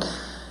hold.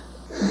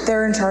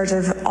 They're in charge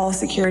of all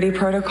security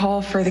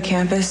protocol for the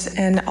campus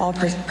and all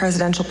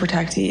presidential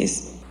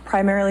protectees,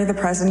 primarily the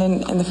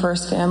president and the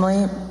first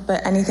family,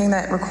 but anything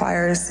that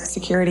requires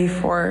security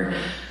for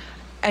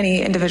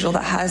any individual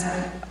that has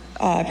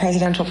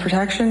presidential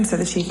protection, so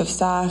the Chief of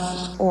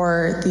Staff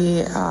or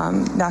the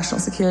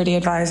National Security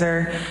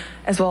Advisor,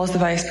 as well as the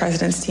Vice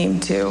President's team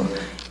too.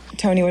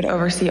 Tony would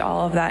oversee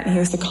all of that, and he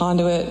was the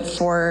conduit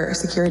for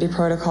security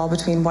protocol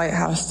between White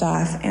House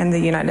staff and the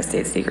United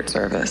States Secret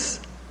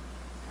Service.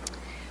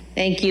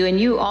 Thank you. And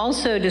you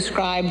also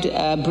described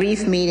a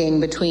brief meeting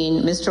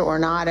between Mr.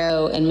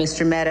 Ornato and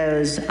Mr.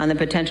 Meadows on the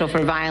potential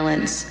for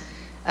violence.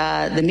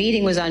 The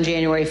meeting was on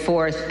January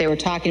 4th. They were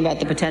talking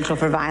about the potential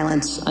for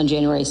violence on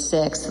January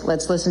 6th.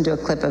 Let's listen to a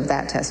clip of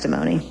that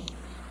testimony.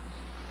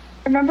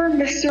 I remember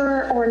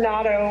Mr.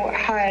 Ornato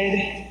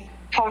had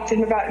talked to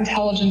him about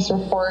intelligence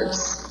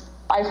reports.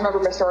 I remember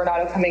Mr.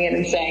 Ornato coming in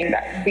and saying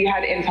that we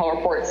had intel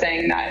reports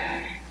saying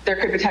that there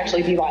could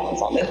potentially be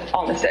violence on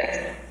the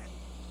 6th.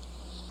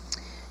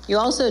 You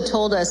also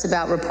told us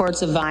about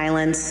reports of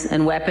violence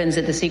and weapons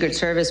that the Secret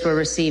Service were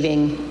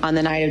receiving on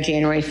the night of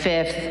January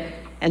 5th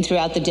and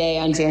throughout the day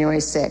on January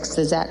 6th.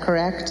 Is that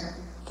correct?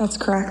 That's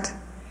correct.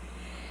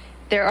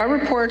 There are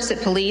reports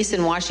that police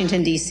in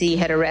Washington, D.C.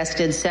 had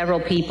arrested several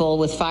people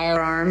with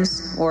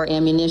firearms or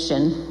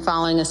ammunition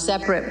following a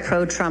separate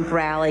pro-Trump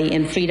rally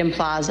in Freedom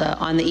Plaza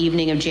on the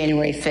evening of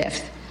January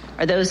 5th.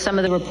 Are those some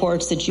of the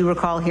reports that you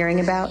recall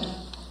hearing about?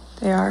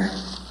 They are.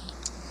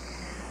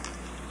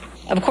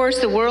 Of course,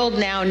 the world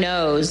now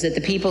knows that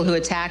the people who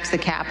attacked the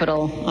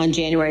Capitol on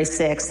January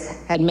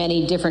 6th had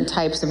many different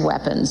types of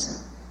weapons.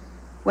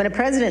 When a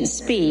president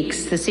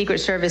speaks, the Secret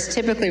Service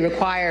typically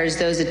requires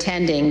those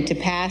attending to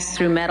pass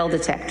through metal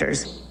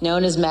detectors,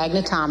 known as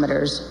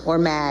magnetometers, or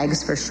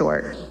MAGs for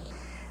short.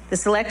 The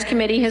Select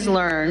Committee has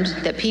learned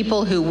that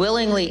people who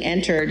willingly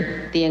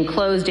entered the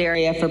enclosed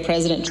area for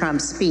President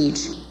Trump's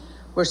speech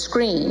were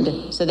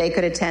screened so they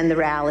could attend the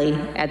rally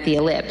at the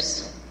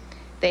Ellipse.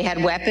 They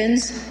had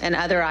weapons and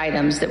other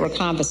items that were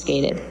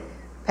confiscated: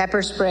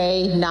 pepper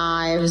spray,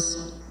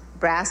 knives,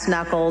 brass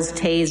knuckles,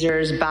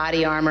 tasers,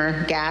 body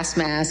armor, gas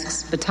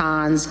masks,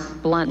 batons,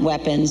 blunt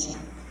weapons.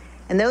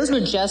 And those were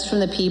just from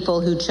the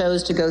people who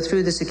chose to go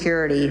through the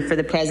security for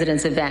the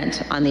president's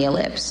event on the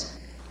Ellipse,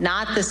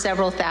 not the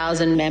several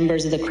thousand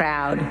members of the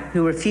crowd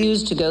who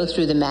refused to go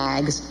through the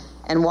MAGs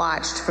and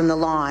watched from the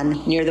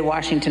lawn near the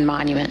Washington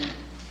Monument.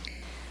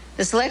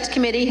 The Select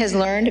Committee has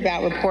learned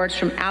about reports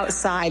from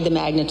outside the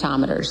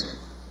magnetometers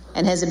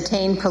and has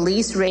obtained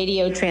police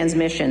radio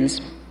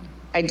transmissions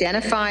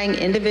identifying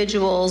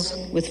individuals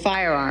with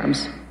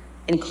firearms,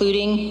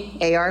 including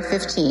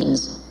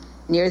AR-15s,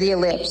 near the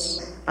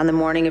Ellipse on the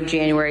morning of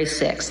January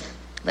 6th.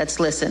 Let's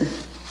listen.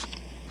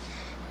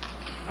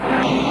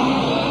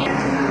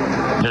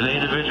 There's an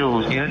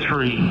individual in a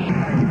tree. He's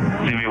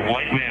going to be a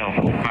white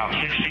male, about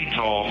 6 feet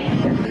tall,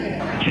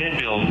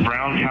 10-bill,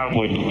 brown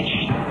cowboy boots.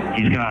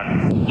 He's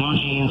got blue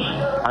jeans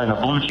and a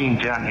blue jean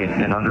jacket,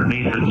 and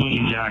underneath the blue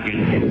jean jacket,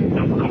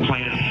 the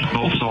complainant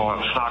both saw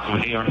a stock of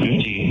an AR-15.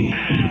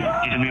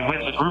 He's going to be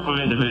with a group of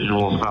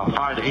individuals, about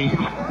 5 to 8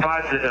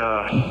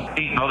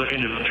 other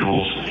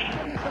individuals.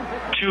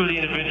 2 of the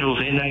individuals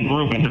in that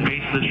group at the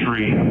base of the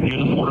tree near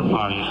the porta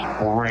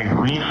potties were wearing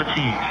green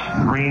fatigues,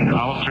 green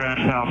olive drab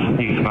style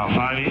fatigues, about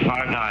 5'8",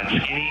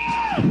 5'9",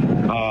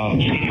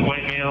 skinny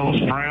white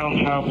males, brown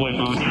cowboy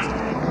boots.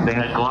 They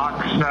had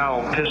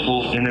Glock-style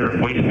pistols in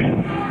their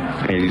waistband.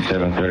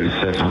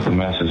 8736 with the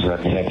message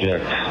that the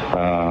subject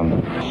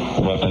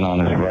weapon on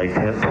his right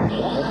hip.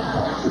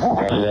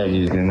 After that,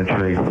 he's in the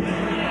tree.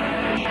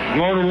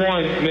 Motor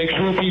 1, make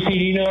sure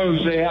PPD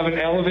knows they have an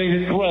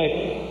elevated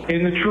threat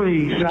in the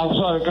tree south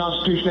side of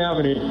Constitution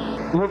Avenue.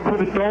 Look for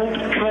the Don't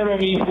Tread on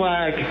Me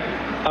flag,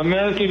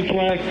 American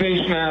flag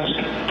face mask,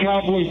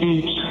 cowboy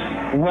boots,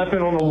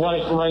 weapon on the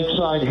right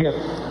side hip.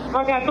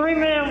 I got 3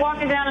 men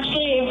walking down the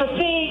street in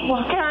fatigue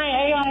while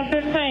carrying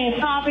AR-15.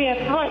 Copy at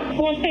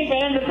 14th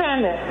and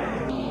Independent.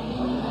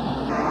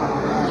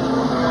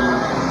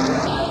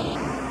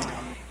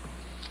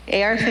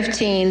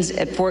 AR-15s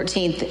at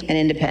 14th and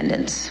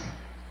Independence.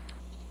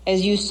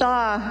 As you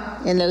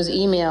saw in those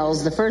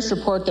emails, the first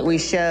report that we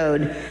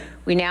showed,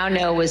 we now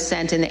know was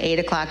sent in the 8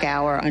 o'clock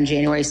hour on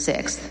January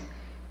 6th.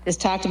 This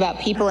talked about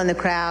people in the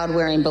crowd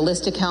wearing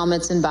ballistic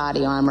helmets and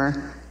body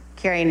armor,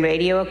 carrying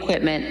radio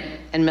equipment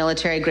and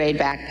military-grade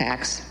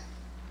backpacks.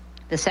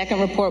 The second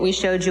report we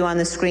showed you on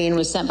the screen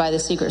was sent by the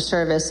Secret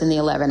Service in the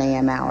 11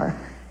 a.m. hour,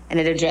 and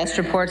it addressed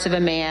reports of a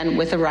man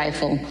with a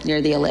rifle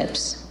near the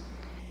Ellipse.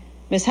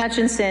 Ms.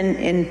 Hutchinson,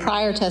 in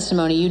prior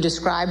testimony, you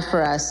described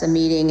for us a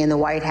meeting in the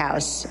White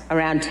House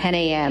around 10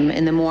 a.m.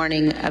 in the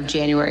morning of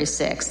January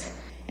 6th,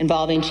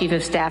 involving Chief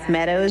of Staff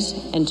Meadows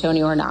and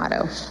Tony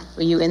Ornato.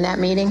 Were you in that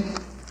meeting?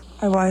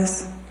 I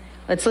was.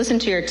 Let's listen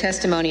to your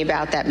testimony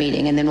about that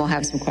meeting, and then we'll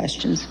have some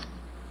questions.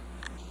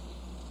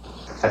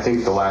 I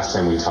think the last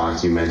time we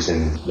talked, you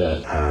mentioned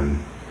that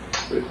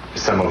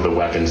some of the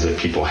weapons that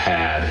people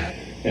had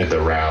at the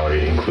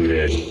rally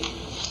included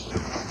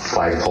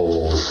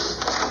flagpoles,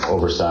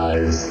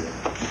 oversized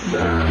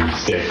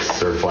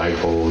sticks or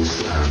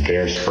flagpoles,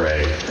 bear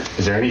spray.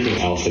 Is there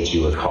anything else that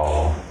you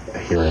recall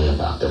hearing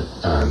about the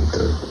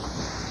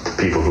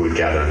people who would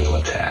gather on the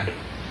left had?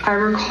 I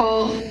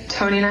recall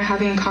Tony and I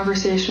having a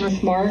conversation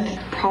with Mark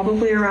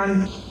probably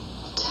around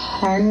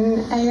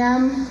 10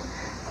 a.m.,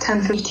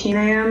 10:15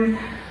 a.m.,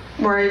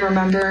 where I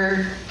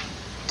remember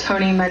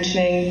Tony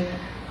mentioning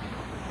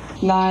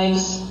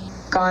knives,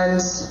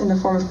 guns in the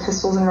form of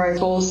pistols and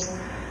rifles,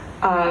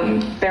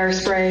 bear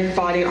spray,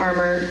 body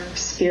armor,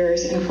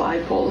 spears, and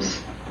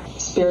flagpoles.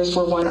 Spears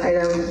were one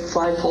item,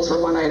 flagpoles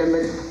were one item,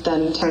 and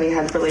then Tony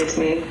had relayed to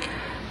me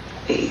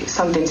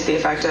something to the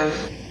effect of,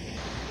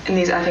 and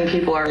these effing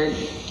people are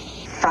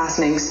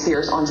fastening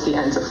spears onto the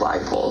ends of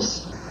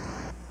flagpoles.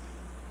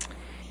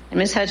 And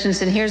Ms.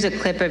 Hutchinson, here's a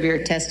clip of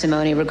your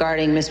testimony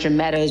regarding Mr.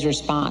 Meadows'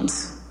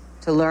 response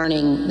to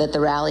learning that the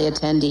rally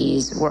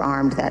attendees were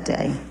armed that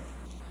day.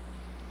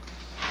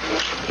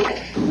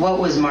 What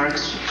was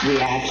Mark's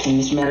reaction,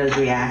 Mr. Meadows'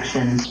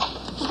 reaction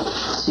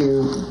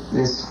to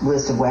this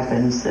list of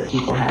weapons that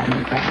people had in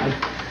the crowd?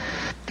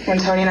 When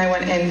Tony and I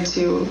went in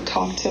to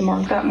talk to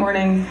Mark that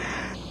morning,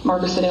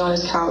 Mark was sitting on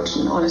his couch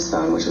and on his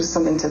phone, which was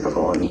something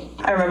typical. And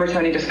I remember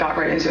Tony just got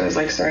right into it. I was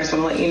like, sorry, I just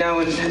want to let you know,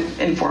 and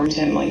informed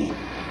him, like,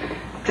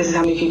 this is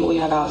how many people we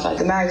have outside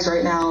the mags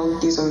right now.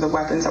 These are the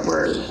weapons that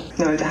we're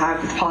known to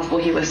have. It's possible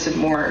he listed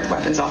more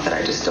weapons off that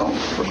I just don't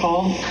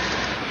recall.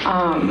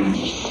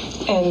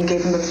 And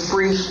gave him a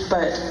brief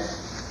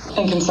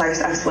and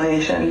concise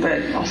explanation,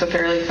 but also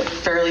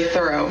fairly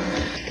thorough.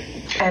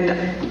 And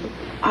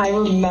I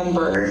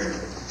remember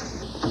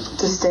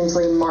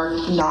distinctly Mark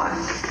not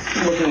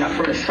looking up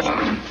from his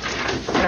phone.